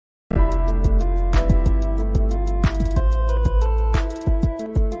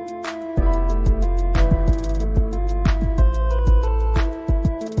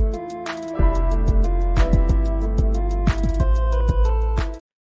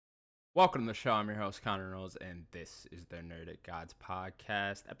Welcome to the show. I'm your host, Connor Knowles, and this is the Nerdic Gods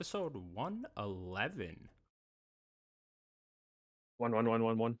podcast, episode 111.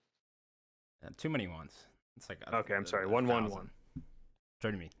 11111. Too many ones. It's like Okay, I'm sorry. a thousand. 111.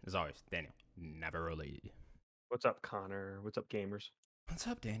 Joining me, as always, Daniel. Never really. What's up, Connor? What's up, gamers? What's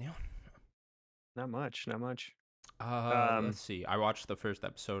up, Daniel? Not much. Not much. Let's see. I watched the first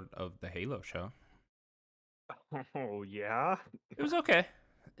episode of the Halo show. Oh yeah. It was okay.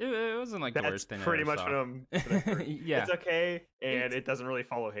 It wasn't like the That's worst thing pretty I much ever what saw. I've heard. Yeah. It's okay, and It's- it doesn't really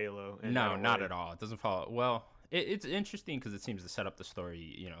follow Halo. No, not at all. It doesn't follow. Well, it's interesting because it seems to set up the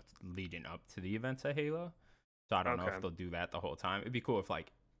story, leading up to the events of Halo. So I don't know Okay. if they'll do that the whole time. It'd be cool if,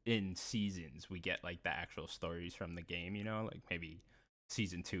 like, in seasons we get like the actual stories from the game. Like maybe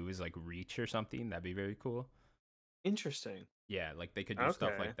season 2 is like Reach or something. That'd be very cool. Interesting. Yeah, like they could do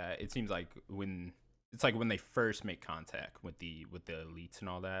stuff Okay. like that. It seems like when when they first make contact with the elites and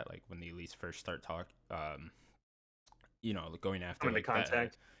all that, like when the elites first start going after Come into like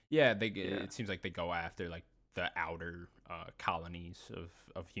contact. yeah, Yeah. it seems like they go after like the outer colonies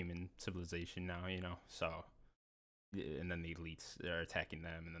of human civilization now, so and then the elites are attacking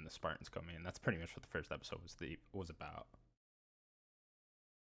them, and then the Spartans come in. That's pretty much what the first episode was about.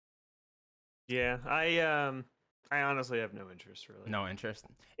 Yeah. I honestly have no interest really. No interest.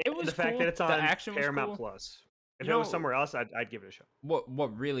 It And was the fact cool. that it's The on action was Paramount cool. Plus. If You it was know, somewhere else, I'd give it a shot.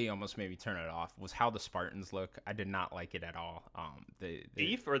 what really almost made me turn it off was how the Spartans look. I did not like it at all. The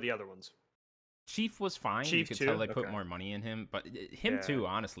Chief or the other ones? Chief was fine. You Chief could too? tell they put Okay. more money in him, but him Yeah. too.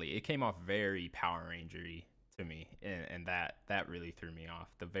 Honestly, it came off very Power Rangery to me, and that really threw me off.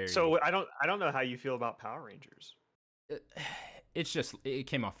 The very So I don't know how you feel about Power Rangers. it's just it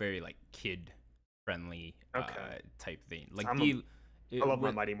came off very like kid friendly Okay. type thing. Like I love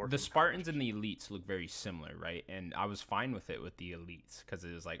my Mighty Morphin the Power Spartans and Rangers. the elites look very similar, right? And I was fine with it with the elites because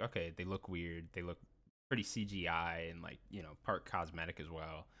it was like, okay, they look weird, they look pretty CGI and like part cosmetic as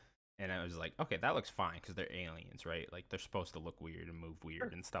well. And I was like, okay, that looks fine because they're aliens, right? Like they're supposed to look weird and move weird Sure.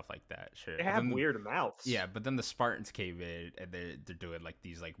 and stuff like that. Sure, They but have then weird mouths. yeah, but then the Spartans came in and they're doing like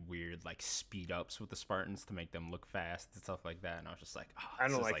these like weird like speed ups with the Spartans to make them look fast and stuff like that. And I was just like, oh, I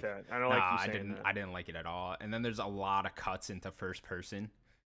this don't is like that. I don't like nah, you saying that. I didn't like it at all. And then there's a lot of cuts into first person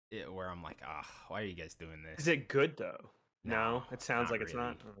where I'm like, ah, why are you guys doing this? Is it good though? No, No, it sounds not like it's really.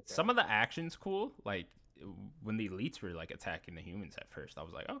 not. Okay. Some of the action's cool, like when the elites were like attacking the humans at first, I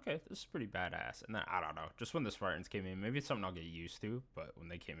was like, okay, this is pretty badass. And then I don't know, just when the Spartans came in, maybe it's something I'll get used to. But when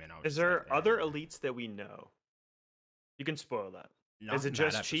they came in, I was Is just there like, other elites that we know? You can spoil that. not Is it in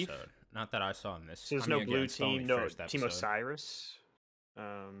just that Chief? episode. Not that I saw in this. So there's I no mean, again, blue it's the only team, no first Team episode. Osiris.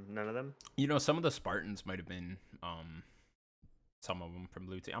 None of them. Some of the Spartans might have been some of them from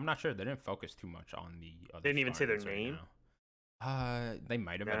blue team. I'm not sure. They didn't focus too much on the other. They didn't even say their Spartans right name? now. They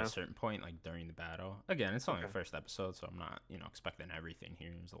might have at No. a certain point, like during the battle. Again, it's only the Okay. first episode, so I'm not, expecting everything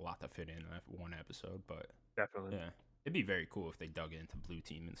here. There's a lot to fit in that one episode, but Definitely. yeah, it'd be very cool if they dug into blue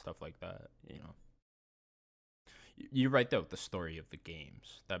team and stuff like that. You're right though. The story of the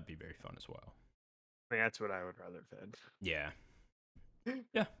games that'd be very fun as well. I mean, that's what I would rather have had. Yeah,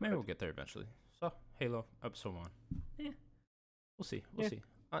 yeah. Maybe we'll get there eventually. So Halo episode 1. Yeah, we'll see. We'll Yeah. see.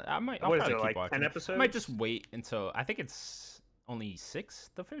 I might. I'll What is probably it, keep like watching. 10 I episodes? might just wait until I think it's only 6.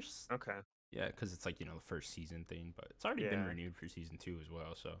 The first. Okay. Yeah, because it's like the first season thing, but it's already been Yeah. renewed for season 2 as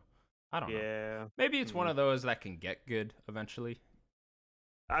well. So I don't know. Yeah. Maybe it's one of those that can get good eventually.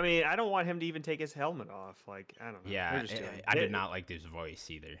 I mean, I don't want him to even take his helmet off. Like, I don't know. Yeah, They're just doing I did it. not like his voice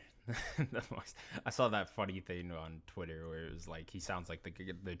either. The voice. I saw that funny thing on Twitter where it was like he sounds like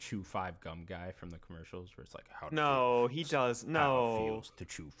the Chew 5 gum guy from the commercials, where it's like how No, he does. how it No. feels to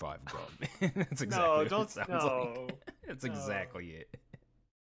chew 5 gum. That's exactly No, what don't. it sounds No. like. That's No. exactly it.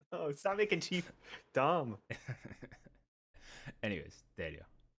 No, stop making Chief dumb. Anyways, Daniel,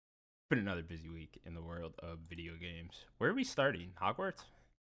 it's been another busy week in the world of video games. Where are we starting? Hogwarts?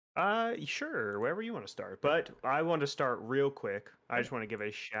 Sure, wherever you want to start. But I want to start real quick. I just want to give a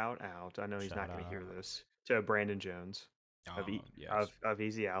shout out. I know he's not Shout going to hear out. this, to Brandon Jones of Yes.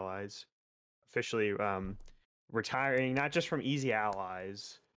 Easy Allies, officially retiring not just from Easy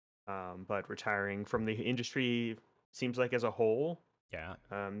Allies, but retiring from the industry. Seems like as a whole. Yeah.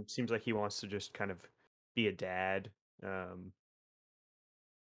 Seems like he wants to just kind of be a dad.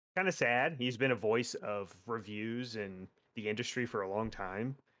 Kind of sad. He's been a voice of reviews in the industry for a long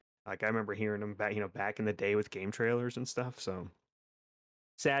time. Like I remember hearing him back in the day with game trailers and stuff. So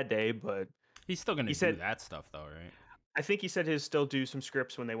sad day, but He's still going to he do said that stuff, though, right? I think he said he'll still do some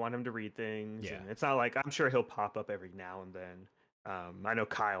scripts when they want him to read things. Yeah. And it's not like I'm sure he'll pop up every now and then. I know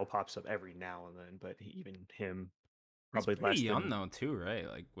Kyle pops up every now and then, but even him He's probably pretty less young than though, too, right?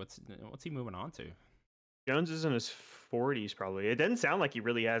 Like, what's he moving on to? Jones is in his 40s probably. It doesn't sound like he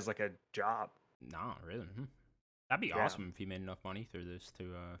really has like a job. No, really. That'd be Yeah. awesome if he made enough money through this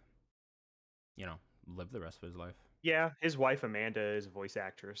to, you know, live the rest of his life. Yeah, his wife Amanda is a voice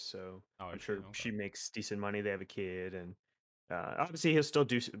actress, so Oh, I'm is she? sure Okay. she makes decent money. They have a kid, and obviously he'll still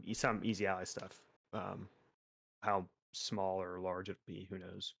do some Easy Ally stuff. How small or large it'll be, who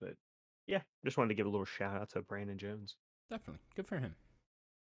knows? But yeah, just wanted to give a little shout out to Brandon Jones. Definitely. Good for him.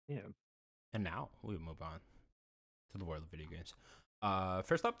 Yeah. And now we move on to the world of video games.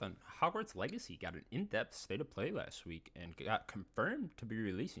 First up, then, Hogwarts Legacy got an in-depth state of play last week and got confirmed to be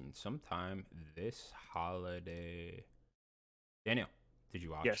releasing sometime this holiday. Daniel, did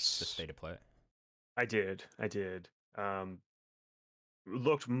you watch the Yes, state of play? I did. I did.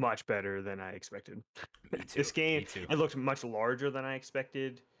 Looked much better than I expected. Me too. This game, Me too. it looked much larger than I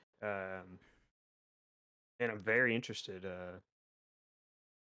expected. Um, and I'm very interested to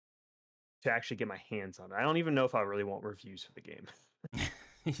actually get my hands on it. I don't even know if I really want reviews for the game.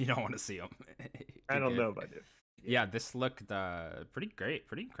 You don't want to see them. I You're don't good. know if I do. Yeah, this looked pretty great,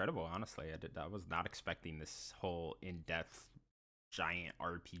 pretty incredible. Honestly, I was not expecting this whole in-depth giant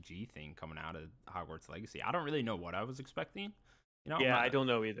RPG thing coming out of Hogwarts Legacy. I don't really know what I was expecting. You know, Yeah, I don't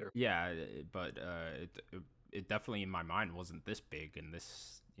know either. yeah, but it definitely in my mind wasn't this big and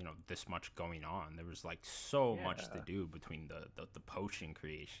this much going on. There was like so much to Yeah. do between the potion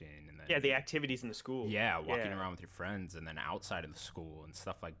creation and Yeah, then the activities in the school. yeah, walking Yeah. around with your friends and then outside of the school and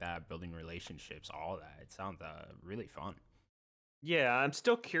stuff like that, building relationships, all that. It sounds really fun. Yeah, I'm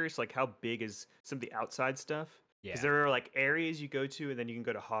still curious, like how big is some of the outside stuff? Because Yeah. there are like areas you go to, and then you can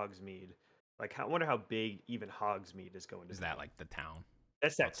go to Hogsmeade. Like, I wonder how big even Hogsmeade is going to Is that be. like the town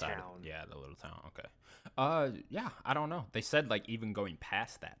That's that outside of, town. yeah, the little town? Okay. Yeah, I don't know. They said like even going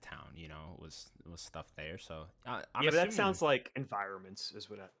past that town, was stuff there. So I'm Yeah, but that assuming. sounds like environments is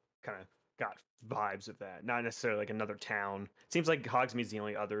what I kind of got vibes of that. Not necessarily like another town. It seems like Hogsmeade's the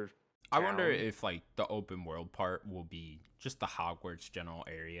only other I wonder town. if like the open world part will be just the Hogwarts general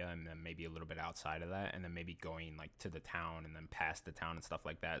area, and then maybe a little bit outside of that, and then maybe going like to the town and then past the town and stuff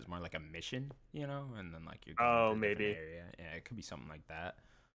like that is more like a mission, and then like you're going Oh, to a different maybe. area. Yeah, it could be something like that.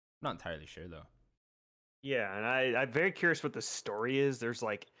 Not entirely sure though. Yeah, and I'm very curious what the story is. There's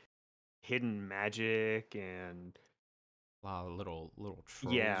like hidden magic and A lot of little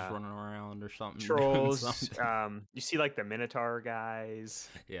trolls yeah, running around or something, doing trolls. something. You see like the Minotaur guys.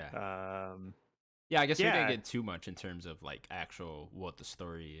 Yeah. Um, Yeah, I guess we didn't yeah, get too much in terms of like actual what the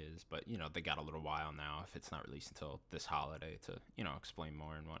story is, but they got a little while now if it's not released until this holiday to, explain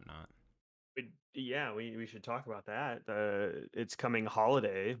more and whatnot. we should talk about that. It's coming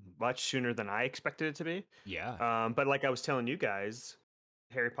holiday much sooner than I expected it to be. Yeah. But like I was telling you guys,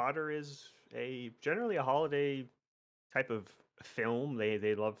 Harry Potter is a generally a holiday type of film. They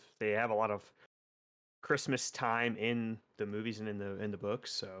have a lot of Christmas time in the movies and in the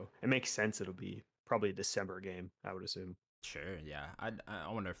books, so it makes sense. It'll be probably a December game, I would assume. Sure, yeah.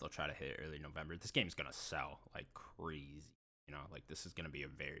 I wonder if they'll try to hit early November. This game's gonna sell like crazy. Like this is gonna be a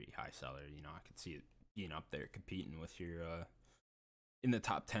very high seller. I could see it being up there competing with your in the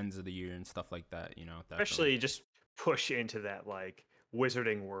top tens of the year and stuff like that. Definitely. Especially just push into that like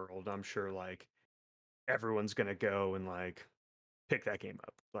wizarding world. I'm sure like everyone's gonna go and like pick that game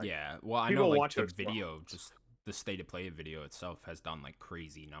up. Like Yeah. Well, I know people like want to the explore video, Hogwarts. just the state of play video itself has done like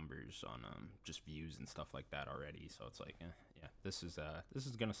crazy numbers on just views and stuff like that already. So it's like, yeah, this is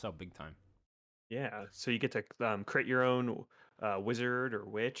gonna sell big time. Yeah, so you get to create your own wizard or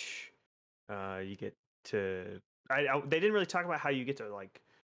witch. You get to. They didn't really talk about how you get to like.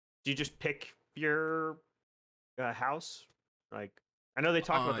 Do you just pick your house? Like, I know they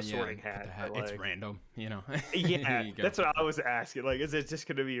talked about the Yeah, Sorting put the Hat, but hat. It's like, random. yeah, You gotta that's what pick I one. was asking. Like, is it just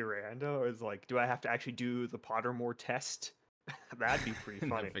gonna be random, or is like, do I have to actually do the Pottermore test? That'd be pretty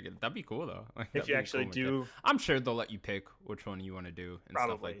And I funny figured that'd be cool though. Like if that'd you be a actually cool mechanic. do. I'm sure they'll let you pick which one you want to do and stuff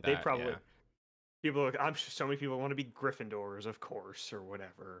Probably like they that. Yeah. probably people. I'm sure so many people want to be Gryffindors, of course, or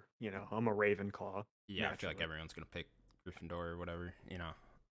whatever. I'm a Ravenclaw Yeah, I feel like naturally. everyone's gonna pick Gryffindor or whatever.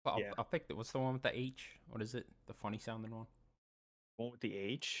 But I'll, Yeah, I'll pick what's the one with the H? What is it? The funny sounding one? one with the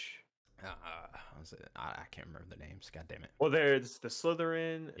H. What was it? I can't remember the names. God damn it. Well, there's the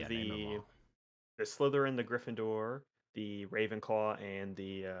Slytherin, Yeah, name them the all. the Slytherin, the Gryffindor, the Ravenclaw, and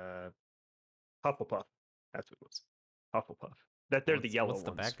the Hufflepuff. That's what it was. Hufflepuff. That they're the yellow What's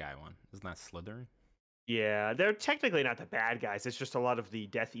the ones. bad guy one? Isn't that Slytherin? Yeah, they're technically not the bad guys. It's just a lot of the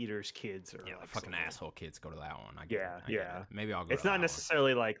Death Eater's kids are Yeah, the like fucking Slytherin. asshole kids go to that one. I get it. Yeah, I get it. yeah. Maybe I'll go to It's not that one.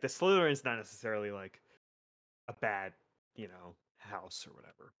 necessarily like the Slytherin's not necessarily like a bad, house or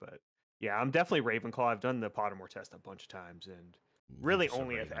whatever. But Yeah, I'm definitely Ravenclaw. I've done the Pottermore test a bunch of times, and You're really just a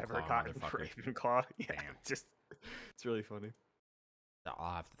only have ever Ravenclaw gotten motherfucker. Ravenclaw. Yeah, Damn. just it's really funny.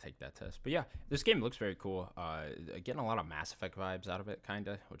 I'll have to take that test. But yeah, this game looks very cool. Getting a lot of Mass Effect vibes out of it, kind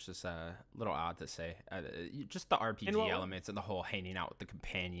of, which is a little odd to say. Just the In RPG what way? elements and the whole hanging out with the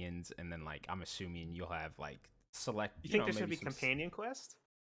companions, and then like I'm assuming you'll have like select, You think there's gonna maybe be some. companion quest?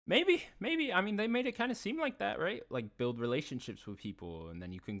 Maybe. I mean, they made it kind of seem like that, right? Like build relationships with people, and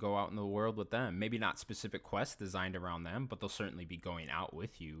then you can go out in the world with them. Maybe not specific quests designed around them, but they'll certainly be going out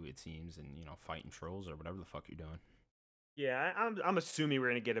with you, it seems, and fighting trolls or whatever the fuck you're doing. Yeah, I'm assuming we're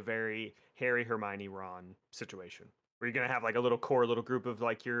gonna get a very Harry, Hermione, Ron situation where you're gonna have like a little core, little group of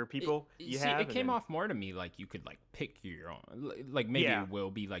like your people you See, it have, and came then off more to me like you could like pick your own. Like maybe yeah, it will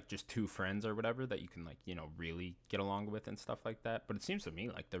be like just two friends or whatever that you can like really get along with and stuff like that. But it seems to me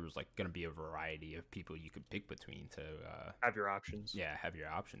like there was like gonna be a variety of people you could pick between to have your options. yeah, have your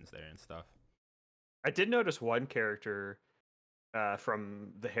options there and stuff. I did notice one character from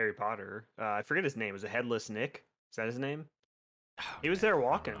the Harry Potter. I forget his name. Was it Headless Nick? Is that his name? Oh He was man, there I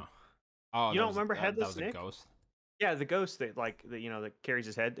don't walking. know. Oh, You don't remember that Headless was a Nick? ghost. Yeah, the ghost that like that carries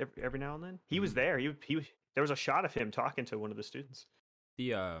his head every now and then. He was Mm. there. There was a shot of him talking to one of the students.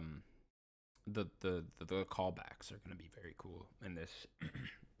 The the callbacks are gonna be very cool in this.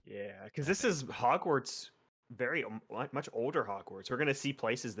 Yeah, because I this think. is Hogwarts, very much older Hogwarts. We're gonna see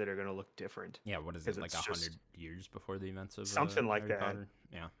places that are gonna look different Yeah, what is because it like it's 100 just years before the events of something like Harry that. Potter?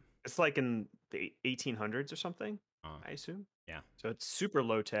 Yeah. It's like in the 1800s or something, Uh, I assume. yeah. So it's super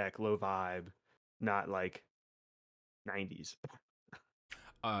low tech, low vibe, not like 90s.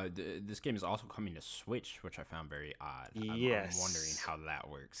 This game is also coming to Switch, which I found very odd. I'm wondering Yes. how that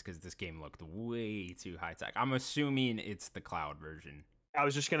works because this game looked way too high tech. I'm assuming it's the cloud version. I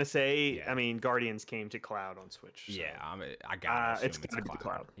was just gonna say, Yeah, I mean, Guardians came to cloud on Switch, so yeah. I gotta it's assume it's gonna be the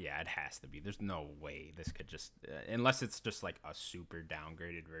cloud. cloud. Yeah, it has to be. There's no way this could just unless it's just like a super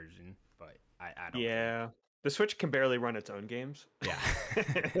downgraded version. But I don't think. Yeah, the Switch can barely run its own games. Yeah,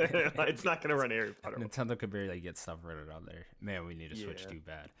 It's not gonna run Harry Potter. Nintendo could barely get stuff running on there. Man, we need a Switch Yeah. too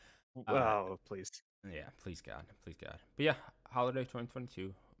bad. Uh, Oh, please. yeah, please God, please God. But yeah, holiday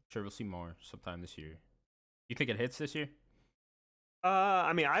 2022. Sure, we'll see more sometime this year. You think it hits this year?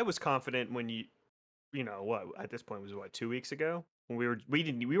 I mean, I was confident when you know what at this point was what 2 weeks ago when we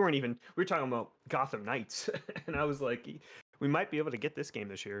weren't even we were talking about Gotham Knights, and I was like, we might be able to get this game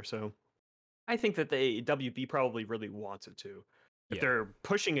this year. So I think that the WB probably really wants it to. If Yeah. they're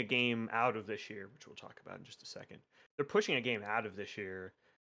pushing a game out of this year, which we'll talk about in just a second, they're pushing a game out of this year.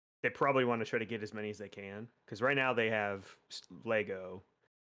 They probably want to try to get as many as they can because right now they have Lego,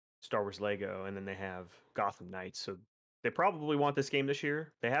 Star Wars Lego, and then they have Gotham Knights. So they probably want this game this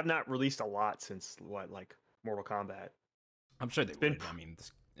year. They have not released a lot since what, like Mortal Kombat. I'm sure they It's been would. I mean,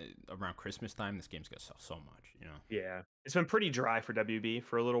 around Christmas time, this game's gonna sell so much. yeah, it's been pretty dry for WB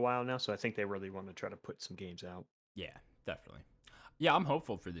for a little while now. So I think they really want to try to put some games out. Yeah, definitely. Yeah, I'm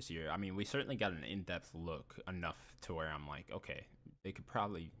hopeful for this year. I mean, we certainly got an in-depth look enough to where I'm like, okay, they could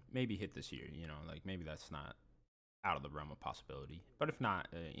probably maybe hit this year. Like maybe that's not out of the realm of possibility. But if not,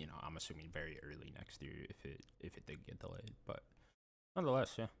 I'm assuming very early next year if it did get delayed. But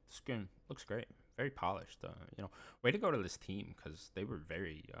nonetheless, yeah, this game looks great, very polished. Way to go to this team because they were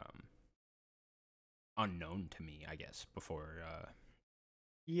very unknown to me, I guess,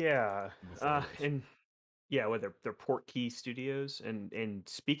 Yeah, before this. and yeah, with their Portkey Studios, and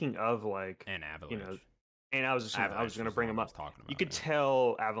speaking of like, And you know, Avalanche. and I was Avalanche gonna was the bring one them I was up. talking You about. could Yeah.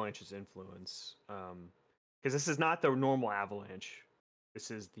 tell Avalanche's influence, because this is not the normal Avalanche. This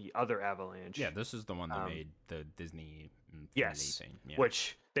is the other Yeah, Avalanche. this is the one that Um, made the Disney Infinity yes, thing. Yeah.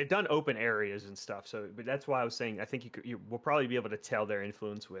 which they've done open areas and stuff. So, but that's why I was saying I think you will probably be able to tell their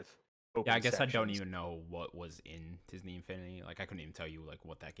influence with Yeah, I open guess I don't sections. even know what was in Disney Infinity. Like I couldn't even tell you like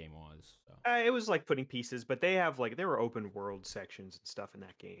what that game was. So. It was like putting pieces, but they have like there were open world sections and stuff in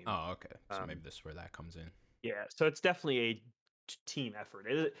that game. Oh, okay. So maybe Um, this is where that comes in. Yeah, so it's definitely a team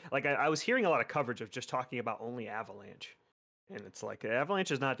effort. Like I was hearing a lot of coverage of just talking about only Avalanche, and it's like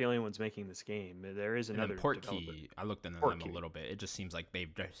Avalanche is not the only ones making this game. There is And then another developer, Portkey, I looked into them a Portkey. little bit. It just seems like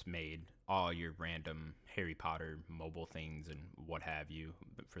they've just made all your random Harry Potter mobile things and what have you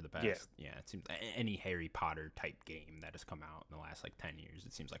for the Yeah, past. Yeah, it seems any Harry Potter type game that has come out in the last like 10 years,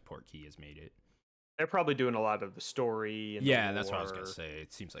 it seems like Portkey has made it. they're probably doing a lot of the story and the Yeah, that's what I was gonna lore. say.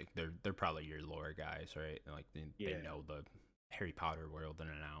 It seems like they're probably your lore guys, right? Like they Yeah, know the Harry Potter world in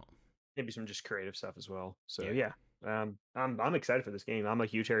and out. maybe some just creative stuff as well. So Yeah, yeah, I'm excited for this game. I'm a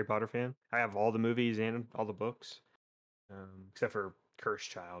huge Harry Potter fan. I have all the movies and all the books, except for Cursed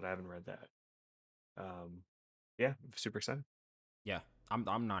Child. I haven't read that. Um, yeah, I'm super excited. yeah.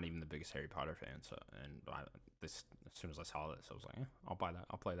 I'm not even the biggest Harry Potter fan, so this as soon as I saw this, I was like, I'll buy that.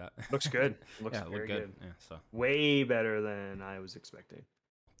 I'll play that. Looks good. Looks Yeah, it very looked good. good. Yeah, so Way better than I was expecting.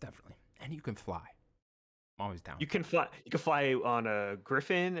 definitely. And you can fly. I'm always down. You for can that. fly. You can fly on a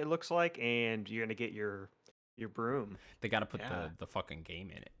griffin. It looks like, and you're gonna get your broom. They got to put Yeah. the fucking game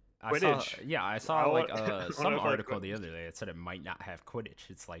in it. Quidditch. I saw I like want- I wanna some play article the Quidditch. other day that said it might not have Quidditch.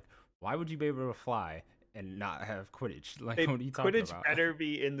 It's like, why would you be able to fly and not have Quidditch? Like, what are you talking Quidditch about? better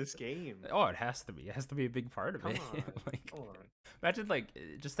be in this game. Oh, it has to be. It has to be a big part of Come it. on. Like, Come on. imagine like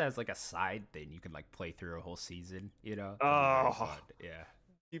just as like a side thing, you can like play through a whole season. You know? That'd be Oh. very fun. Yeah.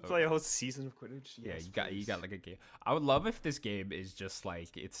 You play a whole season of Quidditch? Yeah, Yes, you got please. like a game. I would love if this game is just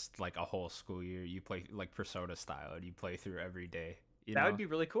like it's like a whole school year. You play like Persona style, and you play through every day. You That know? would be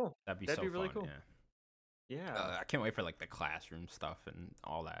really cool. That'd that'd so be really fun. cool. Yeah. Yeah. I can't wait for like the classroom stuff and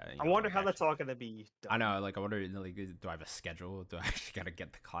all that. I wonder how that's all gonna be done. I know. Like, I wonder. Like, do I have a schedule? Do I actually gotta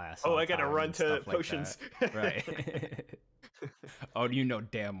get the class? Oh, on I gotta time run and to stuff like potions. that? Right. Oh, you know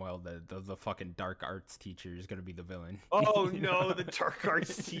damn well the fucking dark arts teacher is gonna be the villain. Oh You no, know? the dark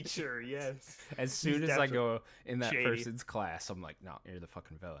arts teacher. Yes. As soon as I definitely go in that shady. person's class, I'm like, no, you're the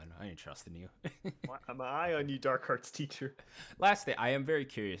fucking villain. I ain't trusting you. Why am I on you, dark arts teacher? Last thing, I am very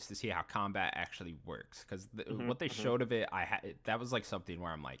curious to see how combat actually works because what they mhm. showed of it, that was like something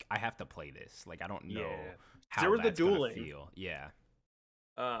where I'm like, I have to play this. Like, I don't know Yeah. how There was the that's gonna dueling. feel. Yeah,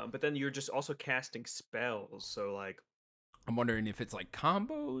 But then you're just also casting spells, so like I'm wondering if it's like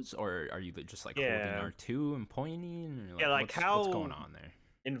combos or are you just like holding yeah, R2 and pointing? Or, yeah, like what's how going on there?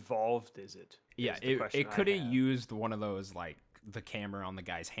 involved is it? Yeah, Is the question it I could have have. used one of those like the camera on the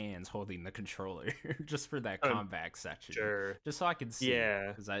guy's hands holding the controller just for that Um, combat section. Sure. Just so I could see. Yeah.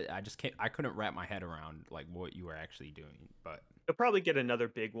 Because I just can't, I couldn't wrap my head around like what you were actually doing. But You'll probably get another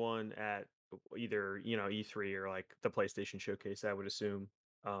big one at either, E3 or like the PlayStation Showcase, I would assume.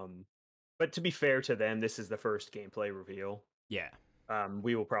 But to be fair to them, this is the first gameplay reveal. yeah,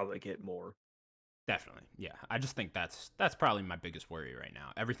 We will probably get more. definitely. Yeah, I just think that's probably my biggest worry right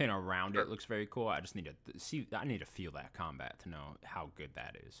now. Everything around Sure. it looks very cool. I just need to see. I need to feel that combat to know how good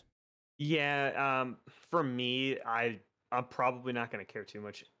that is. Yeah, for me, I'm probably not going to care too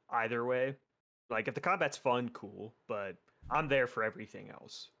much either way. Like if the combat's fun, cool, but I'm there for everything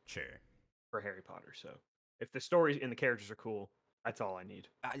else Sure. for Harry Potter. So if the story and the characters are cool, that's all I need.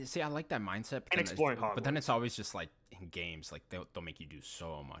 See, I like that mindset, but And exploring but then it's Hogwarts. always just like in games, like they'll make you do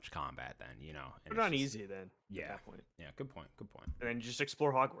so much combat. Then and Put it it's on just- easy then. Yeah. At that point, Yeah, good point. Good point. and then you just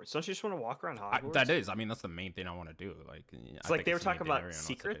explore Hogwarts. Don't you just want to walk around Hogwarts? That is. I mean, that's the main thing I want to do. Like, It's like they were talking about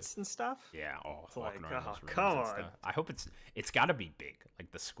secrets and stuff. Yeah. Oh, It's walking like, around oh, those rooms come and on. stuff. I hope it's got to be big.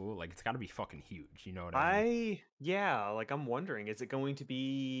 Like the school, like it's got to be fucking huge. You know what I mean? Yeah, like I'm wondering, is it going to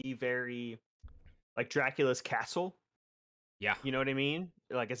be very like Dracula's castle? Yeah. You know what I mean?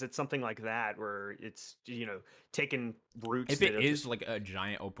 Like, is it something like that where it's taking roots? If it that are is just- like a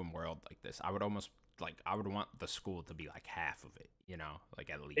giant open world like this, I would almost like I would want the school to be like half of it. You know,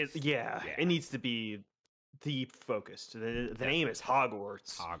 like at least. yeah, Yeah. it needs to be the focus. The name is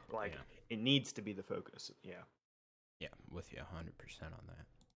Hogwarts. Hogwarts, Like yeah. it needs to be the focus. Yeah. Yeah, with you 100% on that.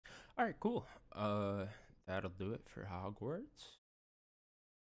 All right, cool. That'll do it for Hogwarts.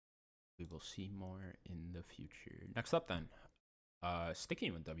 We will see more in the future. Next up, then,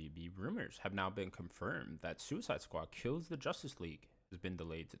 sticking with WB, rumors have now been confirmed that Suicide Squad Kills the Justice League has been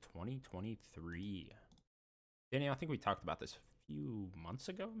delayed to 2023. Danny, I think we talked about this a few months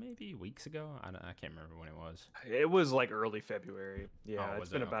ago, maybe weeks ago. I can't remember when it was. It was like early February. Yeah, Oh, it's was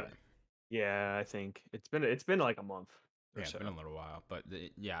been it? about. Okay. Yeah, I think it's been like a month. Or Yeah, so. it's been a little while, but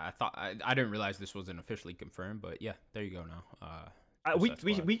yeah, I thought I didn't realize this wasn't officially confirmed, but yeah, there you go now. We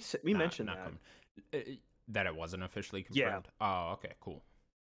Suicide Squad. we Not- mentioned not that. coming. That it wasn't officially Yeah. confirmed. Oh, okay, cool.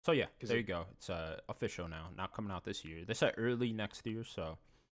 So yeah, 'Cause there it- you go. It's official now. Not coming out this year. They said early next year, so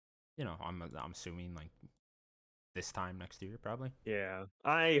I'm assuming like this time next year probably. Yeah,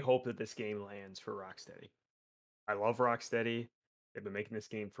 I hope that this game lands for Rocksteady. I love Rocksteady. They've been making this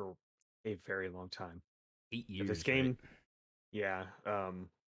game for a very long time. 8 years. But this game, right? yeah,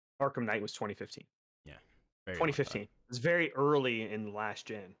 Arkham Knight was 2015. Yeah, very long time. 2015. It's very early in the last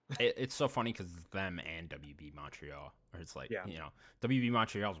gen. It's so funny because them and WB Montreal, where it's like Yeah. WB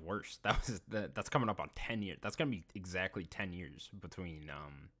Montreal's worse. That's coming up on 10 years. That's gonna be exactly 10 years between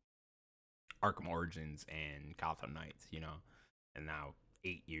Arkham Origins and Gotham Knights. And now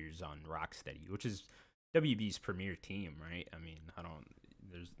 8 years on Rocksteady, which is WB's premier team, right? I mean,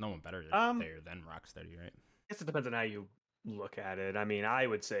 there's no one better there than Rocksteady, right? I guess it depends on how you look at it. I mean, I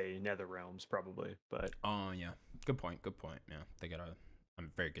would say NetherRealms probably, but Oh yeah, good point. Good point. Yeah, they got a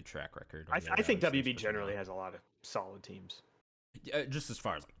very good track record. I think since WB the generally beginning. has a lot of solid teams. Just as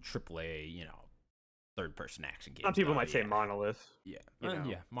far as like AAA, third person action games Some people go, might say yeah, Monolith. yeah, You know,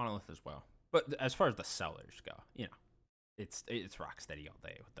 yeah, Monolith as well. But as far as the sellers go, it's Rocksteady all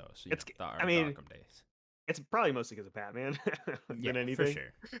day with those. it's. The I mean, Arkham days. it's probably mostly because of Batman Yeah, than for anything.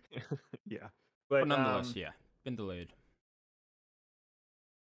 sure. Yeah, But but nonetheless, yeah, been delayed.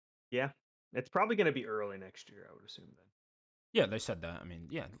 yeah, it's probably going to be early next year. I would assume then. Yeah, they said that. I mean,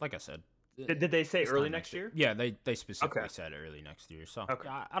 yeah, like I said, Did they say this early time next year? Yeah, they specifically Okay. said early next year. So Okay.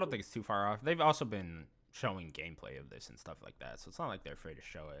 yeah, I don't think it's too far off. They've also been showing gameplay of this and stuff like that, so it's not like they're afraid to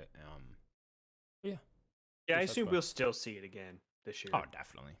show it. Yeah, Yeah, I Suicide assume Squad. we'll still see it again this year. Oh,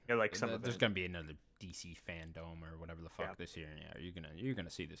 definitely. Yeah, like some There's event. gonna be another DC fandom or whatever the fuck Yeah, this year. Yeah, you're gonna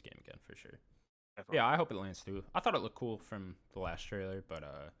see this game again for sure. definitely. Yeah, I hope it lands too. I thought it looked cool from the last trailer, but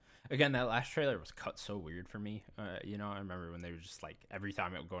again, that last trailer was cut so weird for me. I remember when they were just like every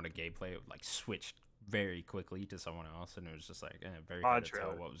time it would go into gameplay, it would like switch very quickly to someone else, and it was just like very hard Odd to tell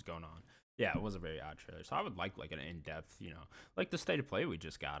trailer. what was going on. Yeah, it was a very odd trailer. So I would like an in-depth, like the state of play we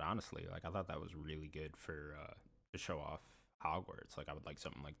just got. Honestly, like I thought that was really good for to show off Hogwarts. Like I would like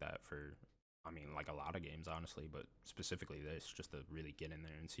something like that for. I mean, like a lot of games, honestly, but specifically this, just to really get in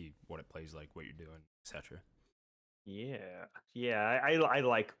there and see what it plays like, what you're doing, etc. Yeah, yeah. I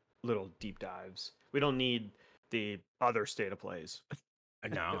like little deep dives. We don't need the other state of plays.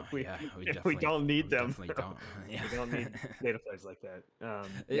 No, we yeah, we we definitely, don't need we them. definitely don't. Yeah, We don't need data plays like that. Yeah,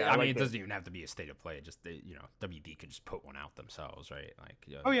 Yeah, I I mean, like it the. doesn't even have to be a state of play. Just WB could just put one out themselves, right? Like,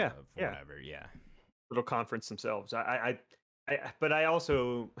 Oh yeah, yeah. whatever. Yeah, Little conference themselves. But I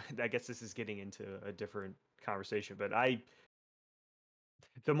also, I guess this is getting into a different conversation. But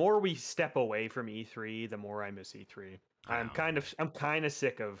the more we step away from E3, the more I miss E3. I know. I'm kind of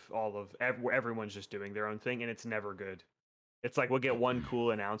sick of where everyone's just doing their own thing, and it's never good. It's like we'll get one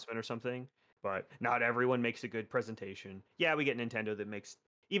cool announcement or something, but not everyone makes a good presentation. Yeah, we get Nintendo that makes,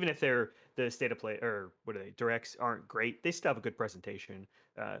 even if they're the state of play or what are they, directs aren't great, they still have a good presentation.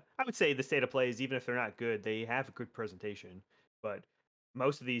 I would say the state of plays, even if they're not good, they have a good presentation. But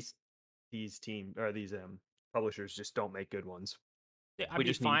most of these team or these publishers just don't make good ones. Yeah, We I'd be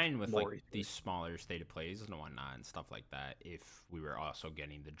just need fine with like more these E3 smaller state of plays and whatnot and stuff like that if we were also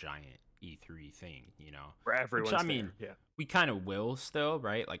getting the giant E3 thing, where Which everyone's I mean, there. Yeah. we kind of will still,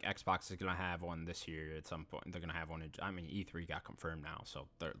 right? Like Xbox is gonna have one this year at some point. They're gonna have one. I mean, E3 got confirmed now, so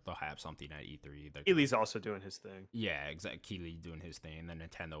they'll have something at E3. Keely's also doing his thing. Yeah, exactly. Keeley doing his thing, and then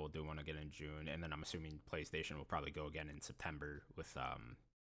Nintendo will do one again in June, and then I'm assuming PlayStation will probably go again in September with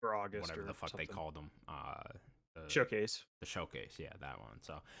For August whatever or the fuck something. they called them Showcase. the showcase. Yeah, that one.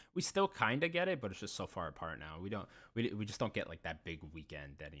 So we still kind of get it, but it's just so far apart now. We just don't get like that big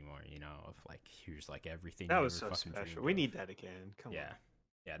weekend anymore. Of like here's like everything. That you was ever so fucking special. dreamed We of. need that again. Come Yeah, on.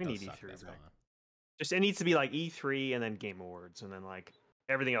 yeah. It We does need suck E3 that's back. gone. Just it needs to be like E3 and then Game Awards and then like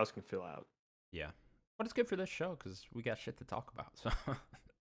everything else can fill out. Yeah, but it's good for this show because we got shit to talk about. So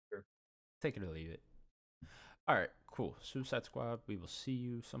Sure. take it or leave it. All right, cool. Suicide Squad. We will see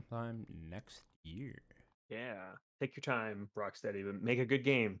you sometime next year. Yeah. Take your time, Rocksteady, but make a good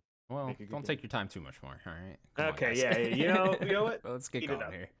game. Well, Make a good don't game. take your time too much more. All right. Come on, Okay, guys. yeah, you know what? Well, let's get Speed it going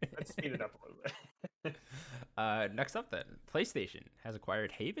up. here. Let's speed it up a little bit. Next up, then, PlayStation has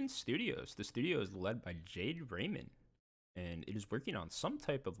acquired Haven Studios. The studio is led by Jade Raymond, and it is working on some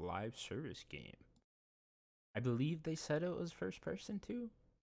type of live service game. I believe they said it was first person too.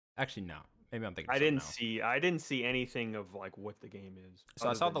 Actually, no. Maybe I'm thinking. I something didn't else. see I didn't see anything of like what the game is. So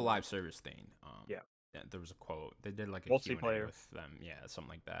I other saw than the live service thing. Yeah. There was a quote. They did like a Q&A Multiplayer. with them. Yeah, something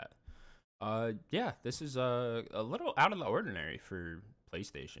like that. Yeah, this is a little out of the ordinary for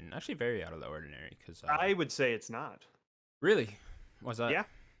PlayStation. Actually, very out of the ordinary because I would say it's not. really was that. Yeah.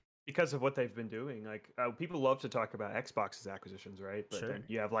 Because of what they've been doing. Like people love to talk about Xbox's acquisitions, right? But Sure. then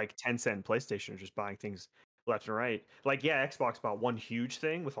you have like Tencent and PlayStation just buying things left and right. Like yeah, Xbox bought one huge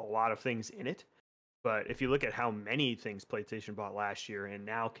thing with a lot of things in it. But if you look at how many things PlayStation bought last year and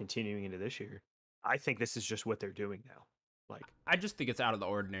now continuing into this year, I think this is just what they're doing now. Like I just think it's out of the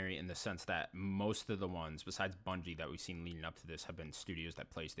ordinary in the sense that most of the ones, besides Bungie, that we've seen leading up to this have been studios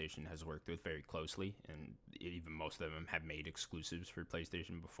that PlayStation has worked with very closely, and even most of them have made exclusives for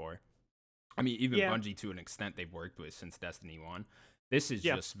PlayStation before. I mean, even Yeah. Bungie, to an extent, they've worked with since Destiny 1. This is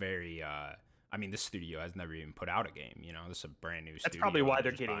Yeah. just very, I mean, this studio has never even put out a game, This is a brand new studio. That's probably why and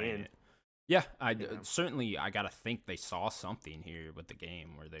they're just getting buying in. it. Yeah, Yeah. certainly, I got to think they saw something here with the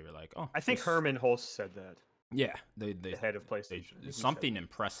game where they were like, oh. I think this- Herman Hulst said that. Yeah, they The head of they, PlayStation. I think he said something that.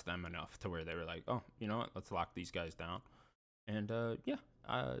 impressed them enough to where they were like, oh, you know what, let's lock these guys down. And yeah,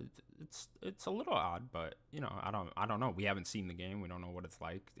 it's a little odd, but I don't know. We haven't seen the game. We don't know what it's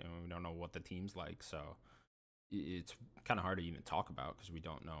like, and we don't know what the team's like. So it's kind of hard to even talk about because we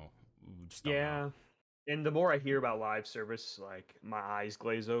don't know. We just don't know. Yeah. And the more I hear about live service, like my eyes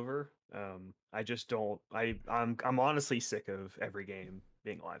glaze over. I just don't. I'm honestly sick of every game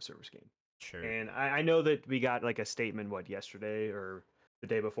being a live service game. Sure. And I know that we got like a statement yesterday or the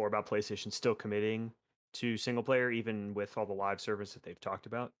day before about PlayStation still committing to single player, even with all the live service that they've talked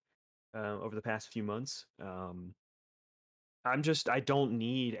about over the past few months. I don't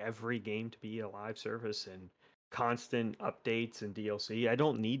need every game to be a live service and constant updates and DLC. I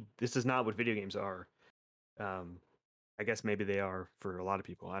don't need. This is not what video games are. Um, I guess maybe they are for a lot of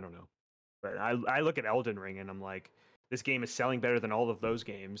people. I don't know. But I look at Elden Ring and I'm like, this game is selling better than all of those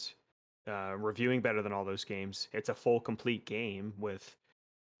games, reviewing better than all those games. It's a full, complete game with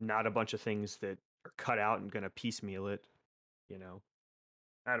not a bunch of things that are cut out and going to piecemeal it. You know,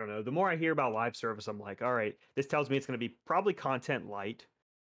 I don't know. The more I hear about live service, I'm like, all right, this tells me it's going to be probably content light.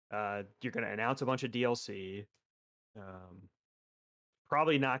 You're going to announce a bunch of DLC. Um,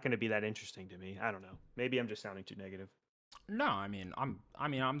 Probably not going to be that interesting to me. I don't know. Maybe I'm just sounding too negative. No,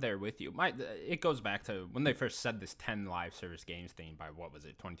 I'm there with you. It goes back to when they first said this 10 live service games thing by what was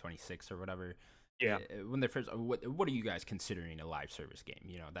it, 2026 or whatever. Yeah. When they first, what are you guys considering a live service game?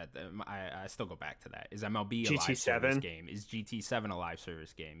 You know that I still go back to that. Is MLB a live service GT7? game? Is GT7 a live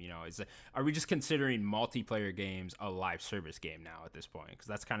service game? You know, are we just considering multiplayer games a live service game now at this point? Because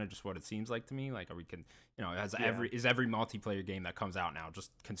that's kind of just what it seems like to me. Like, are we is every multiplayer game that comes out now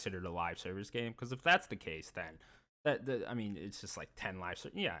just considered a live service game? Because if that's the case, then I mean, it's just like 10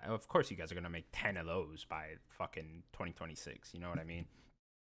 yeah, of course you guys are going to make 10 of those by fucking 2026. You know what I mean?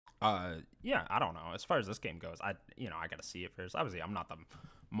 Yeah, I don't know. As far as this game goes, I got to see it first. Obviously, I'm not the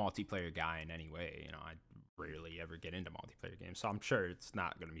multiplayer guy in any way. You know, I rarely ever get into multiplayer games. So I'm sure it's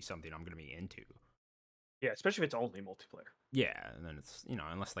not going to be something I'm going to be into. Yeah, especially if it's only multiplayer. Yeah, and then it's,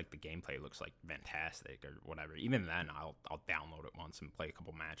 unless like the gameplay looks like fantastic or whatever. Even then, I'll download it once and play a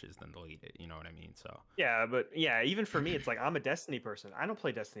couple matches, then delete it. You know what I mean? So Yeah, but yeah, even for me, it's like I'm a Destiny person. I don't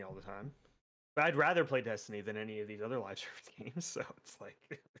play Destiny all the time, but I'd rather play Destiny than any of these other live service games. So it's like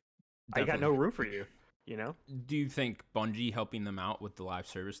I got no definitely. room for you. You know? Do you think Bungie helping them out with the live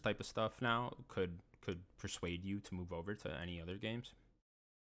service type of stuff now could persuade you to move over to any other games?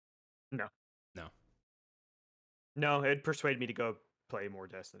 No, No. no, it'd persuade me to go play more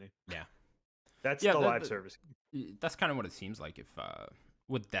Destiny. Yeah. That's Yeah, the live service. that's kind of what it seems like if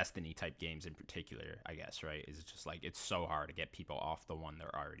with Destiny type games in particular, I guess, right? Is just like it's so hard to get people off the one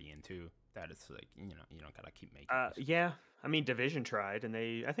they're already into that it's like, you don't got to keep making these. Yeah, I mean Division tried, and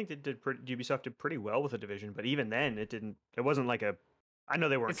I think they did. Ubisoft did pretty well with the Division, but even then, it didn't. It wasn't like a. I know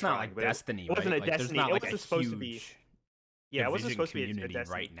they weren't It's not trying, like but Destiny, it wasn't right? a Like there's Destiny. not It like a wasn't supposed to be. huge Yeah, it wasn't Division supposed to be a community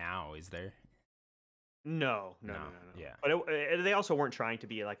Destiny. right now, is there? No, no, no, No. no, no. Yeah. But they also weren't trying to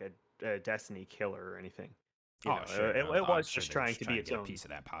be like a Destiny killer or anything. You Oh, know, sure. it, No, it I'm was sure just they're trying just to trying be to its get a own. piece of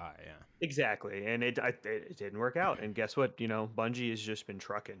that pie. Yeah. Exactly, and it didn't work out. And guess what? You know, Bungie has just been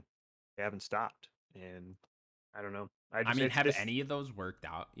trucking. They haven't stopped, and I don't know. I mean, It's have just any of those worked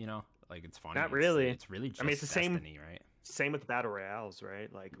out? Like it's funny. not really. It's really I mean, it's just the same. Destiny, right? Same with battle royales,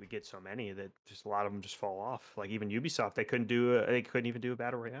 right? Like we get so many that just a lot of them just fall off. Like even Ubisoft, they couldn't even do a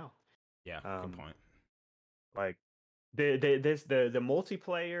battle royale. Yeah. Good Um, point. like the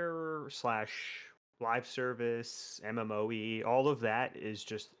multiplayer slash live service MMOE, all of that is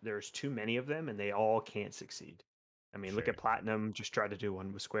just there's too many of them and they all can't succeed. I mean, look Sure. at Platinum just tried to do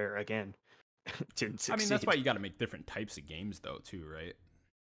one with Square again. Didn't I mean, that's why succeed. you got to make different types of games, though, too, right?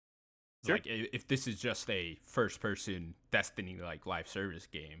 Sure. Like, if this is just a first-person Destiny like live service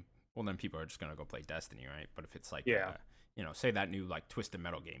game, well, then people are just gonna go play Destiny, right? But if it's like, Yeah. say that new like Twisted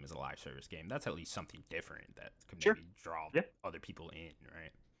Metal game is a live service game, that's at least something different that could Sure. maybe draw Yeah. other people in,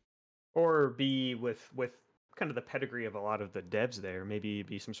 right? Or be with kind of the pedigree of a lot of the devs there, maybe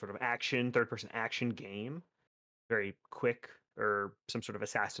be some sort of third person action game, very quick, or some sort of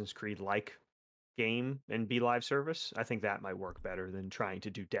Assassin's Creed like game and be live service. I think that might work better than trying to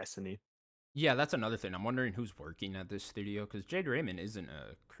do Destiny. Yeah, that's another thing. I'm wondering who's working at this studio because Jade Raymond isn't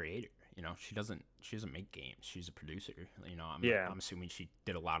a creator. She doesn't make games. She's a producer. Yeah. I'm assuming she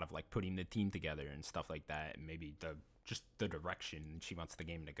did a lot of like putting the team together and stuff like that, and maybe just the direction she wants the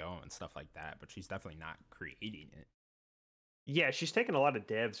game to go and stuff like that. But she's definitely not creating it. Yeah, she's taken a lot of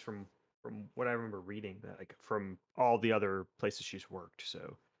devs from what I remember reading, like from all the other places she's worked.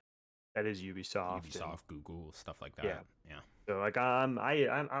 So that is Ubisoft. Ubisoft, Google, stuff like that. Yeah. Yeah. So like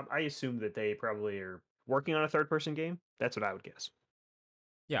I assume that they probably are working on a third person game. That's what I would guess.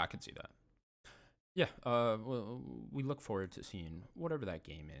 Yeah, I can see that. Yeah. Well, we look forward to seeing whatever that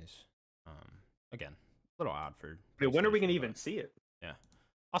game is. Again, a little odd for. When are we PlayStation, gonna even but see it? yeah.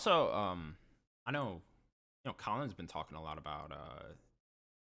 Also, I know Colin's been talking a lot about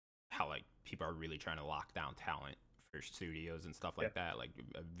how like people are really trying to lock down talent for studios and stuff Yeah, like that. Like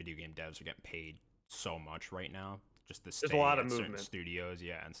video game devs are getting paid so much right now just to there's a stay lot of at certain movement. studios,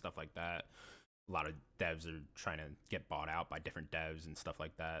 yeah, and stuff like that. A lot of devs are trying to get bought out by different devs and stuff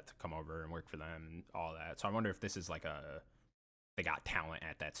like that to come over and work for them and all that. So I wonder if this is like they got talent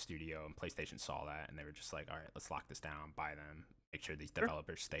at that studio and PlayStation saw that and they were just like, all right, let's lock this down, buy them, make sure these Sure.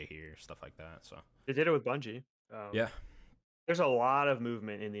 developers stay here, stuff like that. So They did it with Bungie. yeah, There's a lot of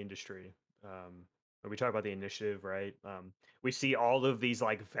movement in the industry. When we talk about the initiative, right? We see all of these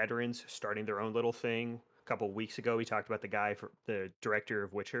like veterans starting their own little thing. A couple of weeks ago, we talked about the guy for the director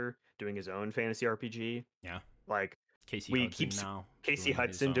of Witcher doing his own fantasy RPG. yeah. Like Casey we keep Hudson now Casey doing his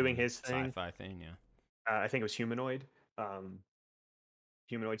Hudson doing own his thing. sci-fi thing. Yeah, I think it was Humanoid. Um,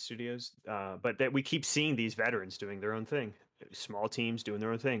 Humanoid Studios. But that we keep seeing these veterans doing their own thing, small teams doing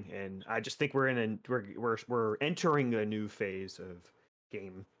their own thing, and I just think we're entering a new phase of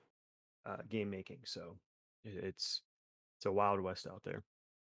game game making. So it's it's a wild west out there.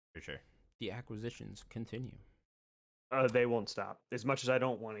 for sure. The acquisitions continue. They won't stop. As much as I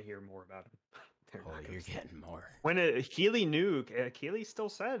don't want to hear more about them, they're Oh, not going you're to stop. getting more. When Keeley knew, Keeley still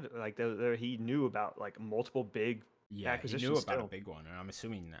said like he knew about like multiple big Yeah, he knew acquisitions. about a Still, big one, and I'm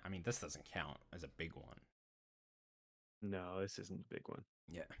assuming. I mean, this doesn't count as a big one. no, this isn't the big one.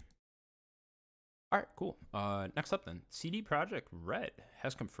 Yeah. All right, cool. Next up then, CD Projekt Red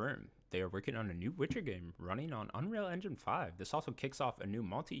has confirmed they are working on a new Witcher game running on Unreal Engine 5. This also kicks off a new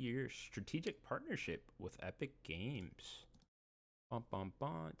multi-year strategic partnership with Epic Games. Bum, bum,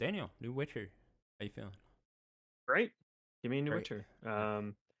 bum. Daniel, new Witcher. How you feeling? Great. Give me a new Great. Witcher. Yeah.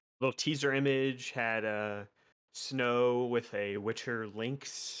 Little teaser image had snow with a Witcher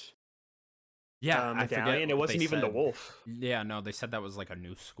Lynx Yeah, I forget medallion. It what they wasn't even the said. wolf. Yeah, no, they said that was like a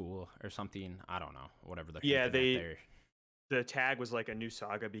new school or something. I don't know. Whatever they're Yeah, hinting at they there. the tag was like a new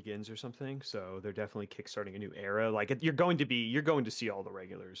saga begins or something. So they're definitely kickstarting a new era. Like you're going to see all the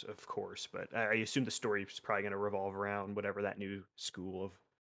regulars, of course, but I assume the story is probably going to revolve around whatever that new school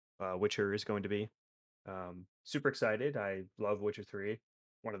of Witcher is going to be. Super excited. I love Witcher 3,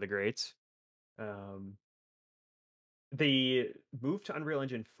 one of the greats. Um, the move to Unreal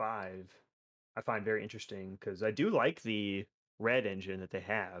Engine 5 I find very interesting because I do like the Red engine that they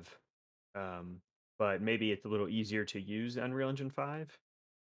have. Um, but maybe it's a little easier to use Unreal Engine 5.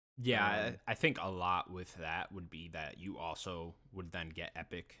 Yeah, Um, I think a lot with that would be that you also would then get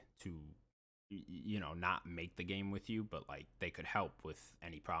Epic to, not make the game with you, but like they could help with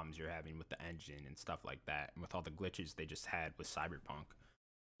any problems you're having with the engine and stuff like that. And with all the glitches they just had with Cyberpunk,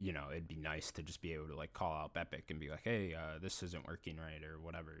 it'd be nice to just be able to like call out Epic and be like, hey, this isn't working right or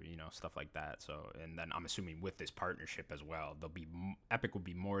whatever, stuff like that. So, and then I'm assuming with this partnership as well, Epic will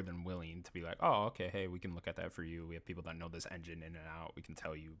be more than willing to be like, oh, okay, hey, we can look at that for you. We have people that know this engine in and out. We can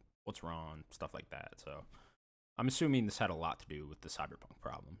tell you what's wrong, stuff like that. So, I'm assuming this had a lot to do with the Cyberpunk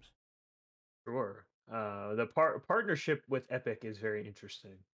problems. sure. The partnership with Epic is very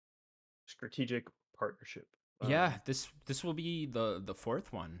interesting. Strategic partnership. Yeah, this will be the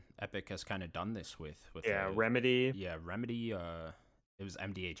fourth one Epic has kind of done this with Yeah, a Remedy. yeah Remedy. It was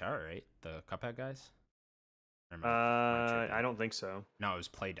MDHR, right? The Cuphead guys. Am I I tripping? don't think so. No, it was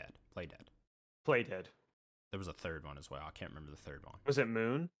Playdead. Playdead. Playdead. There was a third one as well. I can't remember the third one. Was it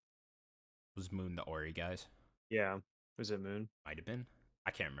Moon? Was Moon the Ori guys? Yeah. Was it Moon? Might have been.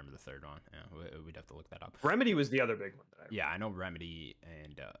 I can't remember the third one. Yeah, we'd have to look that up. Remedy was the other big one that I Yeah, I know Remedy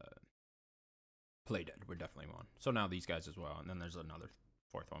and Playdead were definitely one. So now these guys as well, and then there's another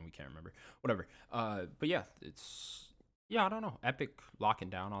fourth one we can't remember. Whatever. But yeah, I don't know. Epic locking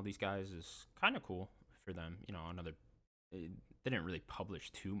down all these guys is kind of cool for them. They didn't really publish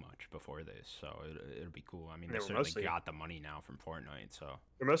too much before this, so it'll be cool. I mean, they they were certainly mostly got the money now from Fortnite, so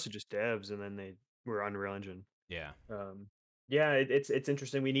they're mostly just devs and then they were Unreal Engine. yeah, Yeah, it's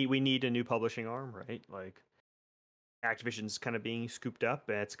interesting. We need a new publishing arm, right? Like Activision's kind of being scooped up.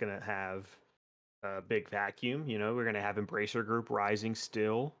 It's gonna have a big vacuum. We're gonna have Embracer Group rising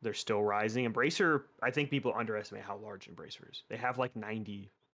still. They're still rising. Embracer, I think people underestimate how large Embracer is. They have like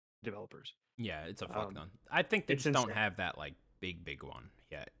 90 developers. yeah, it's a fuck Um, ton. I think they it's just don't insane. have that like big one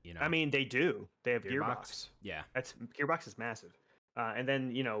yet. I mean, they do. They have Gearbox. Gearbox. Yeah, Gearbox is massive. And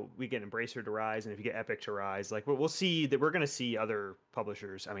then we get Embracer to rise, and if you get Epic to rise, like we'll see that we're going to see other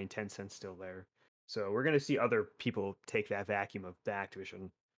publishers. I mean, Tencent's still there, so we're going to see other people take that vacuum of the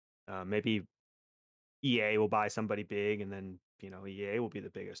Activision. Maybe EA will buy somebody big, and then EA will be the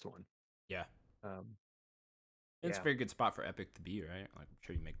biggest one. yeah. Um, It's a yeah, very good spot for Epic to be, right? Like, I'm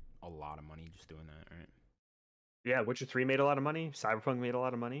sure you make a lot of money just doing that, right? Yeah, Witcher 3 made a lot of money. Cyberpunk made a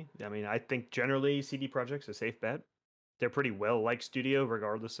lot of money. I mean, I think generally CD Projekt's a safe bet. They're pretty well liked studio,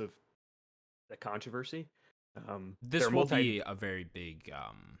 regardless of the controversy. They're This will multi. be a very big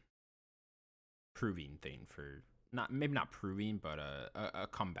proving thing for not maybe not proving, but a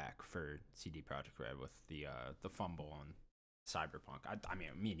comeback for CD Projekt Red with the fumble on Cyberpunk. I mean,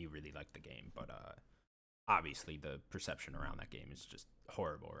 me and you really like the game, but obviously the perception around that game is just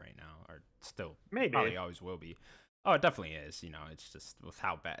horrible right now, or still Maybe probably always will be. Oh, it definitely is. You know, it's just with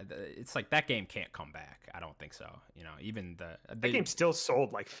how bad it's like that game can't come back. I don't think so. You know, even that the game still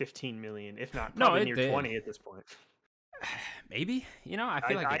sold like 15 million, if not no, probably it near did. 20 at this point. Maybe, you know, I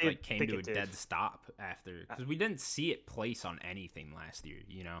feel like it I like came think to a it did. dead stop after Uh, because we didn't see it place on anything last year.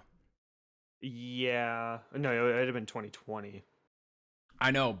 You know, Yeah, no, it'd have been 2020.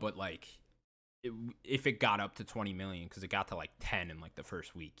 I know, but like it, if it got up to 20 million because it got to like 10 in like the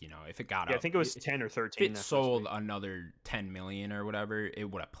first week, you know, if it got Yeah, I up, think it was 10 or if 13 it that first sold week. another 10 million or whatever, it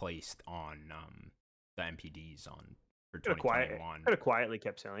would have placed on the MPDs on for Could have quiet, 2021. could have quietly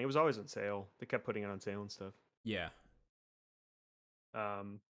kept selling. It was always on sale. They kept putting it on sale and stuff. Yeah.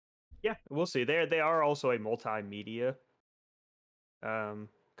 Um, yeah, we'll see. They are also a multimedia um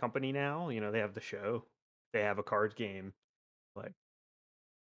company now. You know, they have the show, they have a card game. Like,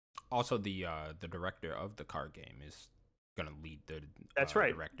 Also, the director of the card game is gonna lead the that's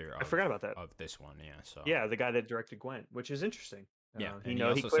right. director I forgot about that. of this one. Yeah. So Yeah, the guy that directed Gwent, which is interesting. yeah, He and he know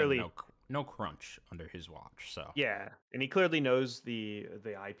he also said clearly, no crunch under his watch. So yeah, and he clearly knows the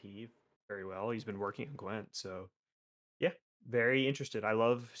IP very well. He's been working on Gwent, so yeah, very interested. I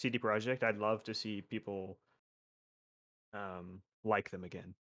love CD Projekt. I'd love to see people like them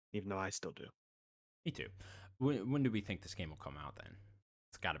again, even though I still do. me too. When do we think this game will come out? Then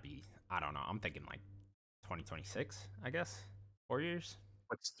it's got to be. I don't know. I'm thinking like 2026. I guess 4 years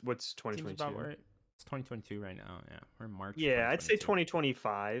What's seems about 2022? right. It's 2022 right now. Yeah, we're in March Yeah, I'd say 2022.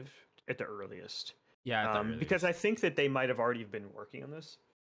 2025 at the earliest. Yeah, at the Because I earliest. think that they might have already been working on this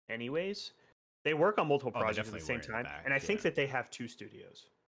anyways. They work on multiple Oh, they projects at the definitely were same in the time, back. and I think Yeah, that they have two studios.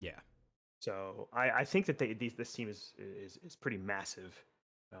 yeah. So I think that this team is pretty massive,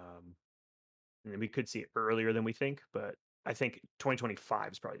 um, and we could see it earlier than we think. But I think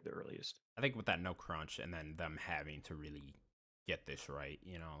 2025 is probably the earliest. I think with that no crunch and then them having to really get this right,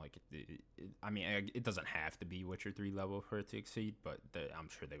 you know, like I mean, it doesn't have to be Witcher 3 level for it to exceed, but I'm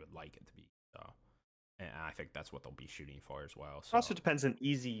sure they would like it to be. So, and I think that's what they'll be shooting for as well. It also So, depends on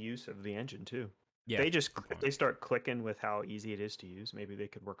easy use of the engine too. yeah, good If point. they start clicking with how easy it is to use, maybe they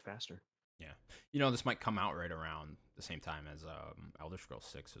could work faster. Yeah, you know, this might come out right around the same time as Elder Scrolls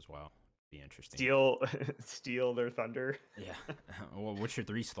 6 as well. Be interesting. Steal steal their thunder. Yeah. Well, Witcher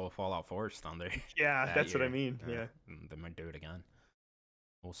 3 stole Fallout 4's thunder Yeah, that that's what I year. mean. Yeah. They might do it again.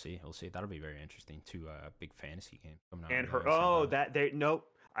 We'll see. We'll see. That'll be very interesting. Two big fantasy games coming out And around her the same oh time. that they nope.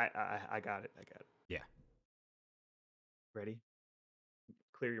 I got it. I got it. Yeah. Ready?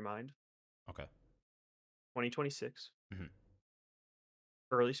 Clear your mind. Okay. 2026, Mm-hmm.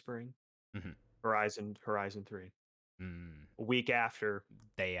 early spring, Mm-hmm. Horizon 3. Mm. A week after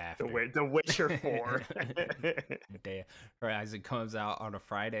Day after. The Witcher 4. Day Horizon comes out on a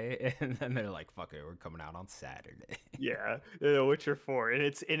Friday, and then they're like, "Fuck it, we're coming out on Saturday." Yeah, The Witcher 4. And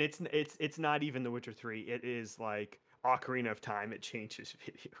it's not even The Witcher 3. It is like Ocarina of Time. It changes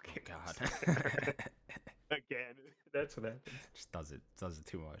video Oh games. God. Again, that's what happens. Just does it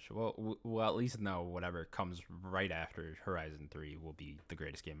too much. Well, we'll at least know whatever comes right after Horizon 3 will be the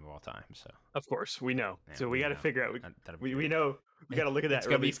greatest game of all time. So Of course, we know. yeah, So we we got to know figure out. that'll be We great. know we got to look at that It's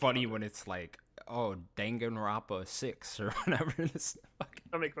gonna be release funny calendar. when it's like, oh, Danganronpa 6 or whatever. This fucking,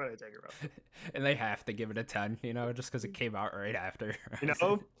 Don't make fun of Tiger Rock. and they have to give it a 10, you know, just because it came out right after You Horizon.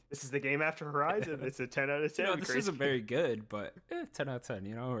 know, this is the game after Horizon. It's a 10 out of You 10. know, this Crazy. isn't very good, but 10 out of 10,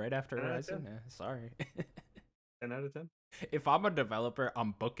 you know, right after 10 out of Horizon. 10. Sorry. 10 out of 10. If I'm a developer,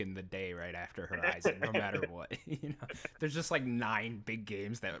 I'm booking the day right after Horizon, no matter what. You know, there's just like 9 big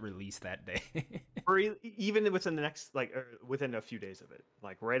games that release that day. Or even within the next, like, or within a few days of it,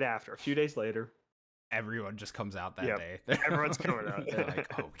 like right after, a few days later. Everyone just comes out that Yep, day. everyone's coming out. They're like,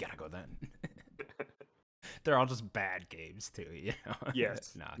 oh, we gotta go then. They're all just bad games too, you know.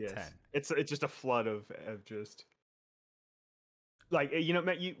 Yes, Nah, yes. 10. It's just a flood of just like, you know,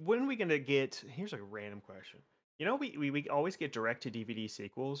 Matt. When are we gonna get? Here's a random question. You know, we always get direct to DVD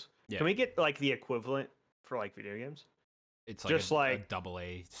sequels. Yeah, Can we get like the equivalent for like video games? it's like Just a like double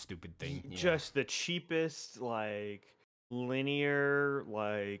A stupid thing. Yeah, just the cheapest, like linear,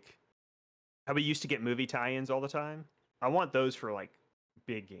 like how we used to get movie tie-ins all the time. I want those for like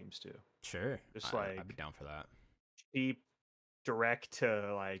big games too. sure. Just I'd be like down for that. cheap. direct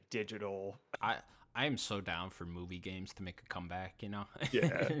to like digital. I I am so down for movie games to make a comeback, you know.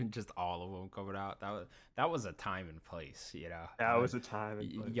 Yeah, Just all of them coming out. That was a time and place, you know. that was a time and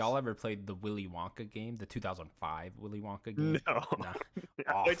Y'all place. ever played the Willy Wonka game, the 2005 Willy Wonka No, game? No,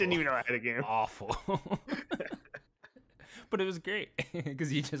 I didn't awful, even know I had a game. awful. But it was great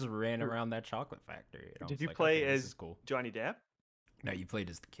because you just ran around that chocolate factory, and I Did was you like, okay, play this is as cool. Johnny Depp? No, you played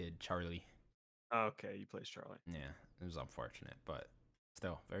as the kid, Charlie. Okay, you play as Charlie. Yeah, it was unfortunate, but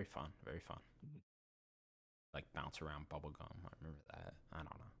still very fun, very fun. Like bounce around bubblegum. I remember that. I don't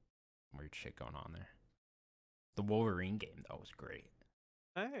know. Weird shit going on there. The Wolverine game though was great.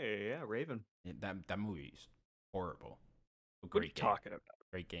 Hey, yeah, Raven. That movie's horrible. A What are you great game. talking about?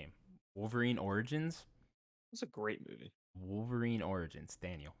 Great game. Wolverine Origins. It's a great movie. Wolverine Origins.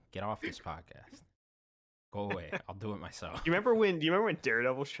 Daniel, get off this podcast. Go away. I'll do it myself. Do you remember when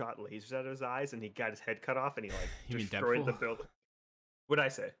Daredevil shot lasers out of his eyes and he got his head cut off and he like You mean destroyed the Deadpool? building? What'd I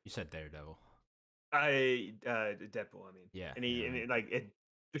say? You said Daredevil. Deadpool, I mean. Yeah. And yeah. it like it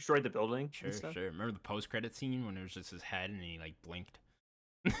destroyed the building Sure, and stuff. sure. Remember the post-credit scene when it was just his head and he like blinked?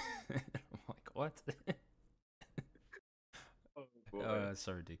 I'm like, what? Oh boy.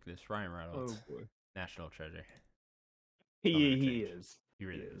 So ridiculous. Ryan Reynolds, boy. national treasure. He change. is. He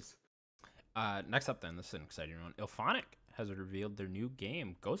really He is. is. Next up, then, this is an exciting one. Ilphonic has revealed their new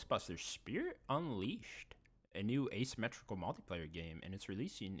game, Ghostbusters Spirit Unleashed, a new asymmetrical multiplayer game, and it's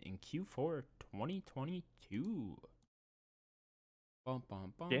releasing in Q4 2022. Bum,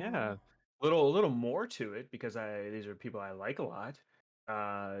 bum, bum. Yeah. Little more to it because these are people I like a lot.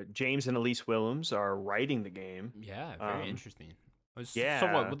 James and Elise Willems are writing the game. Yeah, very interesting. So what,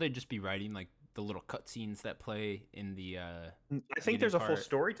 yeah. would they just be writing like the little cutscenes that play in the I think there's a full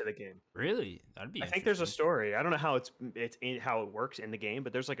story to the game. Really? That'd be I think there's a interesting. story. I don't know how how it works in the game,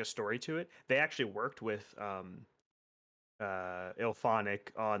 but there's like a story to it. They actually worked with Ilphonic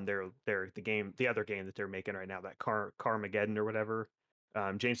on the other game that they're making right now, that Carmageddon or whatever.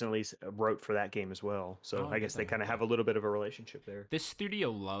 James and Elise wrote for that game as well, so Oh, I guess they okay, kind of okay. have a little bit of a relationship there. This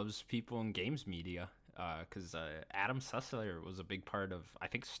studio loves people in games media because Adam Sessler was a big part of, I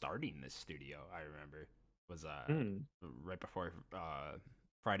think, starting this studio. I remember was right before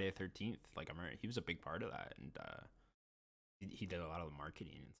Friday the 13th. Like I remember he was a big part of that, and he did a lot of the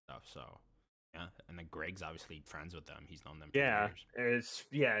marketing and stuff. So yeah, and then Greg's obviously friends with them. He's known them for years.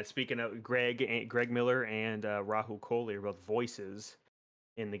 Speaking of Greg Miller and Rahul Kohli are both voices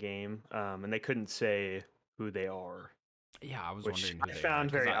in the game, and they couldn't say who they are. Yeah, I was Which wondering who I they found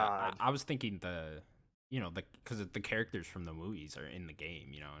are, 'cause very odd. I was thinking because the characters from the movies are in the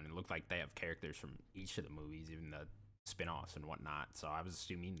game, and it looked like they have characters from each of the movies, even the spin-offs and whatnot. So I was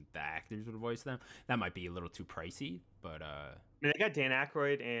assuming the actors would voice them. That might be a little too pricey, but I mean, they got Dan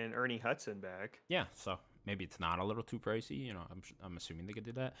Aykroyd and Ernie Hudson back. yeah. So maybe it's not a little too pricey. I'm assuming they could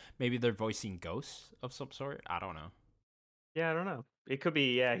do that. Maybe they're voicing ghosts of some sort. I don't know. Yeah, I don't know. It could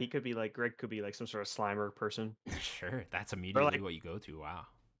be, yeah, he could be like Greg could be like some sort of Slimer person. Sure, that's immediately like- what you go to. Wow.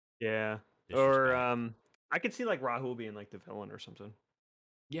 Yeah. Disrespect. Or I could see like Rahul being like the villain or something.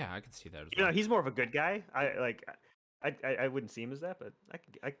 Yeah, I could see that as You well. know, he's more of a good guy. I wouldn't see him as that, but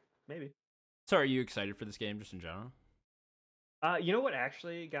I maybe. So are you excited for this game just in general? You know what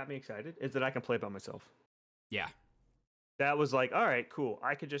actually got me excited is that I can play by myself. Yeah. That was like, all right, cool.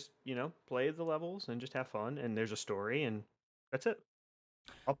 I could just, play the levels and just have fun, and there's a story, and that's it.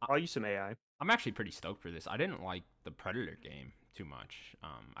 I'll use some AI. I'm actually pretty stoked for this. I didn't like the Predator game too much.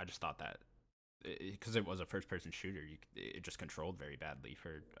 I just thought that because it was a first-person shooter, it just controlled very badly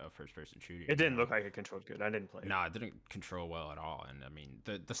for a first-person shooter. It didn't look like it controlled good. I didn't play it. No, it didn't control well at all. And I mean,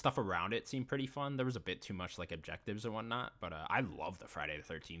 the stuff around it seemed pretty fun. There was a bit too much like objectives and whatnot. But I love the Friday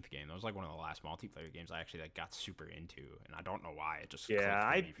the 13th game. That was like one of the last multiplayer games I actually got super into, and I don't know why. It just clicked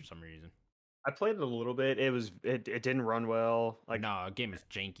for me for some reason. I played it a little bit. It didn't run well. Like no, the game is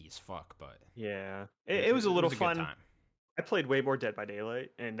janky as fuck. But yeah, it was a little fun. Good time. I played way more Dead by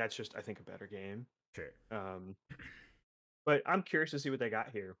Daylight, and that's just I think a better game. Sure. But I'm curious to see what they got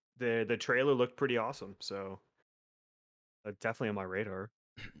here. The trailer looked pretty awesome, so definitely on my radar.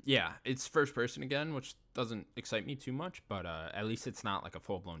 Yeah, it's first person again, which doesn't excite me too much, but at least it's not like a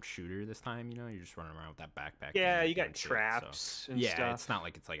full blown shooter this time. You're just running around with that backpack. Yeah, you got traps and stuff. Yeah, it's not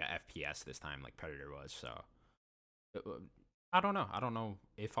like it's like a FPS this time like Predator was. So I don't know. I don't know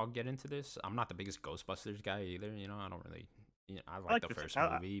if I'll get into this. I'm not the biggest Ghostbusters guy either. I don't really. I like the first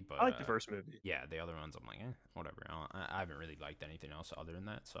movie, but I like the first movie. Yeah, the other ones I'm like, whatever. I haven't really liked anything else other than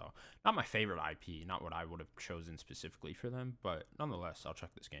that. So, not my favorite IP, not what I would have chosen specifically for them, but nonetheless, I'll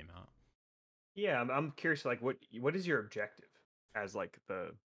check this game out. Yeah, I'm curious. Like, what is your objective as like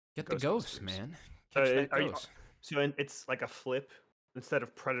the get the ghosts, man? Catch that ghost. So it's like a flip. Instead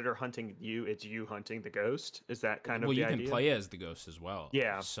of predator hunting you, it's you hunting the ghost. Is that kind Well, of the you can idea? play as the ghost as well.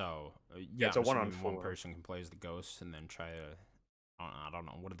 Yeah. So Yeah, yeah, it's I'm a one on assuming one four. person can play as the ghost and then try to. I don't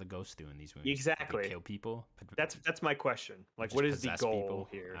know. What do the ghosts do in these movies? Do they Exactly. kill people? That's my question. Or Like, just what is the possess goal people?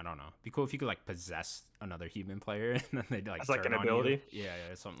 here? I don't know. Be cool if you could like possess another human player and then they'd like That's like turn an on you. ability. Yeah,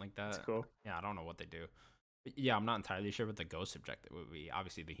 yeah, something like That's that. cool. Yeah, I don't know what they do. But yeah, I'm not entirely sure what the ghost objective would be.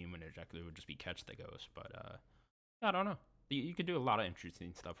 Obviously, the human objective would just be catch the ghost, but yeah, I don't know. You could do a lot of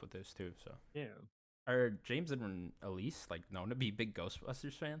interesting stuff with this too. So, Yeah. are James and Elise like known to be big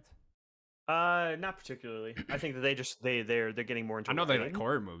Ghostbusters fans? Not particularly. I think that they're getting more into I know they like writing.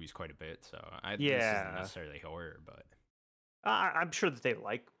 horror movies quite a bit, so this isn't Yeah. necessarily horror, but I'm sure that they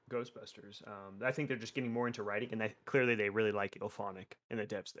like Ghostbusters. I think they're just getting more into writing, and clearly they really like Ilphonic and the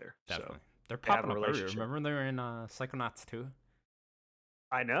devs there. definitely So they're they have popping a up everywhere. relationship. Remember they were in Psychonauts too?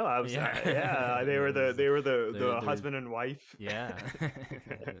 I know. I was. Yeah, Yeah. They were There's- the they're husband and wife. yeah.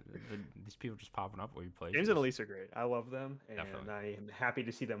 These people just popping up weird James places. and Elise are great. I love them, and Definitely. I am happy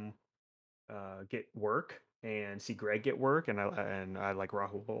to see them get work and see Greg get work, and I like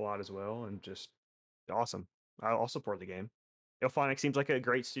Rahul a lot as well, and just awesome. I'll support the game. Ilphonic seems like a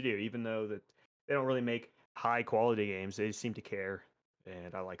great studio, even though that they don't really make high quality games. They seem to care,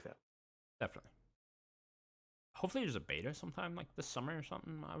 and I like that. Definitely. Hopefully, there's a beta sometime like this summer or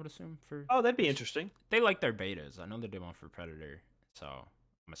something. I would assume for. Oh, that'd be interesting. They like their betas. I know they did one for Predator, so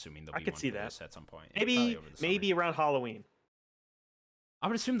I'm assuming there'll I be could one see for that. this at some point. Probably Maybe over the summer. maybe around Halloween. I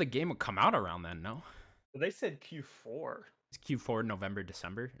would assume the game would come out around then. No, They said Q4. it's Q4, November,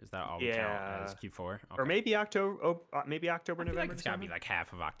 December. Is that all we count as Yeah. Q4? Or maybe October. Oh, maybe October, I feel like November. it's gotta be December? like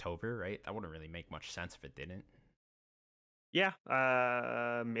half of October, right? That wouldn't really make much sense if it didn't. Yeah.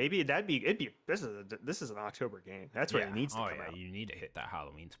 Maybe it'd be. This is an October game. That's where it needs to Oh come yeah, out. you need to hit that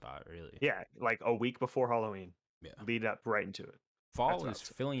Halloween spot, really. Yeah, like a week before Halloween. Yeah. Lead up right into it. Fall what I is would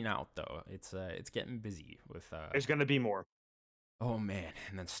say. filling out though. It's getting busy with There's gonna be more. oh man,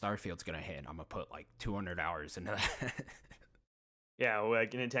 and then Starfield's gonna hit. I'm gonna put like 200 hours into that. Yeah,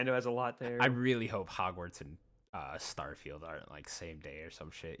 like Nintendo has a lot there. I really hope Hogwarts and Starfield aren't like same day or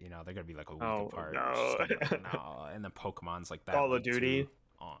some shit. You know, they're gonna be like a week Oh, apart. no. It's just gonna- no. And then Pokemon's like that. Call of week, too. Duty.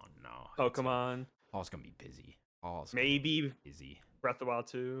 Oh no. Pokemon, All's gonna be busy. All's maybe busy. Breath of the Wild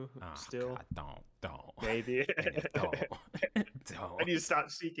 2. Oh, Still, God, don't. maybe. Daniel, don't. I Don't. need to stop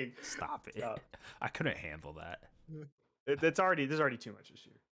seeking. Stop it. Stop. I couldn't handle that. There's already too much this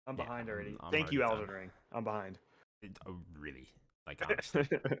year. I'm Yeah, behind already. I'm Thank you, already Elden done. Ring. I'm behind. Oh, really? Like, honestly.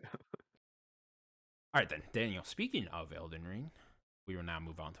 All right, then. Daniel, speaking of Elden Ring, we will now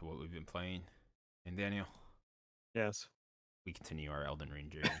move on to what we've been playing. And Daniel, Yes. we continue our Elden Ring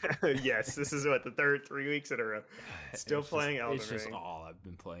journey. Yes, this is what the third 3 weeks in a row. Still It's playing just, Elden It's just Ring. all I've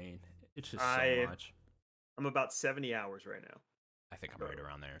been playing. It's just so I- much. I'm about 70 hours right now. I think I'm right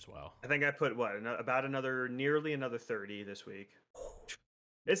around there as well. I think I put about nearly another 30 this week.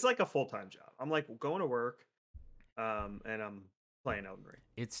 It's like a full-time job. I'm like going to work, and I'm playing Elden Ring.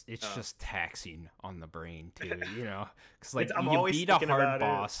 It's Oh. just taxing on the brain too, you know, because like I'm you always beat a thinking hard about it.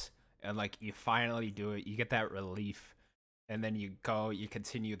 boss and like you finally do it, you get that relief, and then you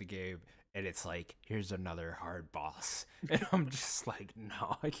continue the game, and it's like here's another hard boss, and I'm just like,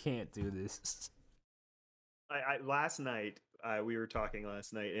 no, I can't do this. Last night we were talking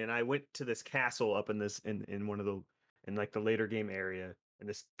last night, and I went to this castle up in this in one of the in like the later game area, and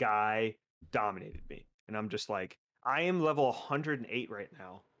this guy dominated me, and I'm just like, I am level 108 right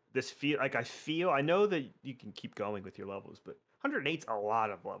now. I know that you can keep going with your levels, but 108's a lot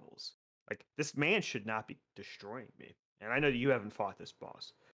of levels. Like this man should not be destroying me. And I know that you haven't fought this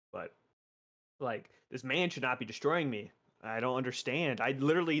boss, but like this man should not be destroying me. I don't understand. I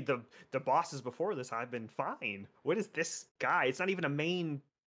literally the bosses before this I've been fine. What is this guy? It's not even a main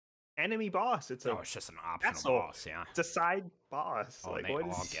enemy boss. It's No, it's just an optional castle. boss, yeah. It's a side boss. Oh, like and they what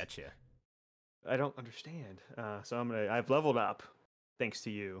all is? get you. I don't understand. So I've leveled up thanks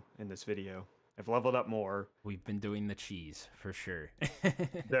to you in this video. I've leveled up more. We've been doing the cheese for sure.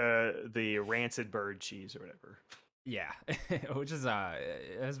 The rancid bird cheese or whatever. Yeah, which is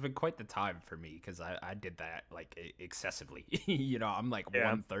it has been quite the time for me because I did that like excessively. You know, I'm like Yeah.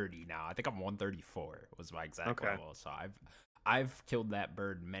 130 now. I think I'm 134 was my exact Okay. level. So I've killed that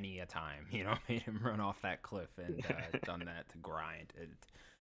bird many a time. You know, made him run off that cliff and done that to grind.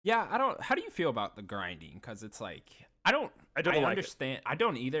 Yeah, I don't. How do you feel about the grinding? Because it's like I don't. I don't like it. understand. I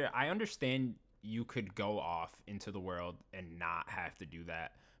don't either. I understand you could go off into the world and not have to do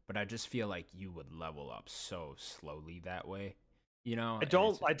that, but I just feel like you would level up so slowly that way. You know, I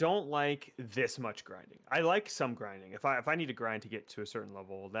don't like this much grinding. I like some grinding. If I need to grind to get to a certain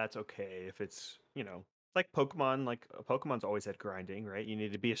level, that's okay. If it's, like Pokemon. Like Pokemon's always had grinding, right? You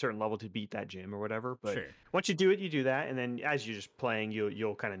need to be a certain level to beat that gym or whatever. But Sure. once you do it, you do that, and then as you're just playing,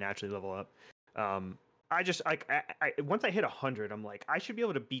 you'll kind of naturally level up. I just like once I hit 100, I'm like I should be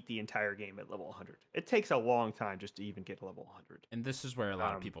able to beat the entire game at level 100. It takes a long time just to even get to level 100. And this is where a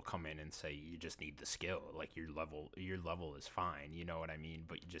lot of people come in and say you just need the skill. Like your level is fine, you know what I mean?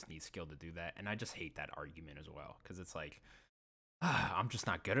 But you just need skill to do that. And I just hate that argument as well because it's like I'm just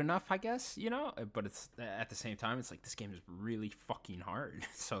not good enough, I guess, you know. But it's at the same time, it's like this game is really fucking hard.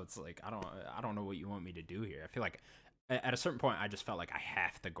 So it's like I don't know what you want me to do here. I feel like at a certain point, I just felt like I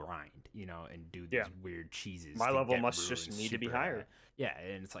have to grind, you know, and do these Yeah, weird cheeses my to level get must just ruins need to be super high. higher. Yeah,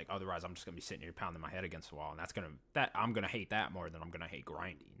 and it's like otherwise I'm just gonna be sitting here pounding my head against the wall, and that I'm gonna hate that more than I'm gonna hate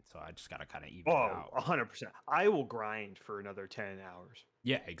grinding. So I just gotta kind of even it Oh, out. 100%. I will grind for another 10 hours.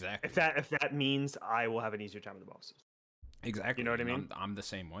 Yeah, If exactly, that means I will have an easier time with the bosses. You exactly, know what I and mean? I'm the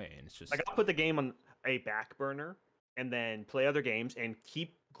same way, and it's Like just I'll put the game on a back burner and then play other games and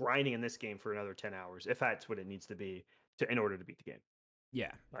keep grinding in this game for another 10 hours if that's what it needs to be to in order to beat the game.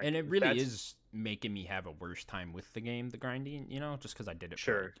 yeah, Like and it really that's is making me have a worse time with the game, the grinding, you know, just because I did it for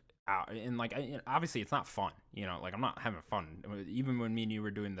sure. like out, and like obviously it's not fun, you know, like I'm not having fun. Even when me and you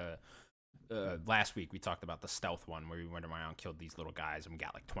were doing the last week we talked about the stealth one where we went around, killed these little guys, and we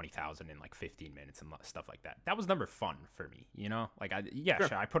got like 20,000 in like 15 minutes and stuff like that. That was never fun for me, you know. Like Sure.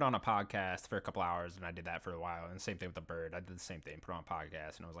 sure, I put on a podcast for a couple hours and I did that for a while, and same thing with the bird. I did the same thing, put on a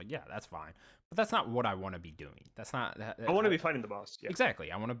podcast, and I was like, yeah, that's fine, but that's not what I want to be doing. That's not. I want to be fighting the boss. Yeah.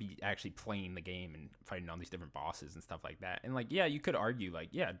 Exactly. I want to be actually playing the game and fighting all these different bosses and stuff like that. And like, yeah, you could argue like,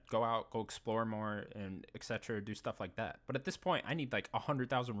 yeah, go out, go explore more, and etc. Do stuff like that. But at this point, I need like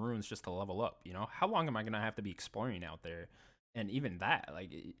 100,000 runes just to level up. You know, how long am I gonna have to be exploring out there? And even that,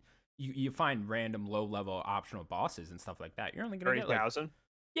 like, you find random low level optional bosses and stuff like that. You're only gonna get like 30,000,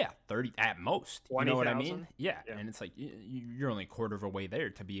 yeah, 30 at most. You know what I mean? 20,000. Yeah. Yeah. And it's like you're only a quarter of a way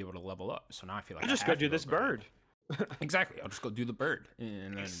there to be able to level up. So now I feel like I'll I just go have to do this grind. bird. Exactly. I'll just go do the bird,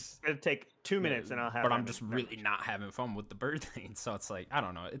 and then It'll take 2 minutes and I'll have but that I'm many just really members. not having fun with the bird thing. So it's like I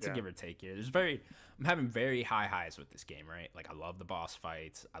don't know. It's a Yeah. give or take here. I'm having very high highs with this game, right? Like I love the boss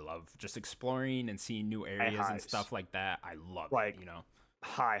fights. I love just exploring and seeing new High areas and highs. stuff like that. I love it. Like You know.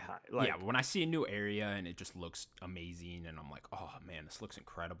 high. Like Yeah. When I see a new area and it just looks amazing, and I'm like, oh man, this looks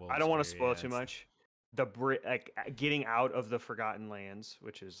incredible. I This don't want to spoil area too and stuff. much. Like getting out of the Forgotten Lands,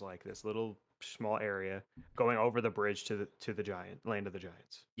 which is like this little small area, going over the bridge to the giant land of the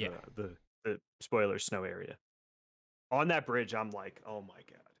giants. Yeah. The spoiler snow area. On that bridge, I'm like, oh my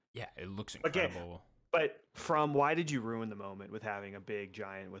god. Yeah. It looks Okay, incredible. but from why did you ruin the moment with having a big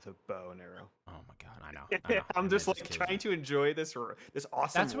giant with a bow and arrow? Oh my god. I know. I know. I'm And just that like kills me. trying to enjoy this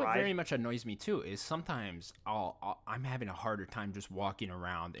awesome That's what ride. very much annoys me too. Is sometimes I'm having a harder time just walking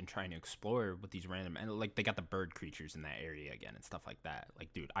around and trying to explore with these random, and like they got the bird creatures in that area again and stuff like that.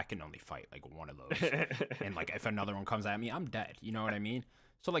 Like, dude, I can only fight like one of those, and like if another one comes at me, I'm dead. You know what I mean?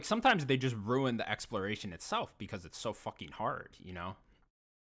 So like sometimes they just ruin the exploration itself because it's so fucking hard. You know?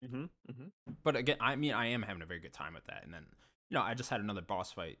 hmm hmm But again, I mean, I am having a very good time with that. And then, you know, I just had another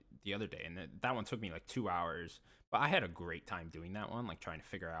boss fight the other day, and that one took me like 2 hours. But I had a great time doing that one, like trying to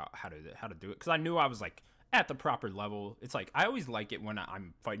figure out how to do it, because I knew I was like at the proper level. It's like I always like it when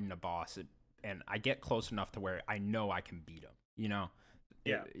I'm fighting a boss, and I get close enough to where I know I can beat him. You know?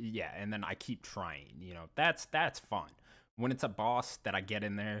 Yeah. Yeah. And then I keep trying. You know, that's fun. When it's a boss that I get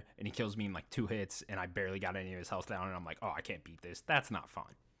in there and he kills me in like 2 hits, and I barely got any of his health down, and I'm like, oh, I can't beat this. That's not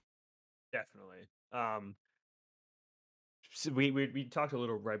fun. Definitely. So we talked a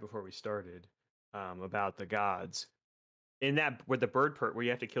little right before we started about the gods. In that where the where you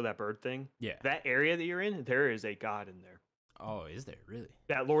have to kill that bird thing, Yeah. that area that you're in, there is a god in there. Oh, is there really?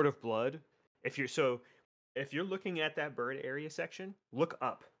 That Lord of Blood. If you're looking at that bird area section, look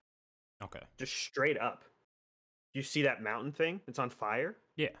up, Okay. just straight up. You see that mountain thing that's on fire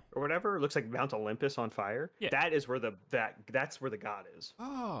Yeah. or whatever? It looks like Mount Olympus on fire. Yeah. That is where that's where the god is.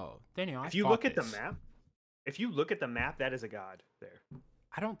 Oh, Daniel, I If you fought look at the this. map, that is a god there.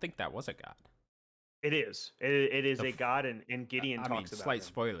 I don't think that was a god. It is. It is The a f- god, and Gideon I mean, talks about slight him.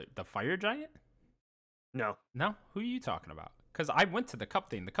 spoiler. The fire giant? No, No, who are you talking about? Because I went to the cup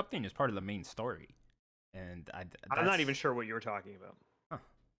thing. The cup thing is part of the main story, and I'm not even sure what you were talking about. Huh.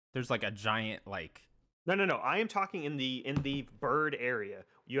 There's like a giant like. No. I am talking in the bird area.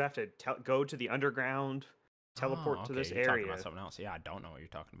 You have to go to the underground, teleport Oh, to okay, this you're talking area. about something else. Yeah, I don't know what you're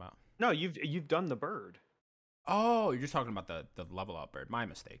talking about. No, you've done the bird. Oh, you're talking about the level up bird. My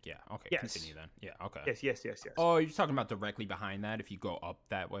mistake. Yeah. Okay. Yes. Continue then. Yeah. Okay. Yes. Oh, you're talking about directly behind that if you go up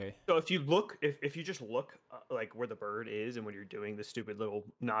that way. So if you look, if you just look like where the bird is, and when you're doing the stupid little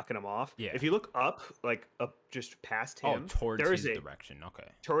knocking him off, Yeah. if you look up, like up just past Oh, him, towards there is his a direction. Okay.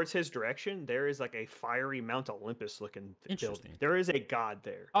 towards his direction. There is like a fiery Mount Olympus looking building. Interesting. There is a god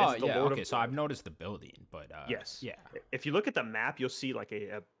there. Oh It's the yeah. Lord Okay. of So I've War. noticed the building, but Yes. yeah. If you look at the map, you'll see like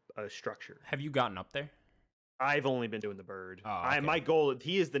a structure. Have you gotten up there? I've only been doing the bird. Oh, I okay. my goal.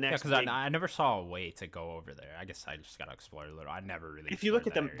 He is the Yeah, next because big. I never saw a way to go over there. I guess I just gotta explore a little. I never really. If you look at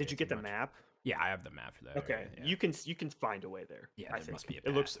explored them, that did you area get too the much. map? Yeah, I have the map for that. Okay, Area, yeah. you can find a way there. Yeah, I there think must be a it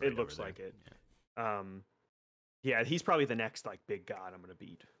path looks right it looks over like there. it. Yeah. Yeah, he's probably the next like big god I'm gonna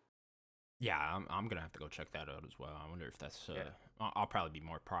beat. Yeah, I'm gonna have to go check that out as well. I wonder if that's Yeah. I'll probably be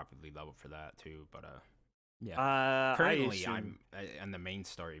more properly leveled for that too. But yeah. I Currently, assume, in the main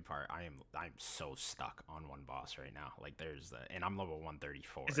story part. I'm so stuck on one boss right now. Like and I'm level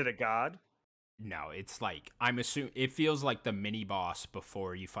 134. is it a god? No, it's like I'm assuming it feels like the mini boss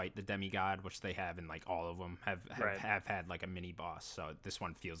before you fight the demigod, which they have in like all of them Right. have had like a mini boss. So this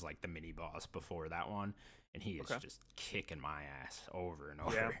one feels like the mini boss before that one, and he is Okay. just kicking my ass over and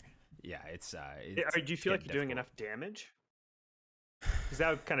over. Yeah. Yeah, it's Do you feel like getting you're doing difficult. enough damage? Because that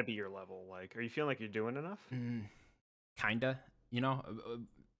would kind of be your level. Like, are you feeling like you're doing enough? Kinda, you know.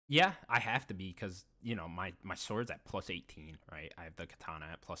 Yeah, I have to be because my sword's at plus 18, right? I have the katana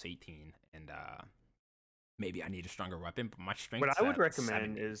at plus 18, and maybe I need a stronger weapon, but my strength. What I would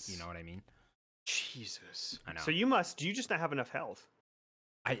recommend 70, is, you know what I mean. Jesus. I know. So do you just not have enough health?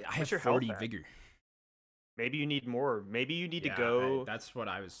 I have your health 40 at? vigor. Maybe you need more. Maybe you need to Yeah, go. that's what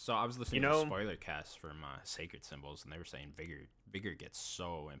I was. So I was listening know- to spoiler casts from Sacred Symbols, and they were saying vigor gets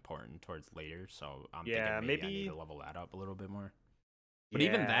so important towards later. So I'm Yeah, thinking maybe I need maybe- to level that up a little bit more. But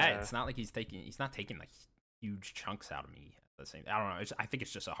even that, it's not like he's not taking like huge chunks out of me at the same. I don't know. I think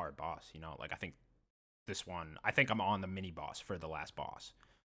it's just a hard boss. Like I think I think I'm on the mini boss for the last boss,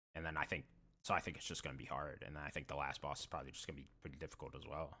 and then I think it's just gonna be hard, and then I think the last boss is probably just gonna be pretty difficult as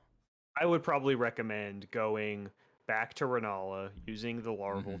well. I would probably recommend going back to Renala, using the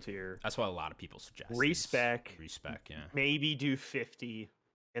larval tier. That's what a lot of people suggest. is Respec. Respec, yeah. Maybe do 50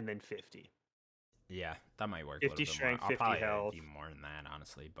 and then 50. Yeah, that might work. 50 a little bit strength, more. 50 I'll probably health. do more than that,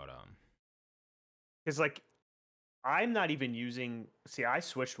 honestly. But Because like, I'm not even using. See, I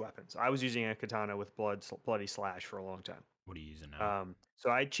switched weapons. I was using a katana with bloody slash for a long time. what are you using now? So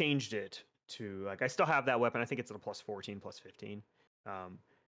I changed it to like I still have that weapon. I think it's at a plus 14, plus 15.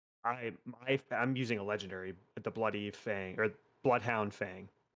 I'm using a legendary, the Bloody Fang or Bloodhound Fang.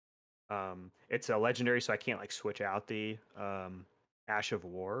 It's a legendary, so I can't like switch out the Ash of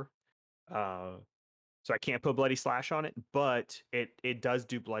War. So I can't put Bloody Slash on it, but it does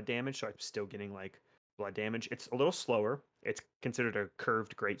do blood damage, so I'm still getting like blood damage. It's a little slower. It's considered a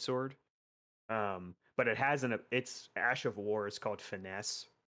curved greatsword. But it has its Ash of War is called Finesse.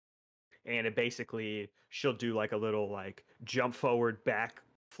 And it basically she'll do like a little like jump forward back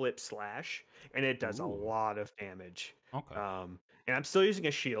flip slash, and it does a Ooh. lot of damage. Okay. And I'm still using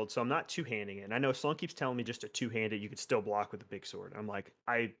a shield, so I'm not two-handing it. And I know Sloan keeps telling me just to two-hand it, you could still block with the big sword. I'm like,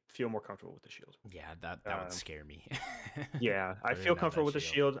 I feel more comfortable with the shield. Yeah, that would scare me. Yeah, I I didn't feel have comfortable that with the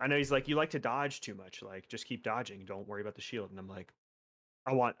shield. I know he's like, you like to dodge too much. Like, just keep dodging. Don't worry about the shield. And I'm like,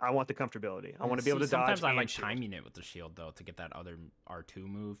 I want the comfortability. I want to be able to dodge. Sometimes I and like shield. timing it with the shield though to get that other R2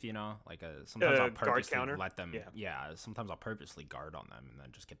 move. Like sometimes I'll Guard purposely counter? let them. Yeah. Yeah. Sometimes I'll purposely guard on them and then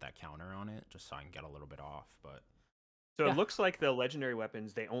just get that counter on it, just so I can get a little bit off. But So Yeah. it looks like the legendary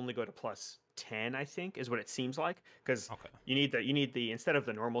weapons they only go to plus 10, I think, is what it seems like. Because okay. you need the instead of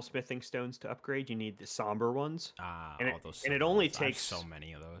the normal smithing stones to upgrade, you need the somber ones. And All it- those. and it silver only ones. I have takes- so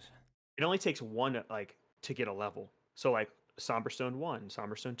many of those. It only takes one like to get a level. So like somber stone 1,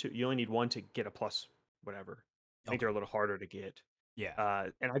 somber stone 2, you only need one to get a plus whatever. I think Okay. they're a little harder to get. Yeah.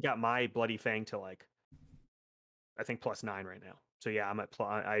 And I got my bloody fang to like I think plus 9 right now. So yeah, I'm at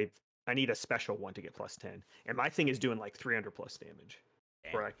I need a special one to get plus 10. And my thing is doing like 300 plus damage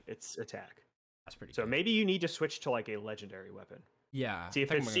Damn, for like its attack. that's pretty. So good. maybe you need to switch to like a legendary weapon. Yeah. see if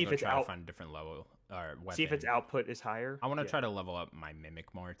I think it's- I'm see gonna if go it's try out- to find a different level or weapon. See if its output is higher. I want to Yeah. try to level up my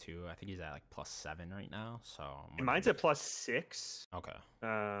mimic more too. I think he's at like plus 7 right now. So I'm And wondering mine's at if- plus 6. Okay.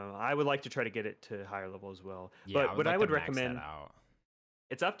 I would like to try to get it to higher level as well. Yeah. But what like I to would max that recommend, out.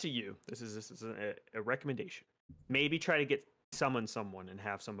 it's up to you. This is a recommendation. Maybe try to summon someone and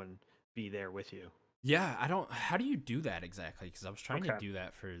have someone be there with you. Yeah, I don't. How do you do that exactly? Because I was trying to Okay. do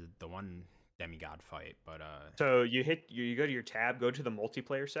that for the one demigod fight, but So you go to your tab, go to the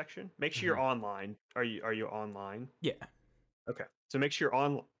multiplayer section. Make sure you're Mhm. online. Are you online? yeah, Okay. So make sure you're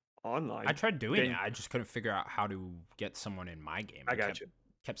I online, tried doing it. then I just couldn't figure out how to get someone in my game. I It got kept you.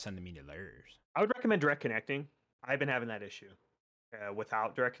 kept sending me to theirs. I would recommend direct connecting. I've been having that issue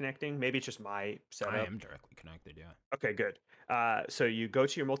without direct connecting. Maybe it's just my I setup. am directly connected, yeah. Okay, good. So you go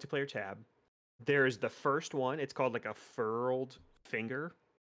to your multiplayer tab. There's the first one. It's called like a furled finger,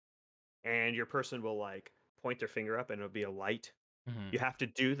 and your person will like point their finger up, and it'll be a light. Hmm. You have to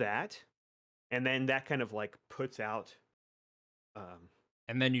do that, and then that kind of like puts out. Um,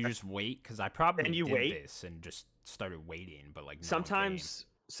 And then you that's- just wait because I then probably you did wait. this and just started waiting, but like no game.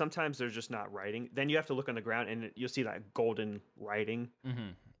 Sometimes they're just not writing. Then you have to look on the ground, and you'll see that golden writing. Mm-hmm.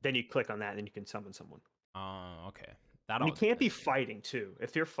 Then you click on that, and then you can summon someone. Okay. And you That'll can't be fighting too.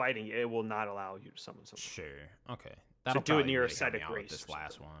 If you're fighting, it will not allow you to summon someone. sure. Okay. So That'll do it probably near a really help site me of out with grace this or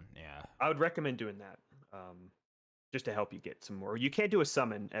last something. one. Yeah. I would recommend doing that, just to help you get some more. You can't do a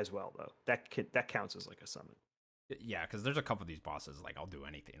summon as well though. That counts as like a summon. Yeah, because there's a couple of these bosses, like, I'll do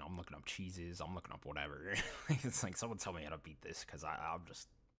anything. I'm looking up cheeses. I'm looking up whatever. It's like, someone tell me how to beat this, because I'm just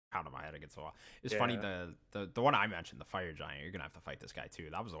pounding my head against the wall. It's funny, Yeah. the one I mentioned, the fire giant, you're going to have to fight this guy, too.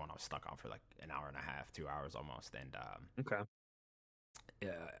 That was the one I was stuck on for, like, an hour and a half, 2 hours almost. And, Okay.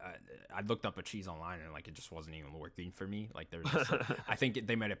 yeah, I looked up a cheese online, and, like, it just wasn't even working for me. Like, there's this, like, I think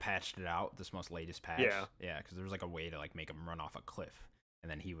they might have patched it out, this most latest patch. Yeah. Yeah, because there was, like, a way to, like, make him run off a cliff. And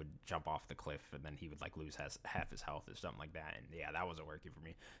then he would jump off the cliff, and then he would like lose half his health or something like that. And yeah, that wasn't working for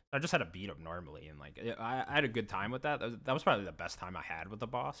me. I just had to beat him normally, and like I had a good time with that. That was probably the best time I had with the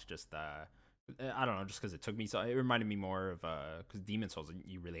boss. Just I don't know, just because it took me so. It reminded me more of because Demon Souls,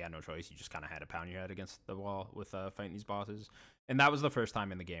 you really had no choice. You just kind of had to pound your head against the wall with fighting these bosses. And that was the first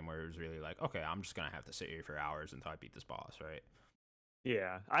time in the game where it was really like, okay, I'm just gonna have to sit here for hours until I beat this boss, right?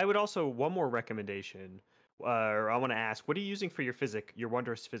 Yeah. I would also one more recommendation. Or I want to ask, what are you using for your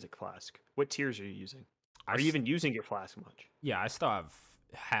wondrous physic flask? What tiers are you using? I Are you s- even using your flask much? yeah, I still have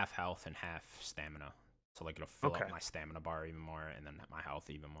half health and half stamina, so like it'll fill Okay. up my stamina bar even more, and then my health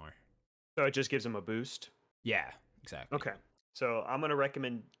even more. So it just gives them a boost. Yeah, exactly. Okay. So I'm gonna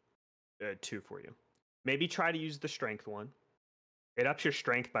recommend two for you. Maybe try to use the strength one. It ups your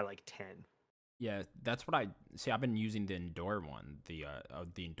strength by like 10. Yeah, that's what I see. I've been using the Endure one, the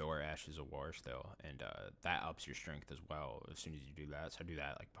Endure Ashes of War still, and that ups your strength as well as soon as you do that. So I do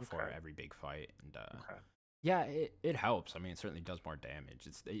that like before Okay. every big fight, and Okay. yeah, it helps. I mean, it certainly does more damage.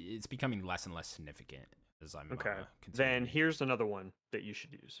 It's becoming less and less significant as I'm Okay. continuing. Then here's another one that you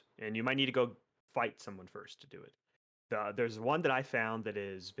should use, and you might need to go fight someone first to do it. There's one that I found that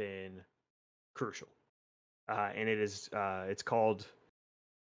has been crucial, and it's called.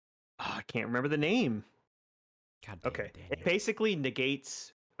 I can't remember the name. God damn Okay, it, it Daniel. basically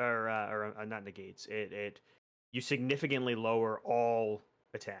negates, or not negates. It you significantly lower all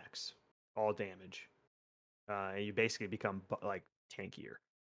attacks, all damage. And you basically become like tankier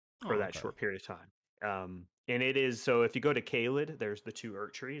for Oh, that okay. short period of time. And it is so if you go to Caelid, there's the two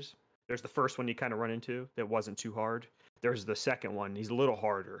trees. There's the first one you kind of run into that wasn't too hard. There's the second one. He's a little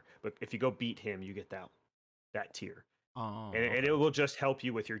harder, but if you go beat him, you get that tier, Oh, and it okay. will just help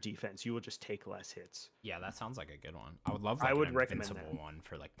you with your defense. You will just take less hits. Yeah, that sounds like a good one. I would love I like an would recommend invincible that. one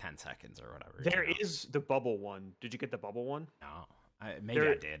for like 10 seconds or whatever. There is the bubble one. Did you get the bubble one? No, maybe I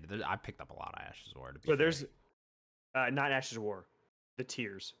There, did. I picked up a lot of Ashes War to be so fair. there's not Ashes of War, the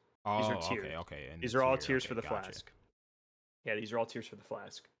tiers. These are Oh, tiers. okay. And These the are all tier, tiers okay, for the gotcha. flask. Yeah, these are all tiers for the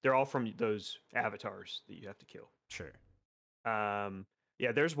flask. They're all from those avatars that you have to kill. Sure.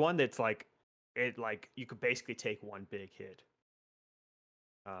 Yeah, there's one that's like you could basically take one big hit.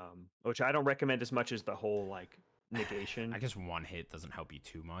 Which I don't recommend as much as the whole like negation. I guess one hit doesn't help you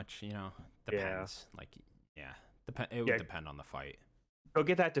too much, you know? Yeah. Depends. Like, yeah. It would Yeah. depend on the fight. Go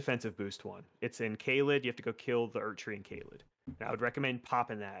get that defensive boost one. It's in Caelid. You have to go kill the Urtree in Caelid. And I would recommend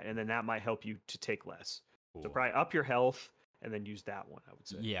popping that, and then that might help you to take less. So Cool. probably up your health, and then use that one. I would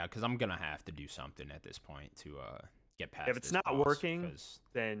say. Yeah, because I'm gonna have to do something at this point to get past If it's this not boss, working,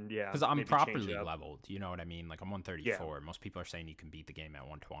 then yeah. because I'm maybe change it properly up. leveled. You know what I mean? Like I'm 134. Most people are saying you can beat the game at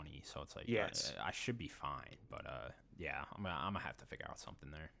 120, so it's like Yes. I should be fine. But yeah, I'm gonna have to figure out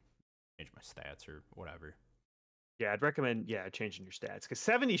something there, change my stats or whatever. Yeah, I'd recommend changing your stats because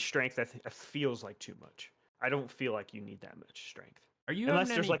 70 strength feels like too much. I don't feel like you need that much strength. Are you Unless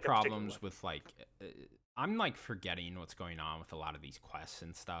having there's, any like, a particular problems weapon. with like? I'm like forgetting what's going on with a lot of these quests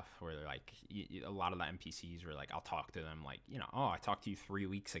and stuff. Where they're like a lot of the NPCs were like, I'll talk to them like, oh, I talked to you 3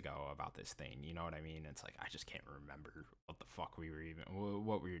 weeks ago about this thing. You know what I mean? It's like I just can't remember what the fuck we were even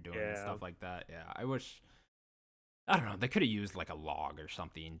what we were doing and Yeah. stuff like that. Yeah, I wish. I don't know. They could have used like a log or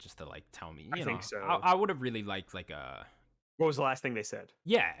something just to like tell me. I think so. I would have really liked like a What was the last thing they said?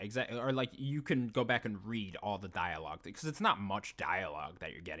 Yeah, exactly. Or like you can go back and read all the dialogue because it's not much dialogue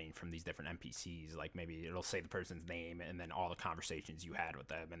that you're getting from these different NPCs. Like maybe it'll say the person's name and then all the conversations you had with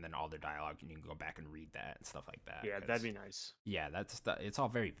them and then all their dialogue, and you can go back and read that and stuff like that. Yeah, that'd be nice. Yeah, it's all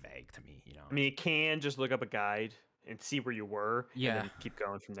very vague to me. I mean, you can just look up a guide and see where you were, and Yeah, then keep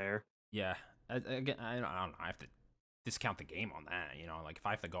going from there. yeah. Again, I don't know. I have to discount the game on that. Like if I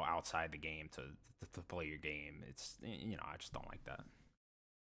have to go outside the game to play your game, it's I just don't like that.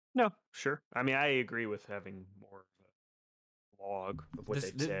 No, sure. I mean, I agree with having more of a log of what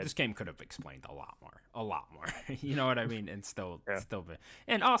they've said. This game could have explained a lot more. You know what I mean? And still, Yeah.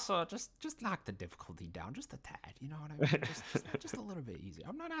 and also just knock the difficulty down just a tad. You know what I mean? Just a little bit easier.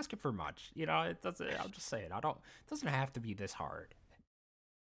 I'm not asking for much. It doesn't. I'm just saying. It doesn't have to be this hard.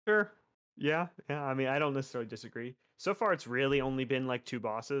 Sure. Yeah, yeah. I mean, I don't necessarily disagree. So far, it's really only been like 2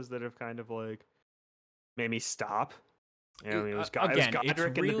 bosses that have kind of like made me stop. I mean, it was Again, Godric it's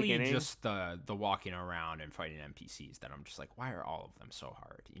in the really beginning. just the walking around and fighting NPCs that I'm just like, why are all of them so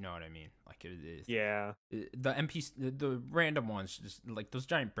hard? You know what I mean? Like it is. Yeah. The NPC, the random ones, just like those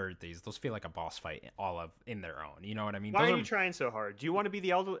giant bird things, those feel like a boss fight all of in their own. You know what I mean? Why Those are you trying so hard? Do you want to be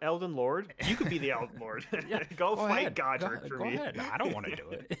the Elden Lord? You could be the Elden Lord. Yeah, go fight ahead. Godric for go me. ahead. I don't want to do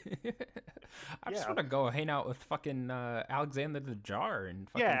it. I just Yeah. want to go hang out with fucking Alexander the Jar and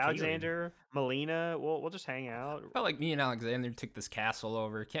fucking Yeah, Caitlyn. Alexander, Melina. We'll just hang out. Felt like me and Alexander took this castle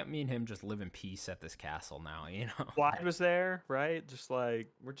over. Can't me and him just live in peace at this castle now? Wyatt was there, right? Just like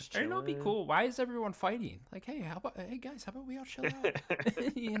we're just chilling. It'd be cool. Why is everyone fighting? Like, hey, hey guys, how about we all chill out?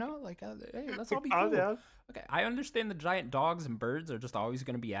 Hey, let's all be Calm cool. down. Okay, I understand the giant dogs and birds are just always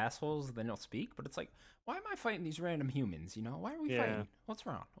going to be assholes. Then they'll speak, but it's like, why am I fighting these random humans? Why are we fighting? What's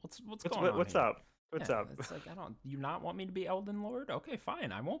wrong? What's going on? What's here? up? What's Yeah, up? It's like, you not want me to be Elden Lord? Okay,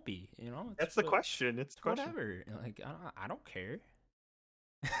 fine, I won't be. That's the question. It's the question. Whatever. Like, I don't care.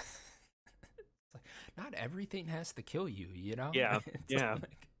 It's like, not everything has to kill you. Yeah, It's yeah.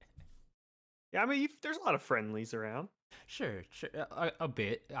 like- Yeah, I mean, there's a lot of friendlies around. Sure, a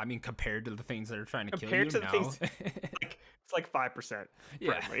bit. I mean, compared to the things that are trying to Compared kill to you, the no. things, it's like 5%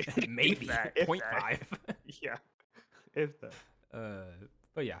 Yeah, friendly. maybe If 0.5. Yeah, if that.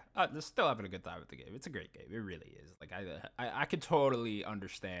 But yeah, still having a good time with the game. It's a great game. It really is. Like I could totally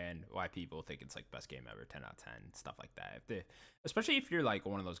understand why people think it's like best game ever, 10 out of 10, stuff like that. Especially if you're like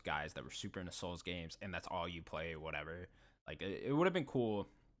one of those guys that were super into Souls games and that's all you play, whatever. Like it would have been cool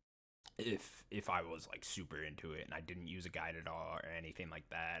if I was like super into it and I didn't use a guide at all or anything like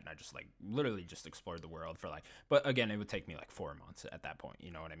that, and I just like literally just explored the world for like, but again, it would take me like 4 months at that point,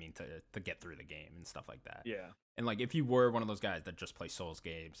 you know what I mean, to get through the game and stuff like that. Yeah. And like if you were one of those guys that just play Souls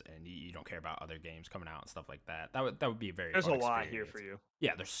games and you don't care about other games coming out and stuff like that, that would be a very There's a fun lot here experience. for you.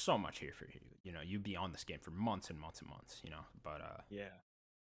 Yeah, there's so much here for you. You'd be on this game for months and months and months, but yeah,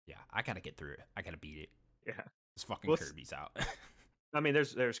 I gotta get through it. I gotta beat it. Yeah. This fucking Well, Kirby's out. I mean,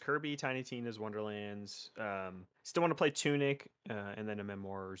 there's Kirby, Tiny Tina's Wonderlands. Still want to play Tunic, and then a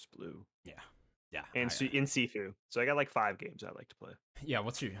Memoirs Blue. Yeah, And in Sifu. So I got like 5 games I like to play. yeah.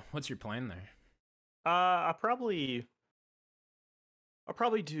 What's your plan there? I'll probably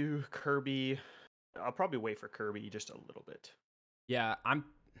do Kirby. I'll probably wait for Kirby just a little bit. Yeah, I don't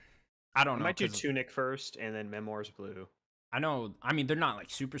I know. might do 'Cause Tunic first, and then Memoirs Blue. I know. I mean, they're not like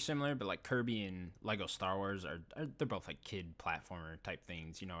super similar, but like Kirby and Lego Star Wars are they're both like kid platformer type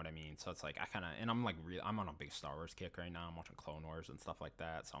things. You know what I mean? So it's like I kind of, and I'm like I'm on a big Star Wars kick right now. I'm watching Clone Wars and stuff like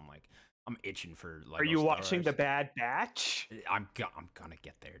that. So I'm like I'm itching for. Lego Are you Star watching Wars. The Bad Batch? I'm gonna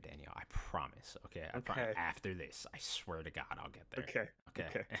get there, Daniel. I promise. Okay. Okay. After this, I swear to God, I'll get there.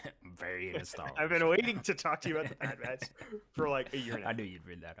 Okay. I'm very into Star Wars. I've been waiting to talk to you about The Bad Batch for like a year now. I knew you'd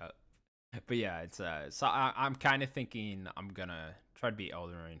bring that up. But yeah, it's so I'm kind of thinking I'm gonna try to beat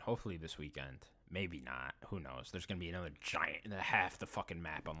Elden Ring hopefully this weekend. Maybe not. Who knows? There's gonna be another giant. Half the fucking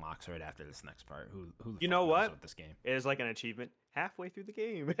map unlocks right after this next part. Who the You fuck know knows what? with this game? It is like an achievement halfway through the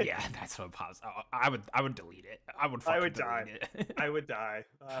game. Yeah, that's what pops. I would delete it. I would fucking would delete die. it. I would die.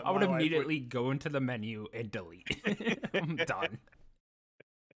 I would My wife immediately go into the menu and delete. I'm done.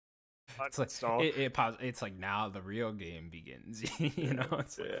 It's like uninstall. it's like now the real game begins.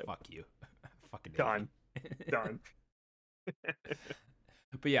 It's like Yeah. fuck you, fucking Done. idiot. Done.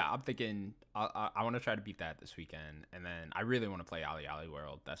 But yeah, I'm thinking I want to try to beat that this weekend, and then I really want to play Ali Ali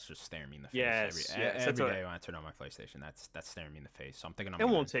World. That's just staring me in the face Yes, every that's day when I turn on my PlayStation. That's staring me in the face. So I'm thinking It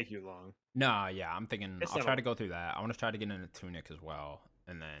won't take you long. No, yeah, I'm thinking It's I'll not try a- to go through that. I want to try to get into Tunic as well,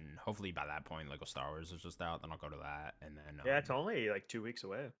 and then hopefully by that point Lego Star Wars is just out. Then I'll go to that, and then Yeah, it's only like 2 weeks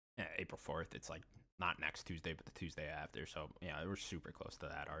away. yeah, April 4th. It's like not next Tuesday, but the Tuesday after. So yeah, we're super close to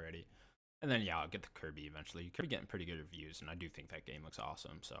that already. And then yeah, I'll get the Kirby eventually. Kirby getting pretty good reviews, and I do think that game looks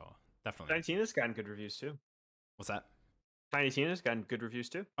awesome. So definitely. Tiny Tina's gotten good reviews too. What's that? Tiny Tina's gotten good reviews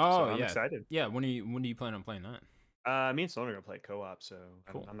too. So Oh I'm yeah, excited. yeah. When do you plan on playing that? Me and Sloan are gonna play co-op, so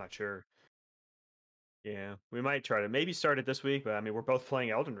Cool. I'm not sure. Yeah, we might try to maybe start it this week, but I mean, we're both playing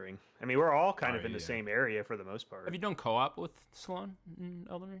Elden Ring. I mean, we're all kind Oh of in the yeah. same area for the most Have part. you done co-op with Salon in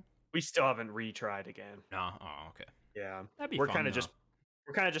Elden Ring? We still haven't retried again. No. Oh okay. Yeah, That'd be we're fun kind of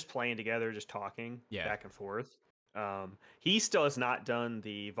though. just playing together, just talking Yeah. back and forth. He still has not done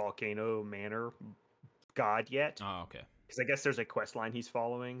the Volcano Manor God yet, Oh okay. because I guess there's a quest line he's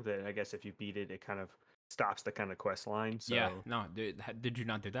following that I guess if you beat it, it kind of stops the kind of quest line. So Yeah. No. Did you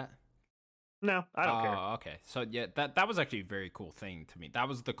not do that? no, I don't care. Oh, okay. So yeah, that was actually a very cool thing to me. That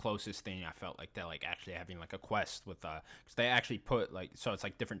was the closest thing I felt like to like actually having like a quest with because they actually put like so it's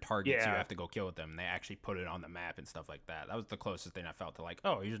like different targets you Yeah. have to go kill with them. And they actually put it on the map and stuff like that. That was the closest thing I felt to like,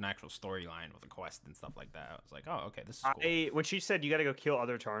 oh, here's an actual storyline with a quest and stuff like that. I was like, oh, okay, this is cool. When she said you got to go kill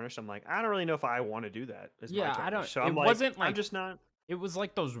other Tarnished, I'm like, I don't really know if I want to do that. As my Yeah, I Tarnished. don't. So It I'm like, wasn't I'm like just not. it was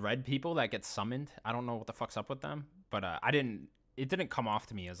like those red people that get summoned. I don't know what the fuck's up with them, but I didn't. It didn't come off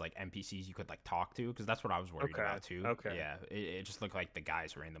to me as like NPCs you could like talk to because that's what I was worried Okay. about too. Okay. Yeah, it just looked like the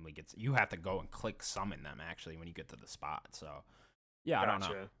guys randomly gets. You have to go and click summon them actually when you get to the spot. So yeah, I don't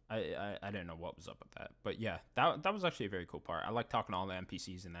know. Gotcha. I didn't know what was up with that, but yeah, that was actually a very cool part. I like talking to all the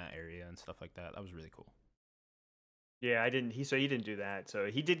NPCs in that area and stuff like that. That was really cool. Yeah, I didn't. He didn't do that. So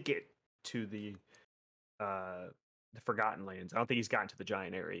he did get to the Forgotten Lands. I don't think he's gotten to the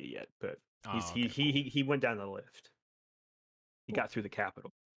giant area yet, but Oh, okay, cool. he went down the lift. He Cool. got through the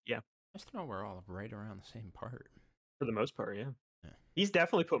capital. Yeah, Nice to know we're all right around the same part. for the most part. Yeah, Yeah. he's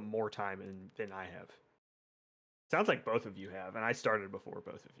definitely put more time in than I have. Sounds like both of you have, and I started before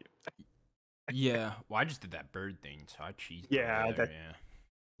both of you. Yeah, well, I just did that bird thing, so I cheesed. Yeah, over there, that.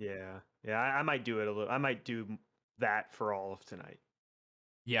 yeah. Yeah. I might do it a little. I might do that for all of tonight.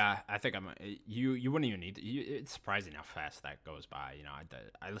 Yeah, I think I'm. You wouldn't even need to. It's surprising how fast that goes by. You know,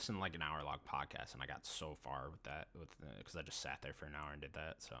 I listened to like an hour long podcast and I got so far with that because I just sat there for an hour and did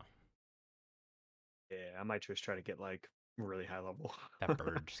that. So Yeah, I might just try to get like really high level. that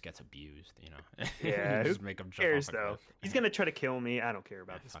bird just gets abused. You know, Yeah, You who just make him jump cares off a though? cliff. He's gonna try to kill me. I don't care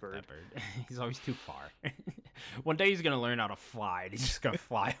about Yeah, this fuck bird. that bird. He's always too far. One day he's gonna learn how to fly. And he's just gonna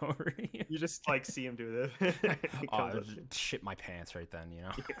fly over you. You just like see him do this. He Oh, comes I up to you. shit my pants right then. You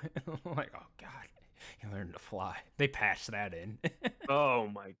know, like oh god, he learned to fly. They patched that in. Oh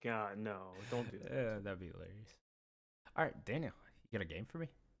my god, no! Don't do that. Yeah, that'd be hilarious. All right, Daniel, you got a game for me?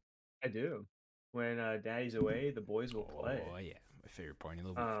 I do. When Daddy's away, the boys will play. Oh yeah, my favorite point of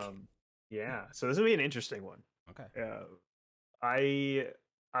the week. Yeah. So this will be an interesting one. Okay.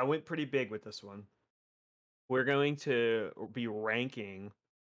 I went pretty big with this one. We're going to be ranking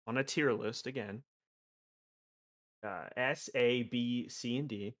on a tier list again. S, A, B, C, and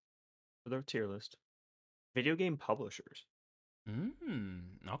D for their tier list. Video game publishers.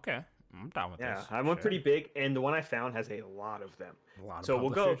 Okay. I'm down with Yeah, this. I went Sure. pretty big, and the one I found has a lot of them. A lot of So we'll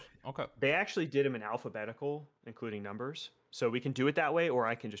go. publishers? Okay. They actually did them in alphabetical, including numbers. So we can do it that way, or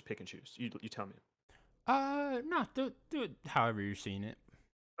I can just pick and choose. You tell me. No, do it however you're seeing it.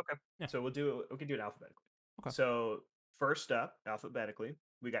 Okay. Yeah. So we'll do. We can do it alphabetically. Okay. So first up, alphabetically,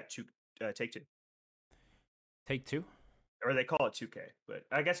 we got Take Two, Take Two. or they call it 2K, but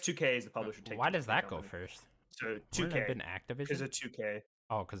I guess 2K is the publisher. Why Take-Two does that go company. first? So Wouldn't 2K it have been because Activision? of 2K.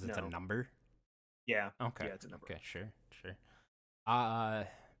 Oh, because it's a No. number. Yeah. Okay. Yeah, it's a number. Okay. Sure.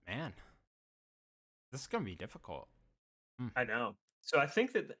 Man, this is gonna be difficult. I know. So I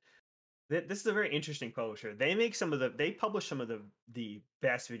think that this is a very interesting publisher. They publish some of the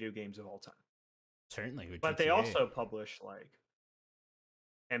best video games of all time. Certainly, with But they GTA. also publish like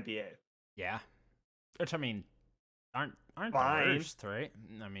NBA. Yeah. Which I mean, aren't the Fine. worst, right?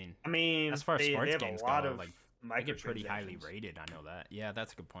 I mean, I mean, as far as they sports have games a lot go, of like they get pretty highly microtransactions. rated. I know that. Yeah,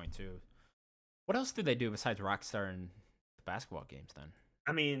 that's a good point too. What else do they do besides Rockstar and the basketball games? Then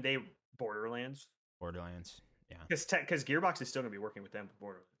I mean, they Borderlands Borderlands. Yeah. because Gearbox is still gonna be working with them for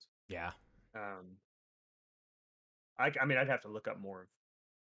Borderlands. Yeah. I mean, I'd have to look up more of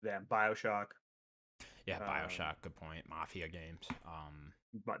them. BioShock, Yeah. BioShock. Good point. Mafia games.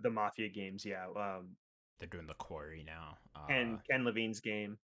 the Mafia games. Yeah. They're doing the Quarry now. And Ken Levine's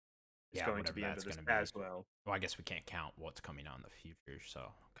game is yeah, going to whatever be under that's this gonna be. as well. Well, I guess we can't count what's coming out in the future,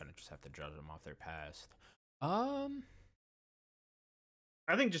 so kind of just have to judge them off their past.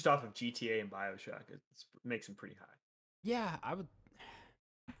 I think just off of GTA and BioShock, it makes them pretty high. Yeah, I would.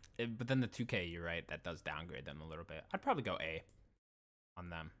 But then the 2K, you're right, that does downgrade them a little bit. I'd probably go A on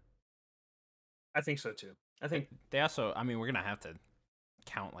them. I think so too. I think They also, I mean, we're gonna have to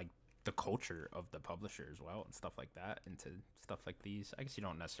count like the culture of the publisher as well and stuff like that into stuff like these. I guess you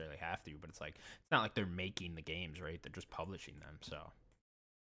don't necessarily have to, but it's like it's not like they're making the games, right? They're just publishing them. So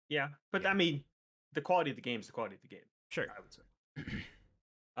Yeah, but yeah, I mean, the quality of the game is the quality of the game. sure. I would say.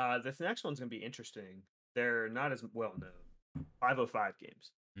 This next one's gonna be interesting. They're not as well known. 505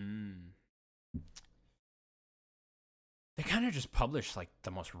 games. Mm. They kind of just publish like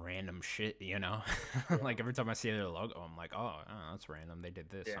the most random shit, you know. Yeah. Like every time I see their logo, I'm like, oh, that's random. They did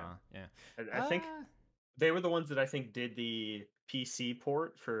this, Yeah. huh? Yeah. I think they were the ones that I think did the PC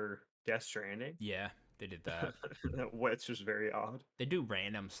port for Death Stranding, Yeah, they did that. which was very odd. They do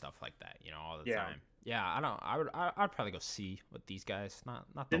random stuff like that, you know, all the Yeah. time. Yeah, I don't. I'd probably go C with these guys. Not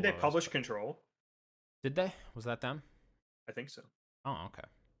the Didn't they lowest, publish but- Control? Did they? Was that them? I think so. Oh, okay.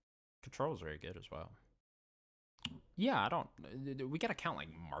 Control's very good as well. Yeah, I don't. We gotta count like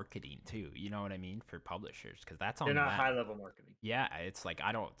marketing too. You know what I mean for publishers because that's on They're not them. high level marketing. Yeah, it's like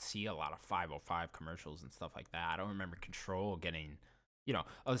I don't see a lot of 505 commercials and stuff like that. I don't remember Control getting,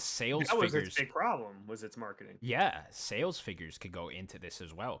 sales That was figures. its big problem. Was its marketing? Yeah, sales figures could go into this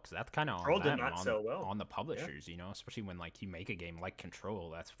as well because that's kind of on Control did them, not sell well. on the publishers. You know, especially when like you make a game like Control,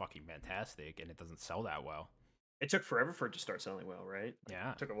 that's fucking fantastic, and it doesn't sell that well. It took forever for it to start selling well, right?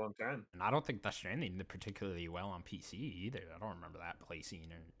 Yeah, It took a long time. and I don't think Death Stranding did particularly well on PC either. I don't remember that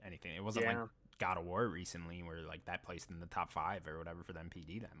placing or anything. It wasn't like Yeah. God of War recently where like that placed in the top 5 or whatever for the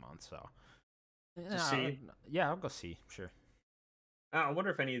MPD that month. So C? Yeah, I'll go C. Sure. I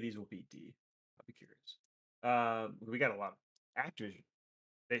wonder if any of these will beat D. I'll be curious. We got a lot of Activision.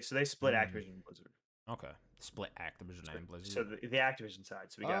 They split Activision and Blizzard. Okay. Split Activision and Blizzard. So the Activision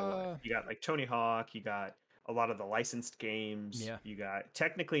side. So we got what? You got like Tony Hawk. You got a lot of the licensed games. Yeah. You got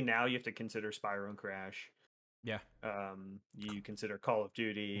technically now you have to consider Spyro and Crash. Yeah. You consider Call of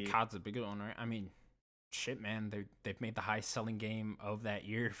Duty. COD's a big one, right? I mean, shit, man. They've made the highest selling game of that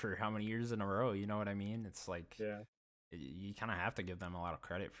year for how many years in a row? You know what I mean? It's like you kind of have to give them a lot of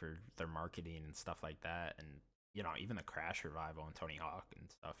credit for their marketing and stuff like that, and even the Crash revival and Tony Hawk and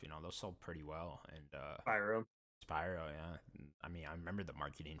stuff. Those sold pretty well. And Spyro, yeah. I mean, I remember the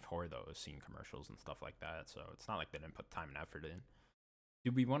marketing for those, seeing commercials and stuff like that. So it's not like they didn't put time and effort in.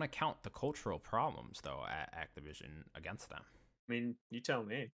 Do we want to count the cultural problems though at Activision against them? I mean, you tell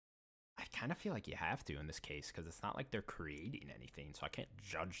me. I kind of feel like you have to in this case because it's not like they're creating anything, so I can't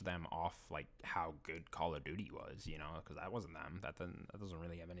judge them off like how good Call of Duty was, because that wasn't them. That doesn't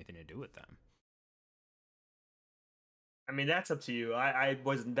really have anything to do with them. I mean, that's up to you.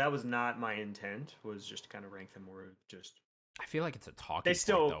 That was not my intent. Was just to kind of rank them more. Just I feel like it's a talking point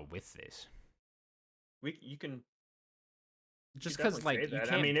though with this. You can just because like you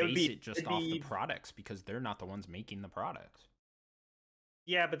can't I mean, base it just off the products because they're not the ones making the products.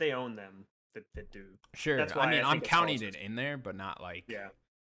 Yeah, but they own them. That do. Sure. That's why I mean, I'm counting it in there, but not like yeah.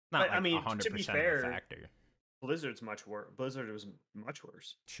 Not but, like I mean, 100% to be of fair, the factor. Blizzard's much worse. Blizzard was much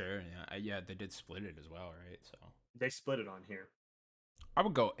worse. Sure. Yeah. Yeah. They did split it as well, right? So they split it on here. I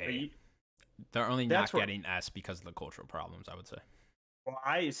would go A. They're only not getting S because of the cultural problems, I would say. Well,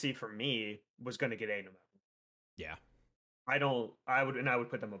 I see for me was going to get A no matter. Yeah. I would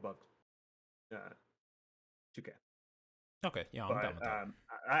put them above 2K. Okay, yeah, I'm done with that.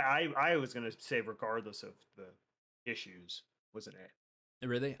 I was going to say regardless of the issues was an A.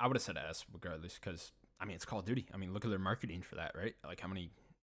 Really? I would have said S regardless because, I mean, it's Call of Duty. I mean, look at their marketing for that, right? Like how many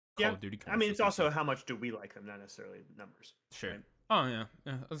Call of Duty commercials. I mean, it's also how much do we like them, not necessarily numbers. Sure. Right? Oh, yeah.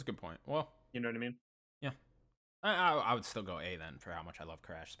 Yeah, that's a good point. Well, you know what I mean? Yeah. I would still go A then for how much I love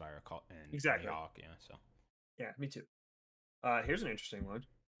Crash, Spyro, and Tony Hawk. Yeah, so. Yeah, me too. Here's an interesting one.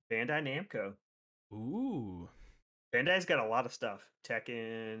 Bandai Namco. Ooh. Bandai's got a lot of stuff.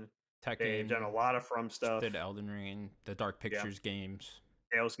 Tekken. They've done a lot of From stuff. Did Elden Ring, the Dark Pictures games.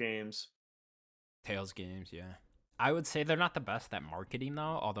 Tales games, yeah. I would say they're not the best at marketing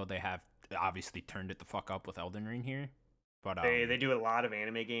though, although they have obviously turned it the fuck up with Elden Ring here. But they do a lot of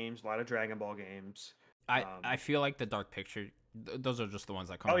anime games, a lot of Dragon Ball games. I feel like the Dark Picture, those are just the ones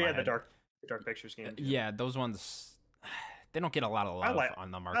that come. Oh yeah, the Dark Pictures games. Yeah, those ones. They don't get a lot of love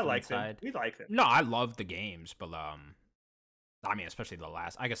on the marketing side. We like them. No, I love the games, but I mean, especially the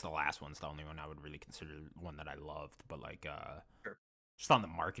last. I guess the last one's the only one I would really consider one that I loved. But like, sure. Just on the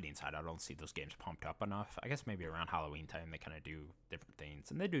marketing side, I don't see those games pumped up enough. I guess maybe around Halloween time they kind of do different things,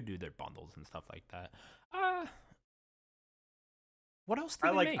 and they do their bundles and stuff like that. What else do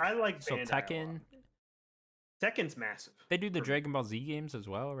they make? I like so Bandai Tekken's massive. They do the Dragon Ball Z games as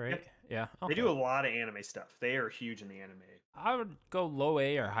well, right? Yep. Yeah. Okay. They do a lot of anime stuff. They are huge in the anime. I would go low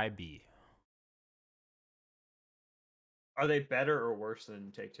A or high B. Are they better or worse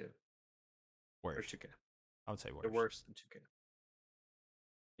than Take-Two? Worse. Or 2K? I would say worse. They're worse than 2K.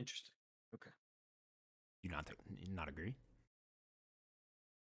 Interesting. Okay. You not agree?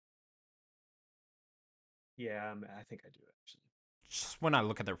 Yeah, I think I do actually. Just when I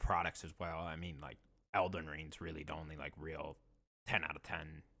look at their products as well, I mean, like Elden Ring's really the only like real 10 out of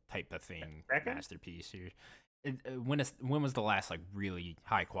 10 type of thing Tekken? masterpiece here. When was the last like really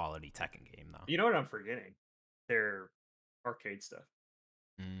high quality Tekken game though? You know what I'm forgetting? Their arcade stuff.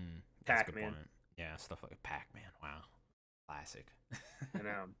 That's a good Pac-Man. point. Yeah, stuff like Pac-Man. Wow, classic. And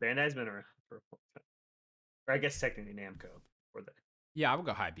Bandai's been around for a long time. Or I guess technically Namco or the Yeah, I would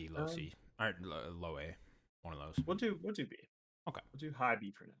go high B, low um C, or low A. One of those. we'll do B. Okay, We'll do high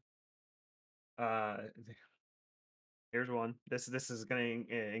B for now. Here's one. This is going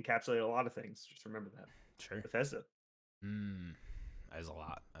to encapsulate a lot of things. Just remember that. sure. Bethesda. There's a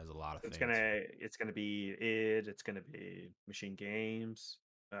lot. There's a lot of So things. it's gonna be id. It's gonna be Machine Games,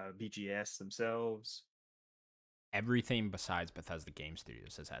 BGS themselves. Everything besides Bethesda Game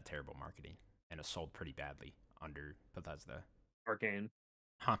Studios has had terrible marketing and has sold pretty badly under Bethesda. Arcane,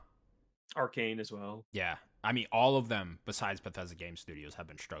 Huh. Arcane as well. Yeah. I mean, all of them besides Bethesda Game Studios have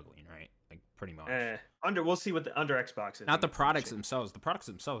been struggling, right? Like, pretty much. Under we'll see what the under Xbox. I Not think the it's gonna products change. themselves. The products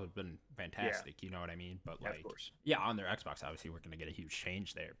themselves have been Yeah, fantastic. You know what I mean? But yeah, of like, course. yeah, on their Xbox, obviously, we're gonna get a huge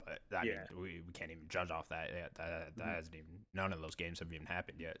change there. But I mean, Yeah. we can't even judge off that yet. That Mhm. hasn't even. None of those games have even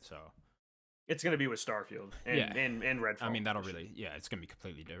happened yet. So It's gonna be with Starfield yeah, and Redfall. I mean, that'll for sure. really. Yeah, it's gonna be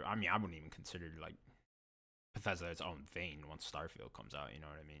completely different. I mean, I wouldn't even consider like Bethesda its own thing once Starfield comes out. You know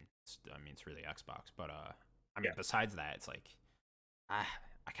what I mean? I mean, it's really Xbox. But I mean, Yeah. besides that, it's like, I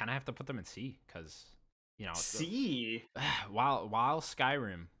kind of have to put them in C because you know C. while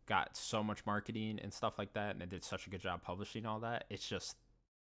Skyrim got so much marketing and stuff like that, and they did such a good job publishing all that, it's just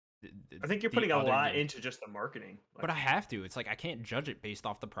I think you're the putting a other lot game. into just the marketing, But like I have to. It's like I can't judge it based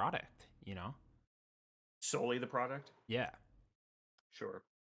off the product. You know? solely the product. Yeah, Sure,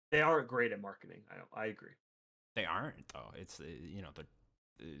 they are great at marketing. I agree. they aren't though. It's you know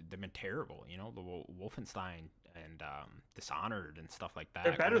they've been terrible. You know the Wolfenstein and Dishonored and stuff like They're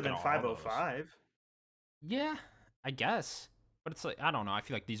that. Go better look at than all those. 505. Yeah, I guess. But it's like I don't know. I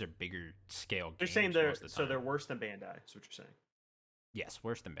feel like these are bigger scale They're saying games most of the they're time. worse than Bandai. Is what you're saying. Yes,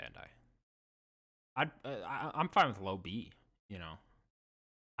 worse than Bandai. I'm fine with low B. You know,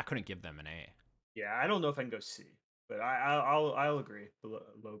 I couldn't give them an A. Yeah, I don't know if I can go C, but I'll agree.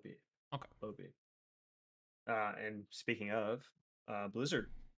 Low B, Okay. low B. And speaking of Blizzard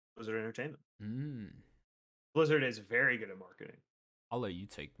Entertainment. Mm. Blizzard is very good at marketing. I'll let you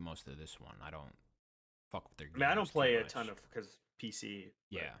take most of this one. I don't fuck with their I mean, I don't games too play a much. ton of because PC.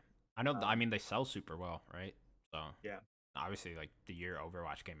 But, Yeah, I know. I mean, they sell super well, right? So yeah, obviously, like the year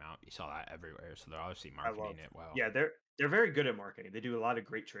Overwatch came out, you saw that everywhere. So they're obviously I marketing love. it well. Yeah, they're very good at marketing. They do a lot of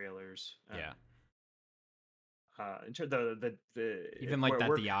great trailers. Yeah. The Even like that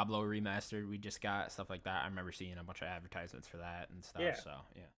we're Diablo remastered we just got, stuff like that. I remember seeing a bunch of advertisements for that and stuff. yeah. So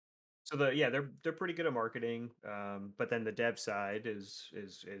yeah. So they're pretty good at marketing. But then the dev side is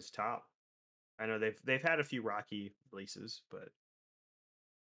top. I know they've had a few rocky releases, but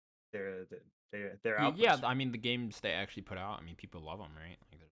their their Yeah, outputs. I mean the games they actually put out. I mean people love them, right?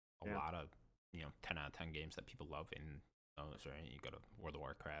 Like there's a Yeah. lot of 10 out of 10 games that people love in those, right? You go to World of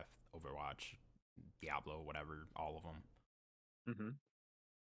Warcraft, Overwatch, Diablo, whatever, all of them.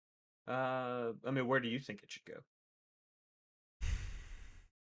 Mm-hmm. I mean, where do you think it should go?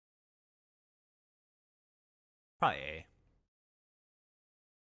 Probably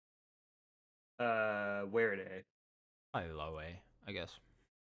A. Where at A? Probably low A, I guess.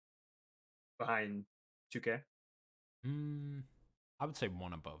 Behind 2K? I would say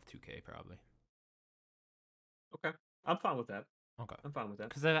one above 2K probably. Okay, I'm fine with that. Okay. I'm fine with that.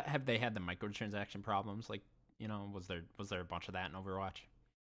 Because have they had the microtransaction problems? Like, was there a bunch of that in Overwatch?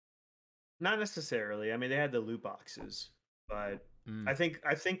 Not necessarily. I mean, they had the loot boxes, but Mm. I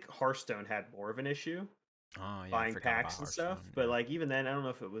think Hearthstone had more of an issue Oh yeah, I buying forgot about packs and stuff. Hearthstone. But Yeah. like even then, I don't know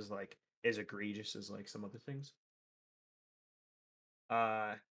if it was like as egregious as like some other things.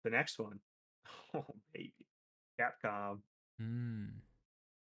 The next one, oh baby, Capcom. Mm.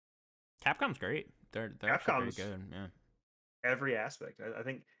 Capcom's great. They're actually very Capcom's good. Yeah. every aspect. I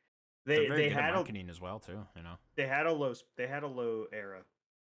think They're they very they good at had a marketing as well too. they had a low era,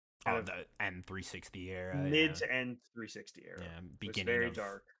 kind Oh, of the N360 era. mid Yeah. to end 360 era. Yeah. It was Beginning very of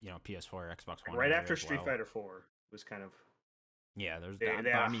dark. PS4, Xbox Like One right era after as Street well. Fighter 4 was kind of Yeah, there's they that. But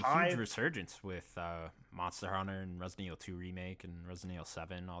had I a mean, huge high. resurgence with Monster Hunter and Resident Evil 2 remake and Resident Evil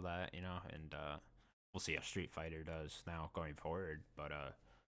 7, all that, and we'll see how Street Fighter does now going forward. But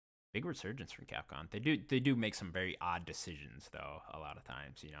big resurgence from Capcom. They do make some very odd decisions though. A lot of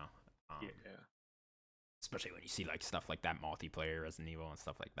times, Yeah. Especially when you see like stuff like that multiplayer Resident Evil and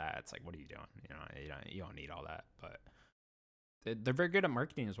stuff like that. It's like, what are you doing? You don't need all that. But they're very good at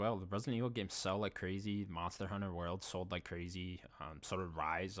marketing as well. The Resident Evil games sell like crazy. Monster Hunter World sold like crazy. So did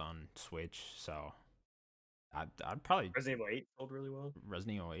Rise on Switch. So I'd probably Resident Evil 8 sold really well.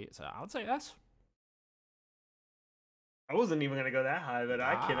 Resident Evil 8. So I would say S. I wasn't even gonna go that high, but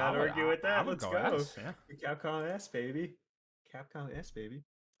I cannot argue with I that. would Let's go go. S. Yeah. Capcom S, baby. Capcom S, baby.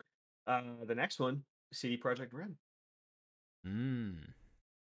 The next one, CD Projekt Red. Mm.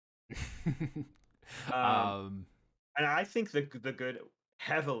 Um, and I think the good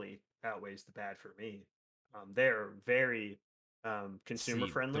heavily outweighs the bad for me. They're very consumer See,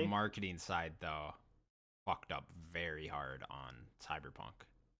 the friendly. marketing side though fucked up very hard on Cyberpunk.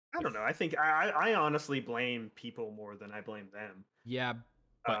 I don't know. I think I honestly blame people more than I blame them. Yeah,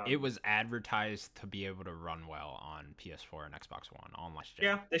 but it Um, was advertised to be able to run well on PS4 and Xbox One on last gen.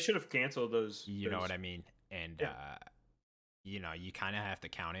 yeah, they should have canceled those. You know what I mean? And Yeah. you kind of have to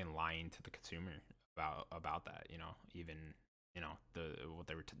count in lying to the consumer about that. Even the what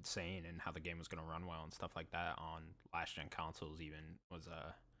they were saying and how the game was going to run well and stuff like that on last gen consoles. Even was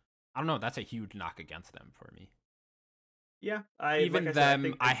I don't know. That's a huge knock against them for me. Yeah, Even like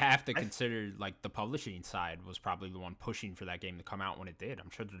them, I I have to I consider like the publishing side was probably the one pushing for that game to come out when it did.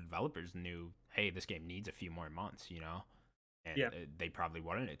 I'm sure the developers knew, hey, this game needs a few more months, and yeah. they probably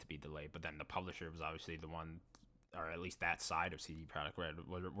wanted it to be delayed. But then the publisher was obviously the one, or at least that side of CD Projekt Red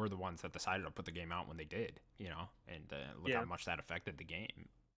were the ones that decided to put the game out when they did, and look how Yeah. much that affected the game.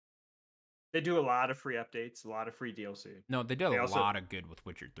 They do a lot of free updates, a lot of free DLC. No, they did They a also lot of good with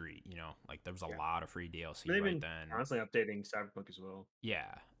Witcher 3, like there was a yeah. lot of free DLC They've right been then. constantly updating Cyberpunk as well.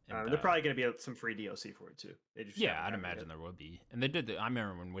 Yeah. And They're probably going to be some free DLC for it too. They just yeah, haven't I'd gotten it imagine there would be. And they did. I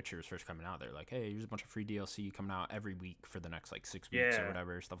remember when Witcher was first coming out, they're like, "Hey, here's a bunch of free DLC coming out every week for the next like 6 weeks or Yeah.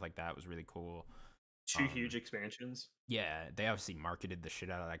 whatever." Stuff like that was really cool. Two huge expansions. Yeah, they obviously marketed the shit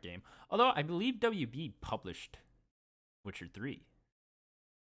out of that game. Although I believe WB published Witcher 3.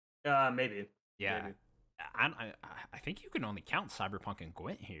 Maybe. Yeah, Maybe. I think you can only count Cyberpunk and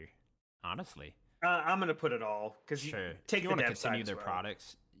Gwent here. Honestly, I'm going to put it all because sure. take If you the want to dev side continue as their well.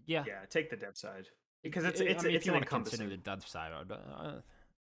 products, yeah, Yeah, take the dev side because I mean, if it's you an want to consider encompassing. the dev side,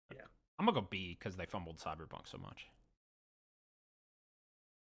 Yeah. I'm gonna go B because they fumbled Cyberpunk so much.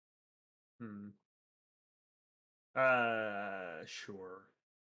 Sure.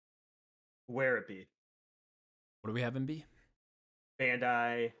 Where it be? What do we have in B?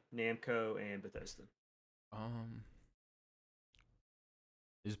 Bandai, Namco, and Bethesda. Um,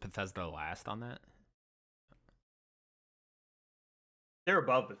 is Bethesda last on that? They're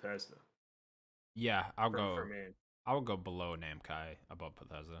above Bethesda. Yeah, I'll go. For me. I will go below Namkai, above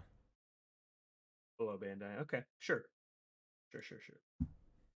Bethesda. Below Bandai. Okay, sure.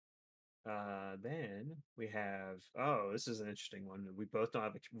 Then we have. Oh, this is an interesting one. We both don't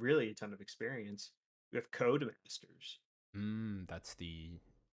have really a ton of experience. We have Codemasters. That's the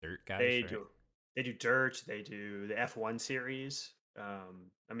Dirt guys. They right? do. They do Dirt. They do the F1 series.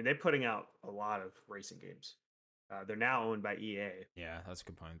 I mean, they're putting out a lot of racing games. They're now owned by EA. Yeah, that's a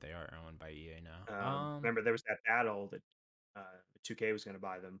good point. They are owned by EA now. Remember, there was that battle that 2K was going to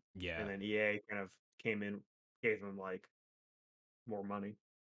buy them. Yeah. And then EA kind of came in, gave them like more money.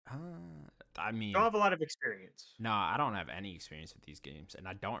 I mean, Don't have a lot of experience. No, I don't have any experience with these games, and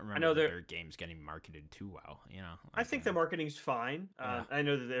I don't remember the Dirt games getting marketed too well. I think the marketing's fine. Yeah. I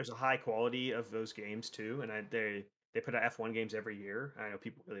know that there's a high quality of those games too, and they put out F1 games every year. I know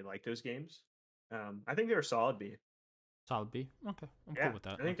people really like those games. I think they're a solid B. Solid B. Okay, I'm cool with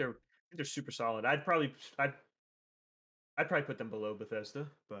that. I think they're super solid. I'd probably put them below Bethesda,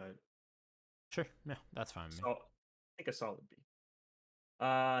 but sure, yeah, that's fine. I think a solid B.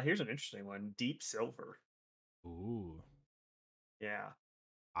 Here's an interesting one: Deep Silver. Ooh. Yeah.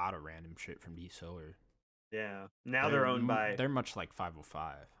 A lot of random shit from Deep Silver. Yeah. Now they're owned by. They're much like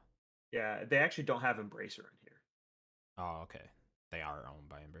 505. Yeah, they actually don't have Embracer in here. Oh, okay. They are owned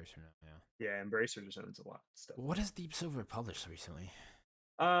by Embracer now. Yeah. Yeah, Embracer just owns a lot of stuff. What has Deep Silver published recently?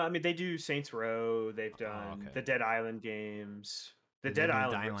 I mean, they do Saints Row. They've done the Dead Island games. The Dead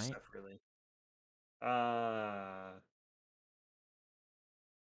Island stuff, really.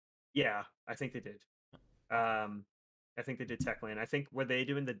 Yeah, I think they did. I think they did Techland. I think were they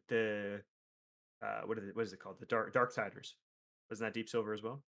doing the what is it called? The Darksiders. Wasn't that Deep Silver as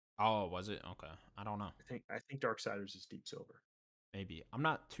well? Oh, was it? Okay. I don't know. I think Darksiders is Deep Silver. Maybe. I'm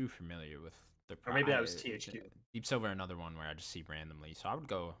not too familiar with the or maybe that was THQ. Deep Silver, another one where I just see randomly. So I would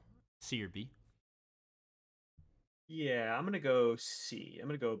go C or B. Yeah, I'm gonna go C. I'm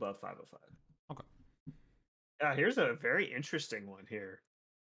gonna go above 505. Okay. Here's a very interesting one here.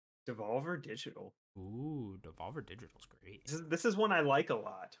 Devolver Digital. Ooh, Devolver Digital's great. This is one I like a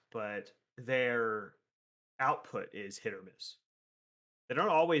lot, but their output is hit or miss. They don't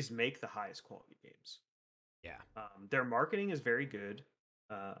always make the highest quality games. Yeah. Their marketing is very good,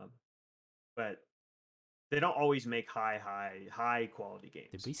 um, but they don't always make high quality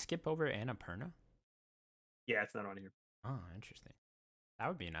games. Did we skip over Annapurna? Yeah, it's not on here. Oh, interesting. That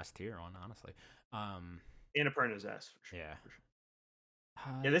would be an S tier one, honestly. Annapurna's S for sure. Yeah. For sure.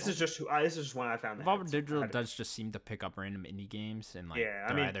 Yeah, this is just one I found. Devolver Digital does just seem to pick up random indie games and like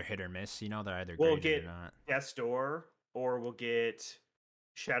they're either hit or miss. You know, they're either great or not. Death's Door or we'll get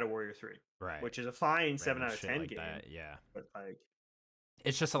Shadow Warrior 3, right? Which is a fine 7 out of 10 like game. That, yeah, but like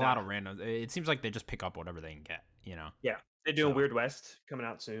it's just a lot of random. It seems like they just pick up whatever they can get. You know. Yeah, they're doing Weird West coming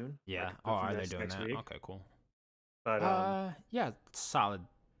out soon. Yeah. Like, are they doing that? Week. Okay, cool. But yeah, solid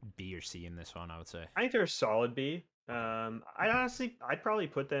B or C in this one, I would say. I think they're a solid B. I'd probably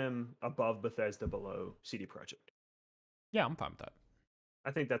put them above Bethesda, below CD Projekt. Yeah, I'm fine with that.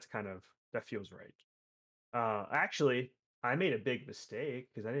 I think that feels right. Actually, I made a big mistake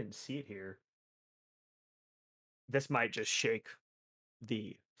because I didn't see it here. This might just shake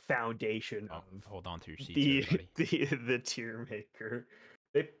the foundation of hold on to your seats, the tier maker.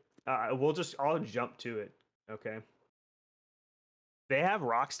 I'll jump to it. Okay. They have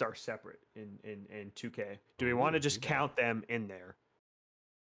Rockstar separate in 2K. Do we want to just count them in there?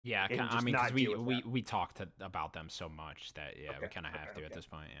 Yeah, I mean, because we talked about them so much that we kind of have to at this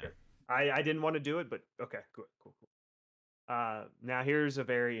point. Yeah. I didn't want to do it, but okay, cool. Now here's a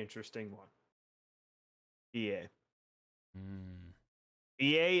very interesting one. EA.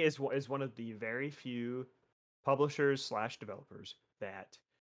 EA is one of the very few publishers / developers that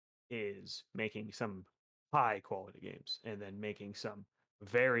is making some high quality games and then making some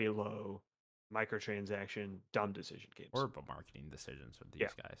very low microtransaction dumb decision games. Horrible marketing decisions with these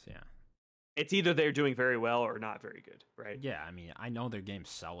guys. Yeah. It's either they're doing very well or not very good, right? Yeah, I mean, I know their games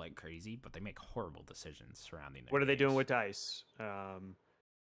sell like crazy, but they make horrible decisions surrounding their What are they doing with DICE?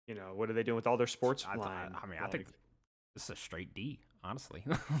 What are they doing with all their sports line? I think this is a straight D, honestly.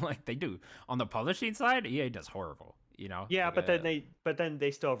 Like they do. On the publishing side, EA does horrible, you know? Yeah, like, but then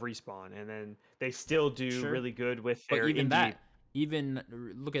they still have Respawn, and then they still do really good with their even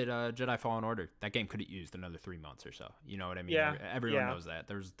look at Jedi Fallen Order. That game could have used another 3 months or so. You know what I mean? Yeah, everyone knows that.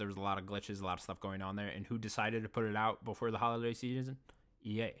 There's a lot of glitches, a lot of stuff going on there. And who decided to put it out before the holiday season?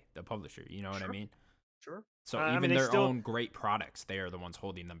 EA, the publisher. You know what I mean? Sure. So even their own great products, they are the ones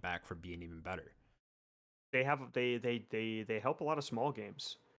holding them back from being even better. They help a lot of small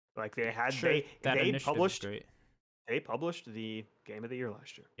games. Like they published the Game of the Year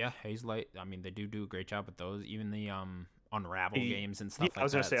last year. Yeah, Hazelight. I mean, they do a great job with those. Even the Unravel games and stuff like that. I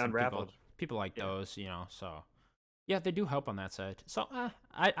was gonna say Unravel. People like those, you know. So yeah, they do help on that side. So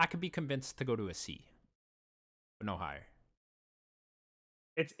I could be convinced to go to a C, but no higher.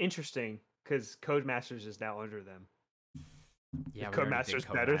 It's interesting because Codemasters is now under them. Yeah, Codemasters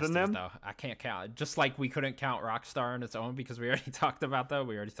better than them. Though. I can't count. Just like we couldn't count Rockstar on its own because we already talked about that.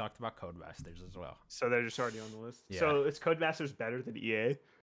 We already talked about Codemasters as well. So they're just already on the list. Yeah. So is Codemasters better than EA?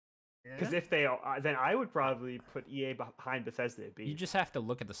 Because if they are, then I would probably put EA behind Bethesda. You just have to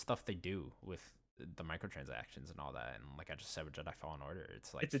look at the stuff they do with the microtransactions and all that, and like I just said with Jedi Fallen Order,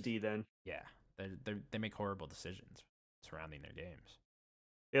 it's like it's a D then. Yeah, they make horrible decisions surrounding their games.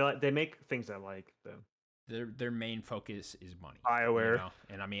 They make things I like though. Their main focus is money. BioWare, you know?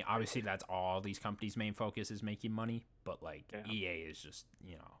 And I mean, obviously that's all these companies' main focus is making money, but like EA is just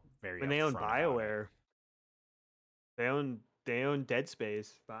very. When they own BioWare, They own Dead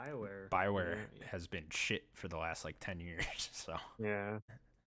Space. BioWare has been shit for the last like 10 years. So yeah,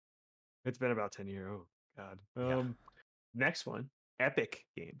 it's been about 10 years. Oh God. Next one, Epic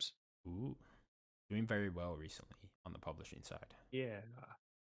Games. Ooh, doing very well recently on the publishing side. Yeah.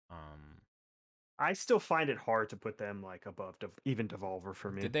 I still find it hard to put them like above even Devolver for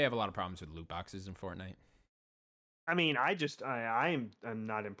me. Did they have a lot of problems with loot boxes in Fortnite? I mean, I'm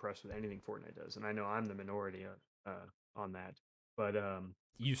not impressed with anything Fortnite does, and I know I'm the minority on that. But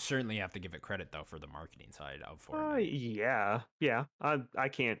you certainly have to give it credit though for the marketing side of Fortnite. Yeah. I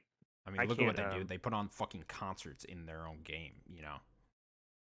can't. I mean, look at what they do. They put on fucking concerts in their own game. You know.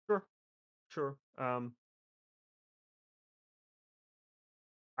 Sure.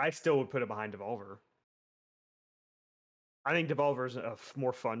 I still would put it behind Devolver. I think Devolver is a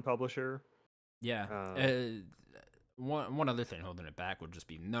more fun publisher. Yeah. One other thing holding it back would just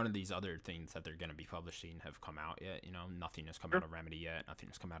be none of these other things that they're going to be publishing have come out yet. You know, nothing has come out of Remedy yet. Nothing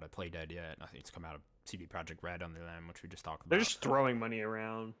has come out of Playdead yet. Nothing's come out of CD Projekt Red under them, which we just talked about. They're just throwing money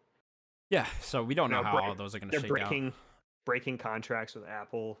around. Yeah, so we don't know how all those are going to shake out. breaking contracts with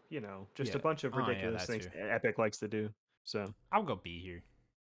Apple. Just a Yeah. bunch of Oh yeah, ridiculous that things too. Epic likes to do. So I'll go B here.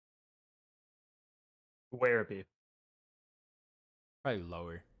 where it be? Probably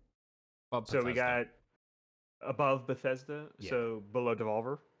lower. But So we Bethesda. got above Bethesda, Yeah. so below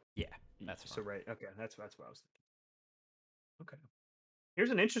Devolver. Yeah. That's So fine. right, okay, that's what I was thinking. Okay, here's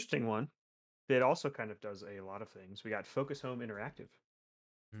an interesting one that also kind of does a lot of things. We got Focus Home Interactive.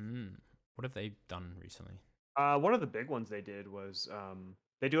 What have they done recently? One of the big ones they did was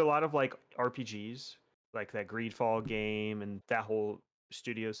they do a lot of like RPGs, like that Greedfall game and that whole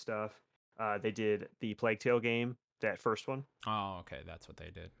studio stuff. They did the Plague Tale game, that first one. Oh, okay, that's what they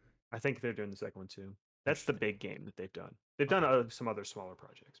did. I think they're doing the second one too. That's the Interesting. big game that they've done. They've done Okay. some other smaller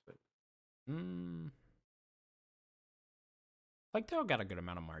projects, but Mm, like they'll got a good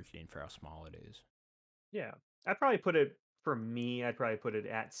amount of marketing for how small it is. yeah, I'd probably put it for me. I'd probably put it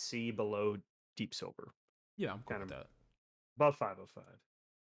at C, below Deep Silver, Yeah, I'm cool kind with of that. above 505.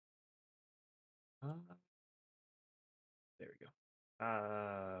 There we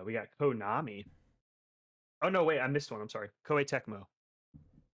go. We got Konami. Oh no, wait, I missed one. I'm sorry. Koei Tecmo,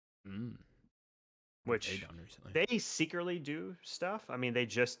 Mm, what have they which done recently? they secretly do stuff. I mean, they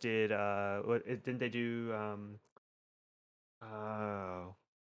just did. Didn't they do? Oh,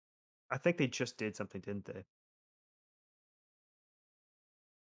 I think they just did something, didn't they?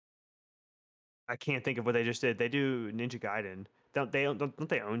 I can't think of what they just did. They do Ninja Gaiden. Don't they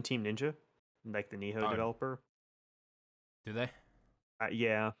own Team Ninja, like the Nihon Oh, developer? do they?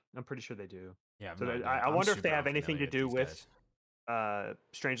 Yeah, I'm pretty sure they do. Yeah, I have So no idea. I I'm wonder if they super have anything to unfamiliar with do these with guys.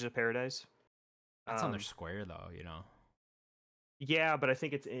 Strangers of Paradise. That's on their Um, Square though, you know. yeah, but I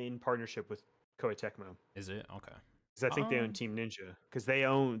think it's in partnership with Koei Tecmo. Is it? Okay. Because I think they own Um, Team Ninja. Because they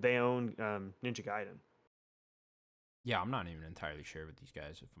own Ninja Gaiden. yeah, I'm not even entirely sure with these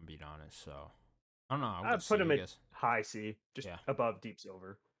guys if I'm being honest. So I don't know. I'll go I'd put C, them I at guess. high C, just Yeah, above Deep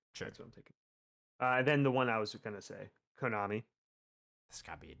Silver. sure. That's what I'm thinking. And then the one I was gonna say, Konami. This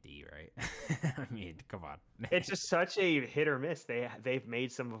gotta be a D, right? I mean, come on. It's just such a hit or miss. They've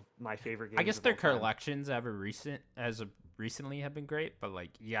made some of my favorite I games guess of their all time. collections recently have been great, but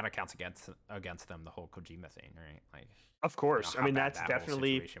like you gotta count against them the whole Kojima thing, right? Like Of you know course, I how mean bad that whole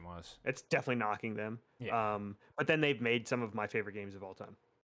situation was. it's definitely knocking them. Yeah, But then they've made some of my favorite games of all time: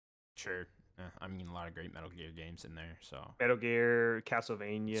 sure. I mean, a lot of great Metal Gear games in there, so Metal Gear,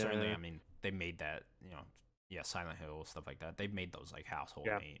 certainly. Castlevania. I mean, they made that, yeah, Silent Hill stuff like that. They've made those like household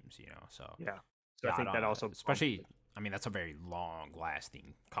Yeah, names, So yeah. So I yeah, I think that don't, also bumped especially. it. I mean, that's a very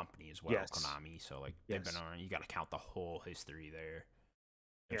long-lasting company as well, Yes, Konami. So like they've been yes, on. You got to count the whole history there.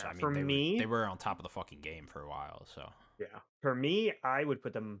 Which yeah. I For mean, they me, were on top of the fucking game for a while. So yeah. For me, I would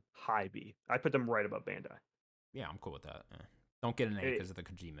put them high B. I'd put them right above Bandai. yeah, I'm cool with that. Yeah. Don't get an A It, because of the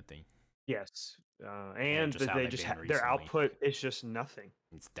Kojima thing yes, and and just how they they've just been their recently. output is just nothing.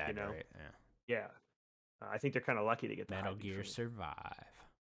 It's You dead, know. right? Yeah. Yeah. I think they're kind of lucky to get the high Metal B for Gear me. Survive.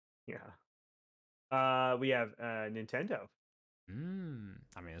 Yeah. We have Nintendo. I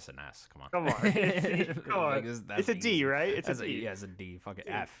mean, it's an S. Come on. Come on, come Like on. that's It's a D, easy. right? It's a That's a D. yeah, it's a D. Fucking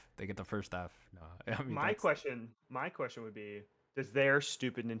D. F. They get the first F. No, I mean My that's question would be: does their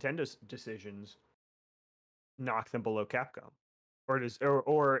stupid Nintendo's decisions knock them below Capcom,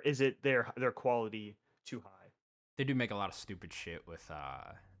 or is it their quality too high? they do make a lot of stupid shit with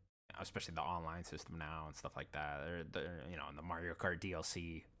especially the online system now and stuff like that. And the Mario Kart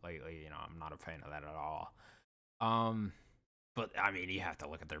DLC lately, I'm not a fan of that at all. Um, but I mean, you have to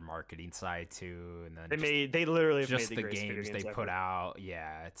look at their marketing side too, and then They literally have made just the the greatest video games they games put ever. out.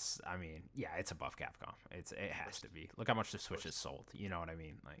 Yeah, I mean, yeah, it's above Capcom. It Of has course, to be. Look how much the of Switch has course. sold. You know what I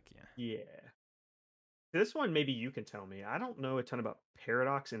mean? Like, yeah, Yeah. This one, maybe you can tell me. I don't know a ton about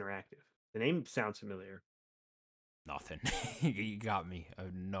Paradox Interactive. The name sounds familiar. nothing. You got me. I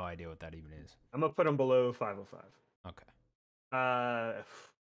have no idea what that even is. I'm gonna put them below 505. Okay. Uh,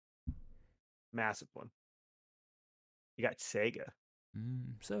 massive one. You got Sega.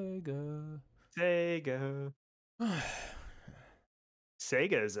 Sega. Sega.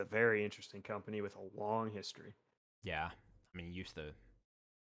 Sega is a very interesting company with a long history. Yeah, I mean, used to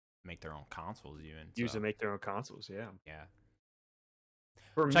make their own consoles even. Used to So make their own consoles, yeah. yeah,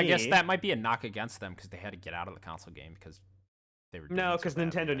 For which I guess me, that might be a knock against them because they had to get out of the console game because they were no, doing so because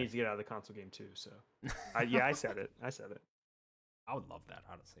badly, Nintendo right? needs to get out of the console game too. So, yeah, I said it. I said it. I would love that,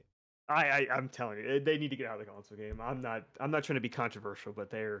 honestly. I'm telling you, they need to get out of the console game. I'm not trying to be controversial, but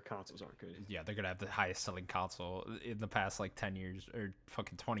their consoles aren't good. Yeah, they're gonna have the highest selling console in the past like 10 years or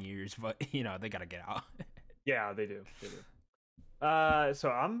fucking 20 years, but they gotta get out. Yeah, they do. They do. So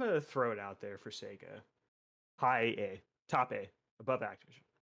I'm gonna throw it out there for Sega. High A, top A, above Activision.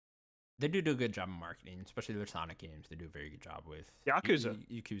 They do a good job of marketing, especially their Sonic games. They do a very good job with Yakuza.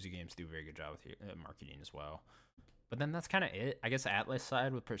 Yakuza games do a very good job with marketing as well. But then that's kind of it. I guess Atlas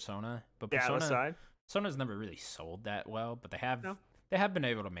side with Persona, but The Atlas side. Persona's never really sold that well. But No. they have been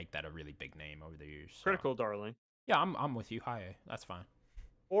able to make that a really big name over the years. So. Critical Darling. Yeah, I'm with you. High A. That's fine.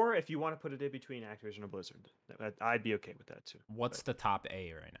 Or if you want to put it in between Activision and Blizzard, I'd be okay with that too. What's the top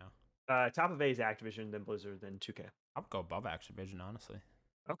A right now? Top of A is Activision, then Blizzard, then 2K. I would go above Activision, honestly.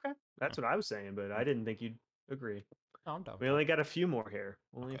 Okay, that's what I was saying, but I didn't think you'd agree. No, I'm done. We only got a few more here.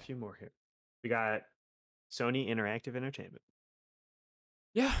 A few more here. We got Sony Interactive Entertainment.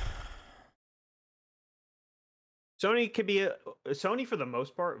 Yeah. Sony could be Sony for the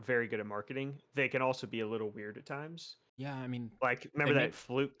most part very good at marketing. They can also be a little weird at times. Yeah, I mean, like remember that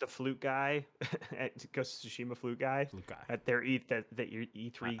the flute guy at Ghost of Tsushima flute guy at their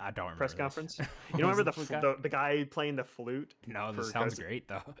E3 I don't press this. conference. You don't remember the guy playing the flute? No, this sounds great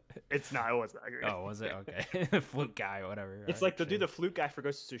though. It's not. It was not great. Oh, was it? Okay, the flute guy, whatever. It's like they'll do the flute guy for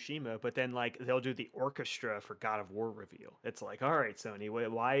Ghost of Tsushima, but then like they'll do the orchestra for God of War reveal. It's like, all right, Sony,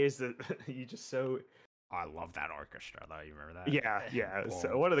 why is the you just so? I love that orchestra though. You remember that? Yeah.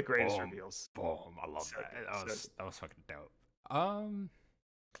 So one of the greatest reveals. Boom! I love that. That was fucking dope.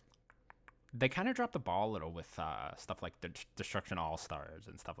 They kind of dropped the ball a little with stuff like the Destruction All Stars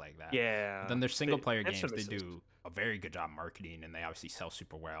and stuff like that. Yeah. But then their single player games, they do a very good job marketing, and they obviously sell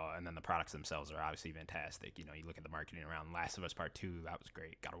super well. And then the products themselves are obviously fantastic. You know, you look at the marketing around Last of Us Part 2, that was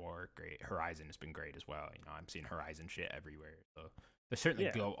great. God of War, great. Horizon has been great as well. You know, I'm seeing Horizon shit everywhere. So they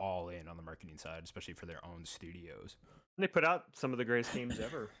certainly go all in on the marketing side, especially for their own studios. And they put out some of the greatest games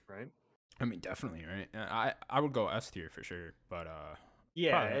ever, right? I mean, definitely, right? I would go S tier for sure, but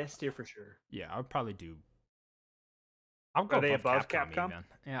yeah, probably, S tier for sure. Yeah, I would probably do. I would go above Capcom?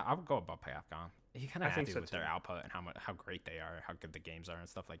 Yeah, I would go above Capcom. You kind of have to with their output and how great they are, how good the games are, and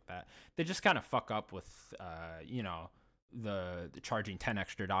stuff like that. They just kind of fuck up with, the charging $10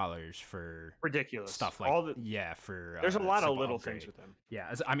 extra for ridiculous stuff like there's a lot of little things with them.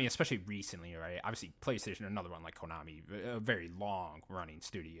 Yeah, I mean, especially recently, right? Obviously, PlayStation, another one like Konami, a very long running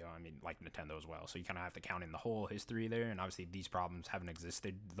studio. I mean, like Nintendo as well. So you kind of have to count in the whole history there. And obviously, these problems haven't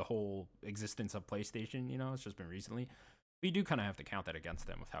existed the whole existence of PlayStation. You know, it's just been recently. But you do kind of have to count that against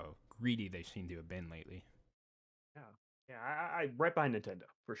them with how greedy they seem to have been lately. Yeah, I right behind Nintendo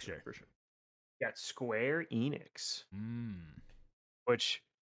for sure. Got Square Enix, which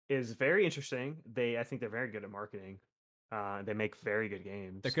is very interesting. I think they're very good at marketing. They make very good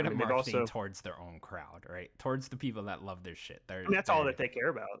games. They're good at marketing towards their own crowd, right? Towards the people that love their shit. That's all that they care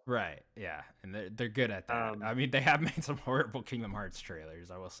about, right? Yeah, and they're good at that. I mean, they have made some horrible Kingdom Hearts trailers.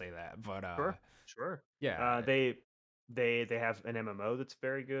 I will say that, but sure. Yeah, they have an MMO that's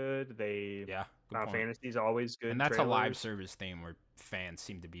very good. Final Fantasy is always good, and that's a live service thing where fans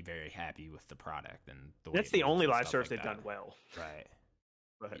seem to be very happy with the product and that's the only live service they've done well, right?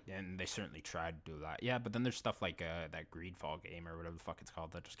 And they certainly tried to do that. Yeah, but then there's stuff like that Greedfall game or whatever the fuck it's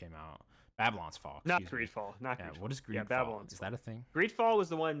called that just came out. Babylon's Fall. Not Greedfall. What is Greedfall? Yeah, Babylon's is that a thing? Greedfall was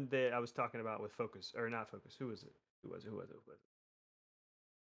the one that I was talking about with Focus, or not Focus. Who was it?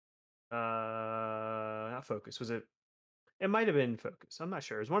 Not Focus. Was it? It might have been Focus. I'm not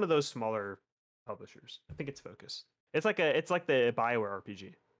sure. It's one of those smaller publishers. I think it's Focus. It's like the BioWare RPG.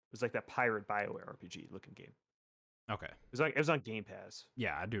 It was like that pirate BioWare RPG looking game. Okay. It was on Game Pass.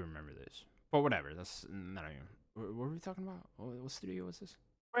 Yeah, I do remember this. But whatever. That's not even. What were we talking about? What studio was this?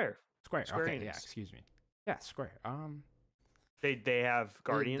 Square. Okay. Enix. Yeah. Excuse me. Yeah, Square. They have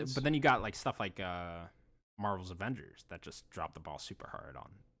Guardians. But then you got like stuff like Marvel's Avengers that just dropped the ball super hard on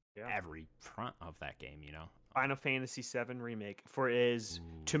every front of that game. You know. Final Fantasy VII remake for as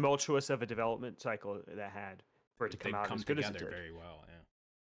tumultuous of a development cycle that had for it to come out as good as it did. Very well. Yeah.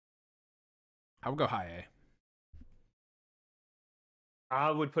 I would go high A.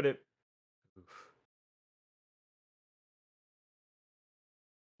 I would put it.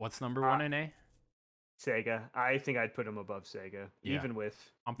 What's number one in A? Sega. I think I'd put them above Sega, even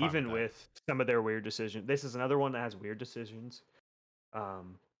with some of their weird decisions. This is another one that has weird decisions,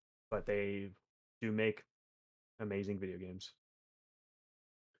 but they do make amazing video games.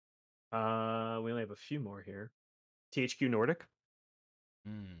 We only have a few more here. THQ Nordic.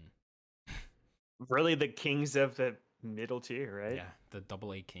 Really the kings of the middle tier, right? Yeah, the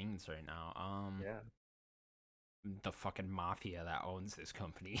AA kings right now. Yeah. The fucking mafia that owns this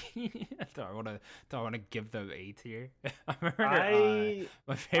company. do I want to give them A tier? I remember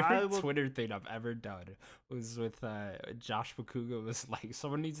my favorite Twitter thing I've ever done was with Josh Bakuga was like,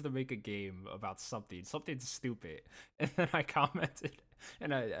 someone needs to make a game about something stupid, and then I commented,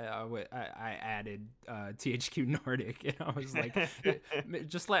 And I added THQ Nordic, and I was like,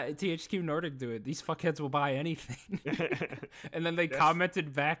 just let THQ Nordic do it. These fuckheads will buy anything. And then they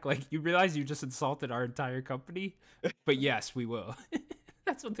commented back like, you realize you just insulted our entire company, but yes, we will.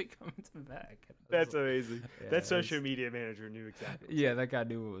 That's what they commented back. That's amazing. Yeah, that social media manager knew exactly. Yeah, that guy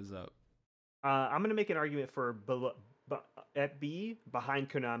knew what was up. I'm gonna make an argument for at B behind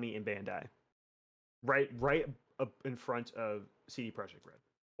Konami and Bandai, right up in front of CD Projekt Red,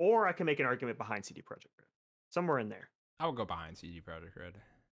 or I can make an argument behind CD Projekt Red, somewhere in there. I would go behind CD Projekt Red.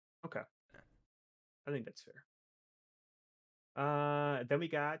 Okay, I think that's fair. Then we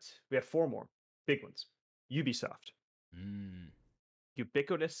have 4 more big ones. Ubisoft,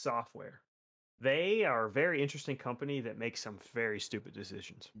 Ubiquitous Software. They are a very interesting company that makes some very stupid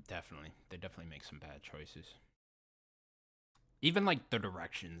decisions. Definitely, they definitely make some bad choices. Even like the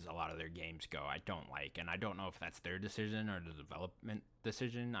directions a lot of their games go, I don't like, and I don't know if that's their decision or the development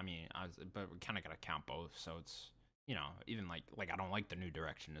decision. I mean, but we kind of gotta count both. So it's, you know, even like I don't like the new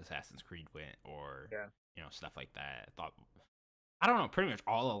direction Assassin's Creed went, or you know, stuff like that. I don't know, pretty much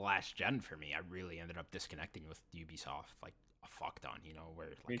all of last gen for me, I really ended up disconnecting with Ubisoft like a fuck ton, you know, where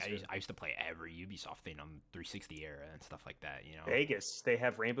like I used to play every Ubisoft thing on 360 era and stuff like that, you know. Vegas, they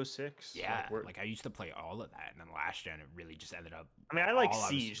have Rainbow Six. Yeah, like I used to play all of that, and then last gen it really just ended up. I mean, I like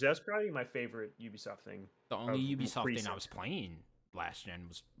Siege. That's probably my favorite Ubisoft thing. The only Ubisoft thing I was playing last gen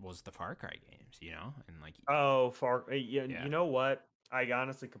was the Far Cry games, you know, and like. Oh, yeah. You know what? I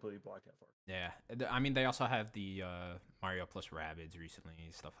honestly completely blocked that Far. Yeah, I mean they also have the Mario plus Rabbids recently,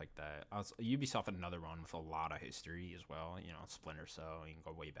 stuff like that. Ubisoft another one with a lot of history as well. You know, Splinter Cell, you can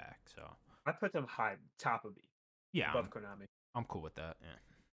go way back. So I put them high, top of B. Yeah, above Konami. I'm cool with that. Yeah.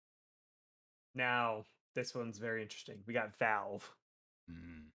 Now this one's very interesting. We got Valve.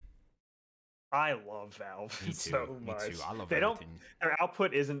 I love Valve so much. Me too. I love they everything. Their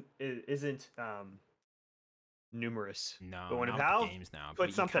output isn't numerous. No, but when not Valve games now, put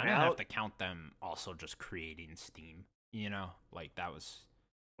but something you out, have to count them also just creating Steam. You know, like that was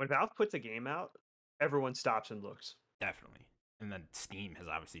when Valve puts a game out, everyone stops and looks. Definitely, and then Steam has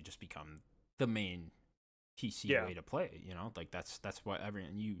obviously just become the main PC way to play. You know, like that's what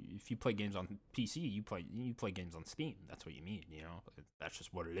if you play games on PC, you play games on Steam. That's what you mean. You know, that's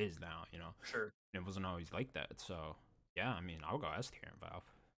just what it is now. You know, sure. And it wasn't always like that. So yeah, I mean, I'll go S tier in Valve.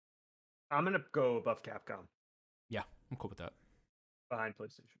 I'm gonna go above Capcom. Yeah, I'm cool with that. Behind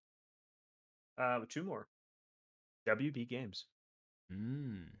PlayStation. 2 more. WB Games.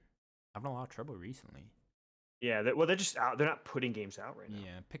 Having a lot of trouble recently. Yeah, they're just out. They're not putting games out right now.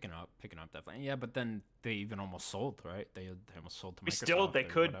 Yeah, picking up definitely. Yeah, but then they even almost sold, right? They almost sold to Microsoft. They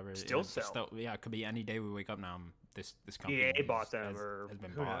could still sell. Yeah, it could be any day we wake up now. This company EA bought them has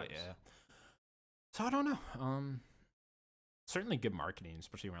been bought. Yeah. So I don't know. Certainly good marketing,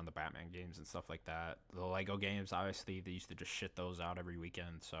 especially around the Batman games and stuff like that. The Lego games, obviously, they used to just shit those out every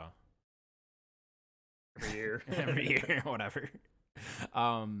weekend. So every year, whatever.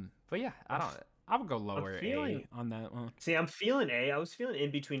 But yeah, I would go lower A on that one. See, I'm feeling A. I was feeling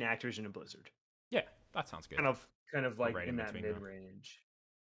in between Activision and Blizzard. Yeah, that sounds good. Kind of like in that mid range.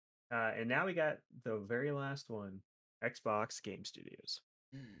 And now we got the very last one, Xbox Game Studios.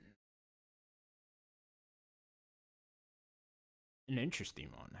 An interesting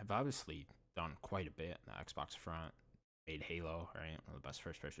one. Have obviously done quite a bit in the Xbox front. Made Halo, right? One of the best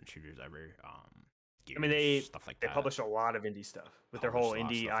first-person shooters ever. Gears, I mean, they publish a lot of indie stuff with their whole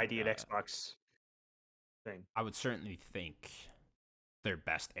indie ID at Xbox thing. I would certainly think their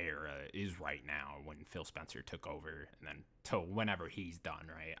best era is right now when Phil Spencer took over, and then till whenever he's done,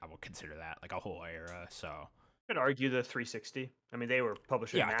 right? I will consider that like a whole era. So I could argue the 360. I mean, they were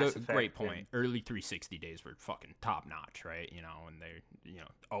publishing. Yeah, great point. Early 360 days were fucking top notch, right? You know, and they,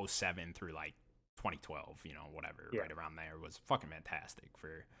 07 through like 2012, whatever, right around there was fucking fantastic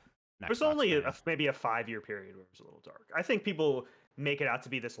for. There's only maybe a 5-year period where it was a little dark. I think people make it out to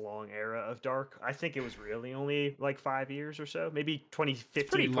be this long era of dark. I think it was really only like 5 years or so, maybe 2015,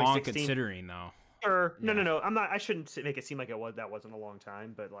 pretty long considering though. Or no. I'm not. I shouldn't make it seem like that wasn't a long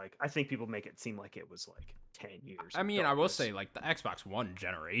time, but like I think people make it seem like it was like 10 years. I mean, I will say like the Xbox One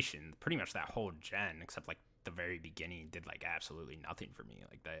generation, pretty much that whole gen, except like the very beginning, did like absolutely nothing for me.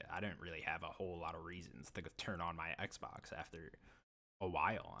 Like I didn't really have a whole lot of reasons to turn on my Xbox after a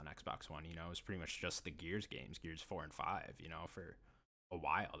while on Xbox One. It was pretty much just the Gears games, Gears 4 and 5. For a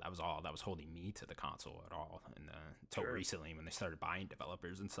while, that was all that was holding me to the console at all. And until recently, when they started buying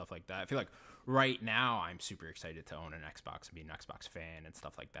developers and stuff like that, I feel like right now I'm super excited to own an Xbox and be an Xbox fan and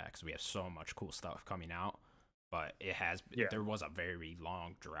stuff like that because we have so much cool stuff coming out. but Yeah. there was a very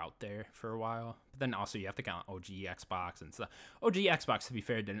long drought there for a while. But then also you have to count OG Xbox and stuff. OG Xbox, to be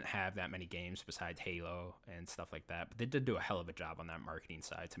fair, didn't have that many games besides Halo and stuff like that, but they did do a hell of a job on that marketing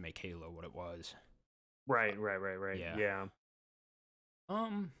side to make Halo what it was. Right. Yeah. Yeah.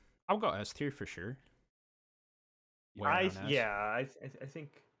 I'll go S tier for sure. Where on S? I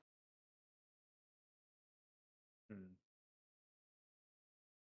think. Hmm.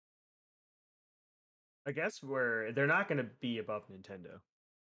 I guess they're not going to be above Nintendo.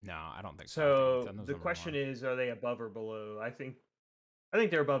 No, I don't think so. So Nintendo's the number question one. is, are they above or below? I think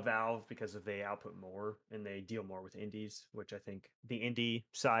they're above Valve because of they output more and they deal more with indies, which I think the indie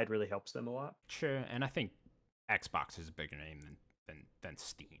side really helps them a lot. Sure, and I think Xbox is a bigger name than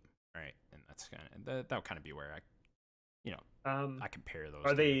Steam, right? And that's kind of that'll kind of be where I compare those.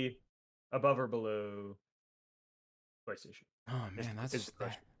 Are they above or below PlayStation? Oh man, Is the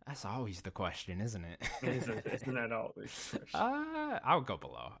question. that's always the question, isn't it? Isn't that always the question? I would go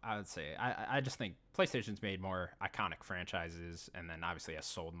below. I would say I just think PlayStation's made more iconic franchises, and then obviously has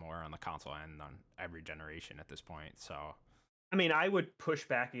sold more on the console and on every generation at this point. So I mean, I would push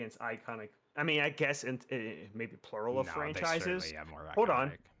back against iconic. I mean, I guess maybe plural of no, franchises. they certainly have more iconic. Hold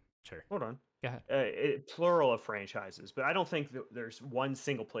on. Sure. Hold on. Go ahead. Plural of franchises, but I don't think there's one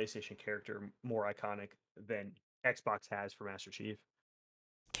single PlayStation character more iconic than Xbox has for Master Chief.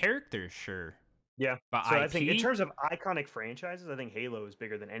 Characters, sure. Yeah. But so IP? I think in terms of iconic franchises, I think Halo is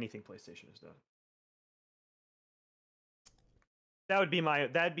bigger than anything PlayStation has done. That'd be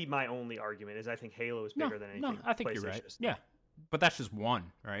my only argument is I think Halo is bigger than anything. No, I think you're PlayStation right. has done. Yeah. But that's just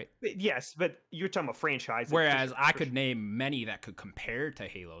one, right? Yes, but you're talking about franchises. Whereas I could name many that could compare to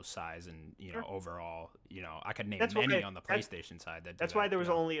Halo's size and Sure. overall, I could name That's many okay. on the PlayStation side that. That's why there was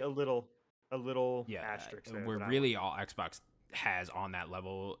only a little yeah, asterisk there. where really all Xbox has on that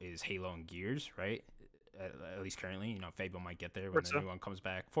level is Halo and Gears, right? At least currently, Fable might get there when Forza. the new one comes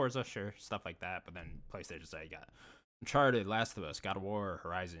back. Forza, sure, stuff like that. But then PlayStation side, you got Uncharted, Last of Us, God of War,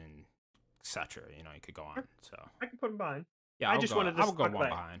 Horizon, etc. You could go on. So I can put them behind. yeah, I just wanted to I would go talk one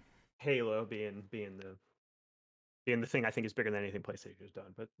about behind. Halo being the thing I think is bigger than anything PlayStation has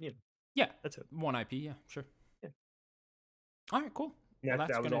done. But yeah, that's it. One IP, yeah, sure. Yeah. All right, cool. Yeah, well,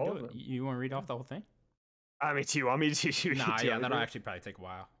 that's that was gonna all do of it. them. You want to read off the whole thing? I mean, do you want me to? Nah, yeah, that'll actually probably take a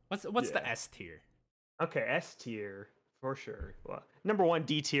while. What's the S tier? Okay, S tier for sure. Well, number one,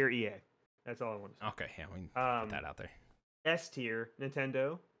 D tier, EA. That's all I want to say. Okay, yeah, we can put that out there. S tier,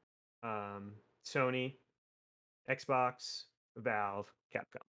 Nintendo, Sony, Xbox, Valve,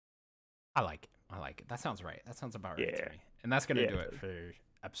 Capcom. I like it. That sounds right. That sounds about right to me. And that's gonna do it for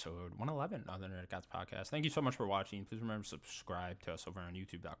episode 111 of the Nerdic Gods podcast. Thank you so much for watching. Please remember to subscribe to us over on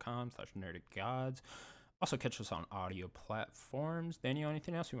youtube.com/nerdicgods. Also catch us on audio platforms. Daniel,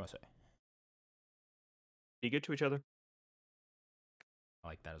 anything else you want to say? Be good to each other. I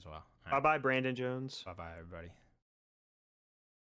like that as well. Bye bye, Brandon Jones. Bye bye, everybody.